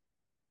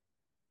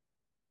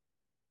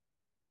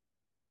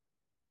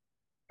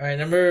 All right,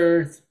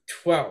 number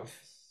 12.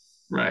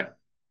 Right.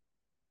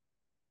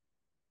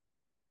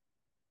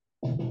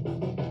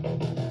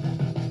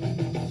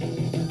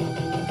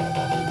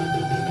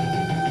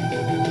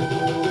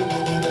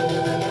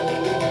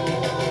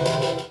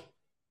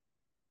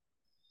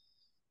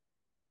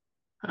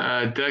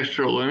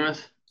 Dexter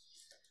Loomis.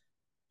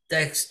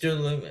 Dexter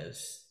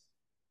Loomis.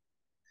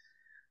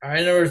 All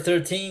right, number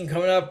 13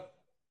 coming up.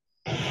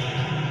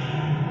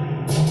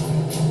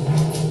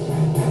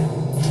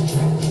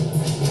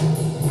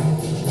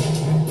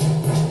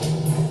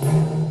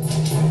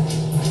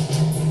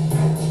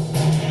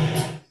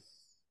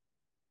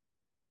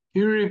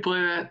 Can you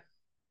replay that?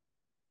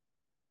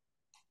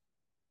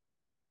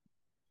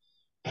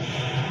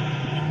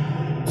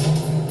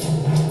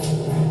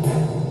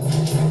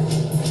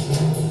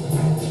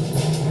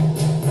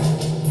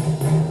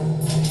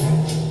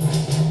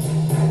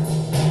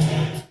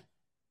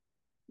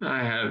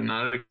 I have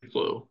not a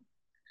clue.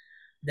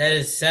 That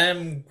is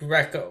Sam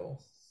Greco.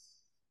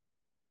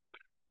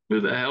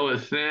 Who the hell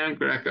is Sam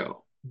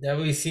Greco?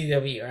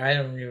 WCW. I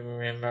don't even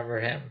remember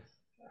him.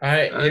 All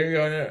right, Uh, here we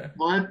go.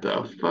 what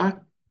the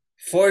fuck?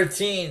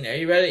 14. Are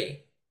you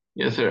ready?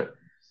 Yes, sir.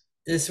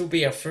 This will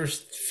be a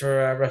first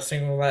for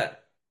Wrestling Roulette.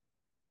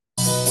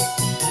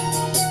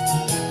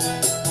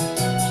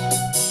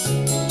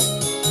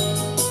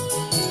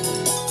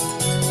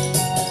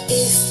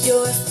 If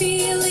you're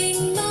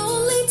feeling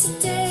lonely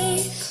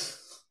today,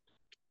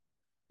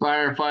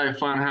 Firefly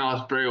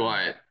Funhouse Bray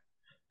Wyatt.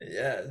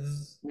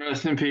 Yes.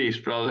 Rest in peace,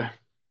 brother.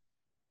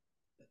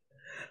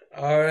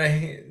 All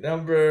right,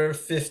 number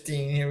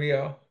 15. Here we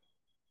go.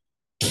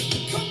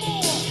 come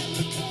on.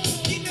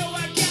 You know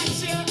I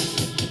got ya.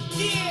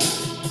 Yeah.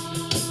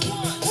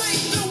 One,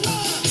 break the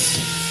wall.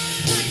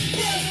 Break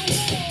the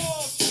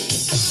wall.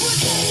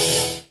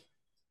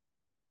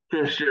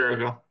 Chris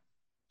Jericho.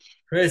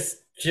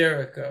 Chris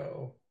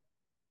Jericho.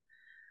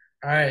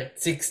 All right,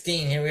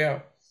 16. Here we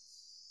go.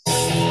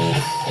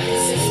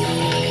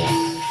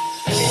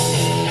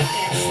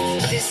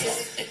 This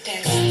is a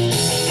test.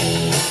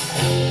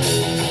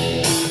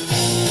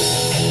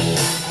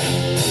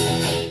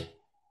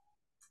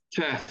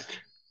 Test.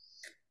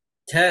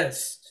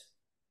 Test.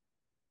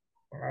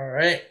 All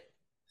right.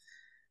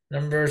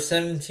 Number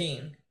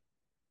 17.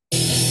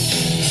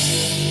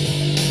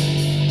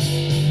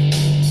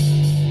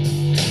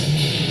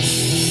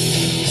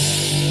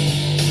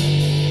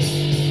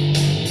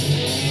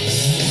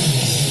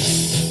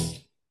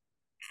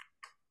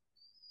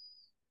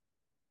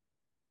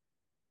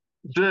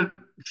 Is that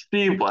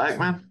Steve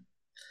Blackman?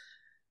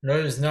 No,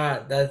 it's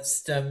not.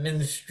 That's the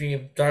Ministry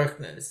of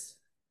Darkness.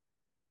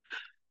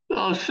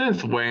 Oh,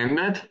 since when?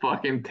 That's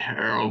fucking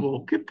terrible.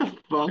 Get the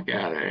fuck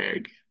out of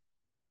here.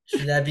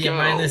 Should that be a Go.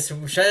 minus?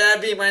 Should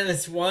that be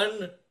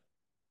 -1?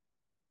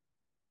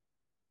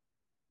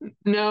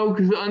 No,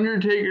 because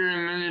Undertaker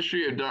and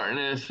Ministry of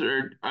Darkness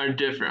are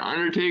different.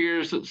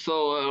 Undertaker's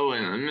solo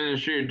and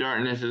Ministry of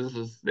Darkness is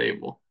a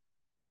stable.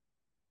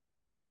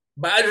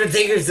 But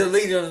Undertaker's the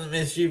leader of the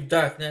Ministry of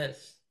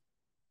Darkness.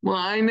 Well,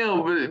 I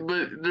know, but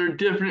they're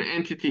different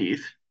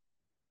entities.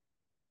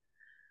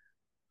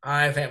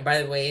 Alright,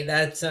 by the way,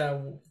 that's not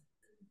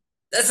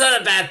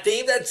a bad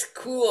theme. That's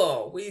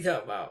cool. What are you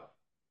talking about?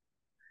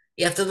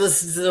 You have to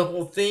listen to the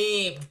whole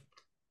theme.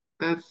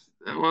 That's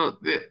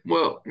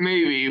well,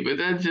 maybe, but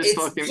that's just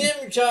fucking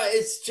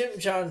It's Jim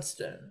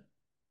Johnston.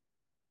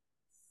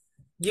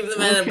 Give the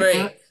man a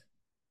okay.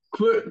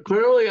 break.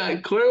 Clearly,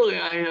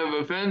 I have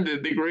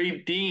offended the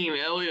great Dean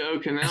Elio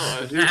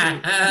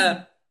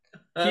Canella.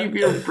 Keep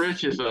your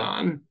britches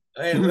on.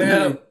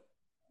 Wait,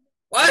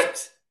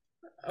 what?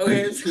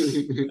 Okay.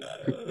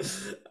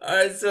 All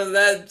right, so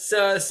that's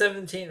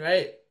 17,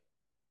 right?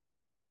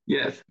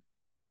 Yes,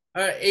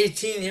 All right,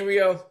 18. Here we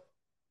go.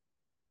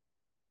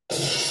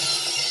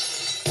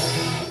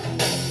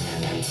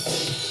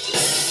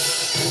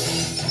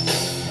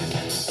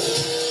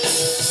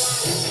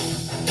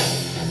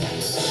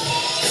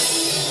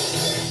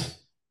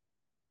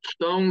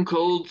 Stone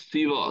Cold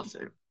Steve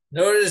Austin.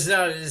 No, it is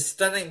not. It is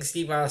stunning,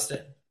 Steve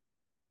Austin.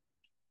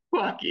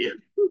 Fuck you.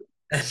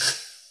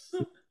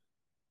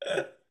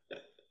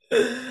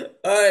 All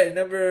right,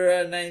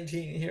 number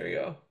 19. Here we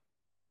go.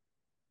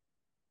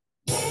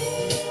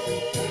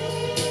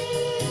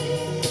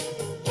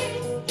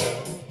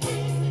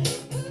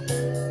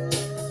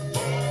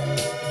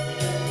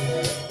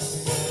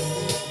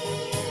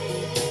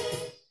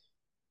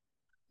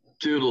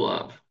 Dude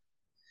Love.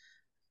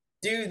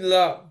 Dude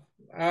Love.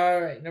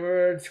 All right,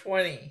 number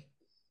 20.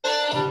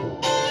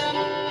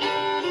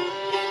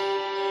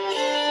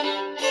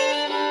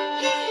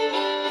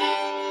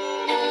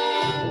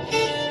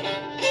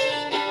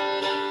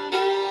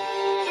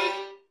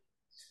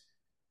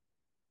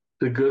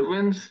 The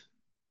Goodwins.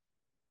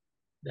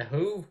 The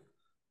Who?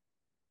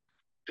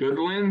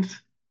 Goodwins.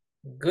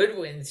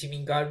 Goodwins. You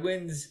mean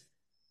Godwins?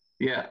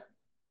 Yeah.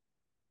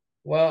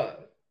 Well,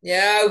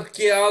 yeah,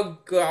 okay,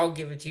 I'll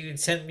give it to you.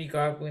 Send me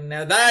Godwin.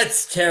 Now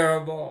that's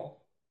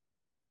terrible.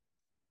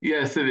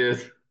 Yes, it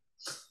is.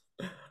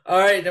 All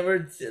right,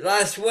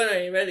 last one. Are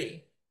you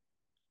ready?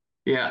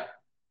 Yeah.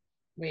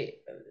 Wait.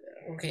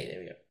 Okay, there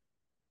we go.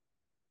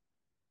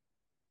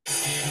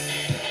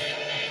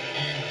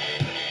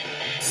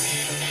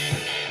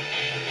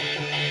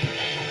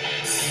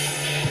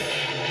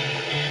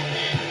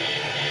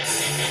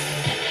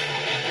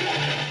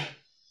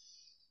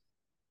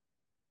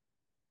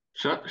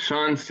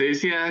 Sean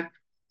Stasiak.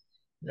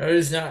 No, it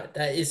is not.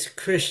 That is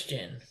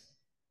Christian.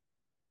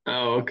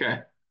 Oh, okay.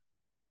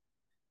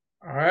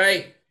 All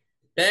right.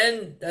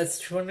 Ben, that's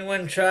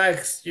 21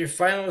 tracks. Your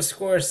final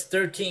score is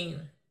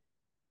 13.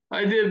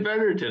 I did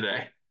better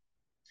today.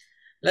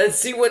 Let's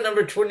see what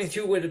number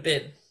 22 would have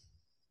been.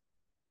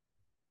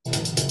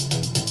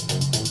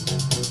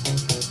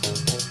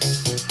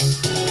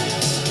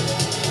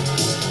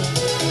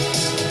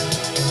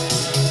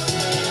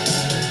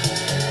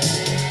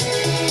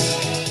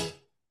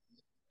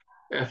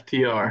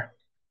 FTR.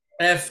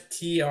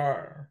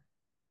 FTR.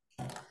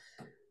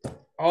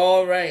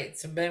 All right.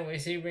 So, Ben, we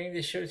see you bring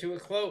the show to a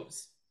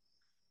close.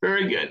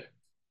 Very good.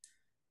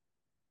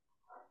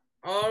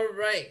 All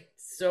right.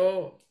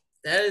 So,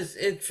 that is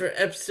it for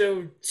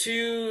episode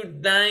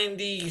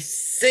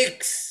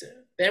 296.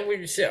 Then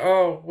we say,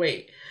 oh,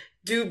 wait.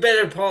 Do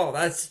better, Paul.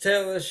 That's the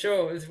title of the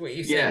show, is what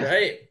you said, Yes.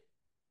 right?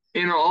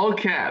 In all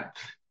caps.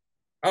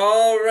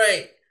 All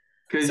right.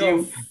 Because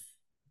So,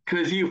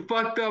 you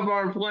fucked up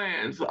our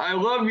plans. I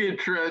love you,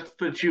 Tris,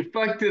 but you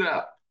fucked it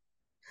up.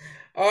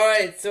 all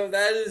right. So,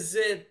 that is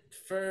it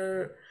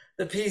for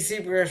the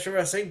PC Progression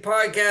Wrestling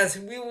Podcast.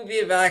 We will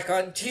be back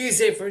on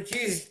Tuesday for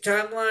Tuesday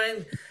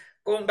Timeline,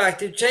 going back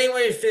to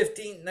January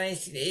 15th,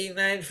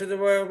 1989 for the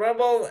Royal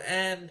Rumble.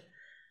 And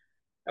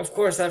of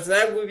course, after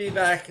that, we'll be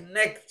back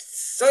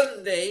next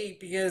Sunday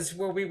because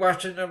we'll be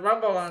watching the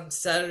Rumble on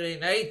Saturday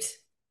night.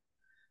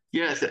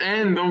 Yes,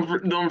 and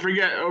don't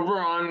forget over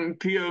on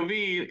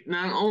POV.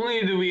 Not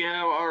only do we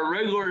have our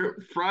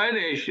regular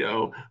Friday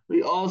show,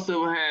 we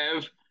also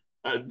have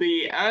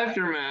the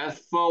aftermath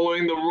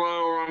following the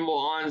Royal Rumble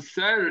on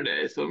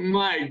Saturday. So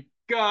my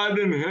God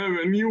in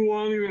heaven, you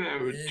won't even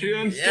have a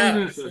chance to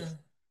miss us.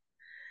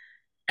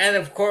 And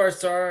of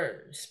course,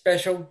 our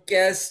special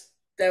guest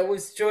that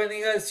was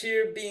joining us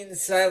here being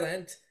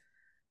silent.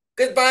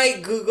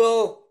 Goodbye,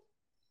 Google.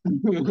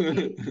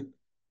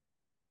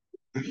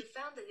 You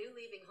found the new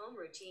leaving home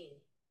routine.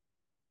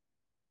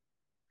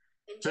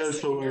 And That's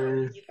just so you know,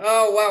 hilarious.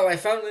 Oh, wow, I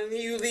found a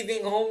new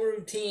leaving home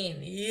routine.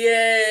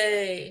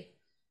 Yay!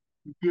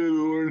 Good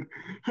Lord.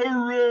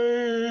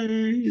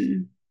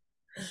 Hooray!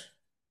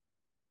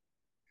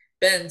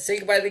 Ben, say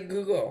goodbye to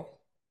Google.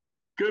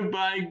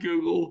 Goodbye,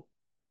 Google.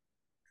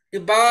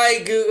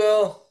 Goodbye,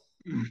 Google.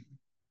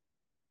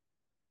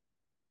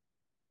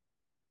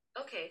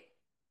 okay.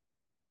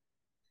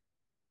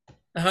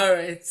 All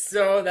right,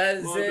 so that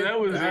is Well, it. that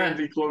was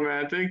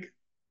anticlimactic.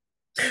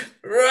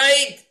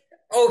 Right.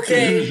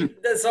 Okay,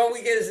 that's all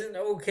we get is an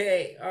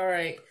okay. All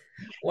right,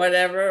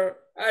 whatever.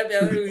 I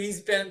know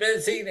he's been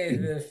saying it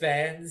to the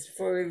fans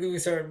before we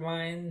lose our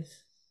minds.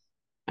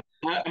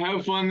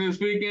 Have fun this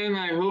weekend.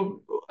 I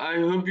hope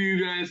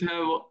you guys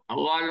have a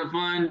lot of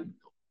fun.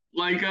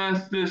 Like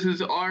us, this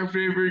is our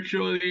favorite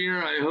show of the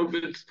year. I hope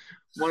it's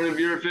one of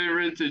your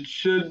favorites. It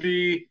should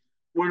be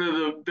one of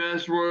the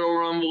best Royal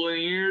Rumble in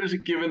years,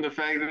 given the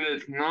fact that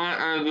it's not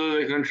under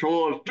the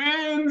control of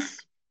fans.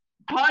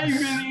 Hi,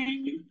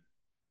 Vinny.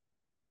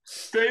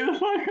 Stay the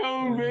fuck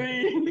home,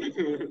 Vinny.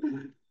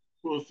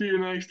 We'll see you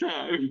next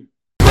time.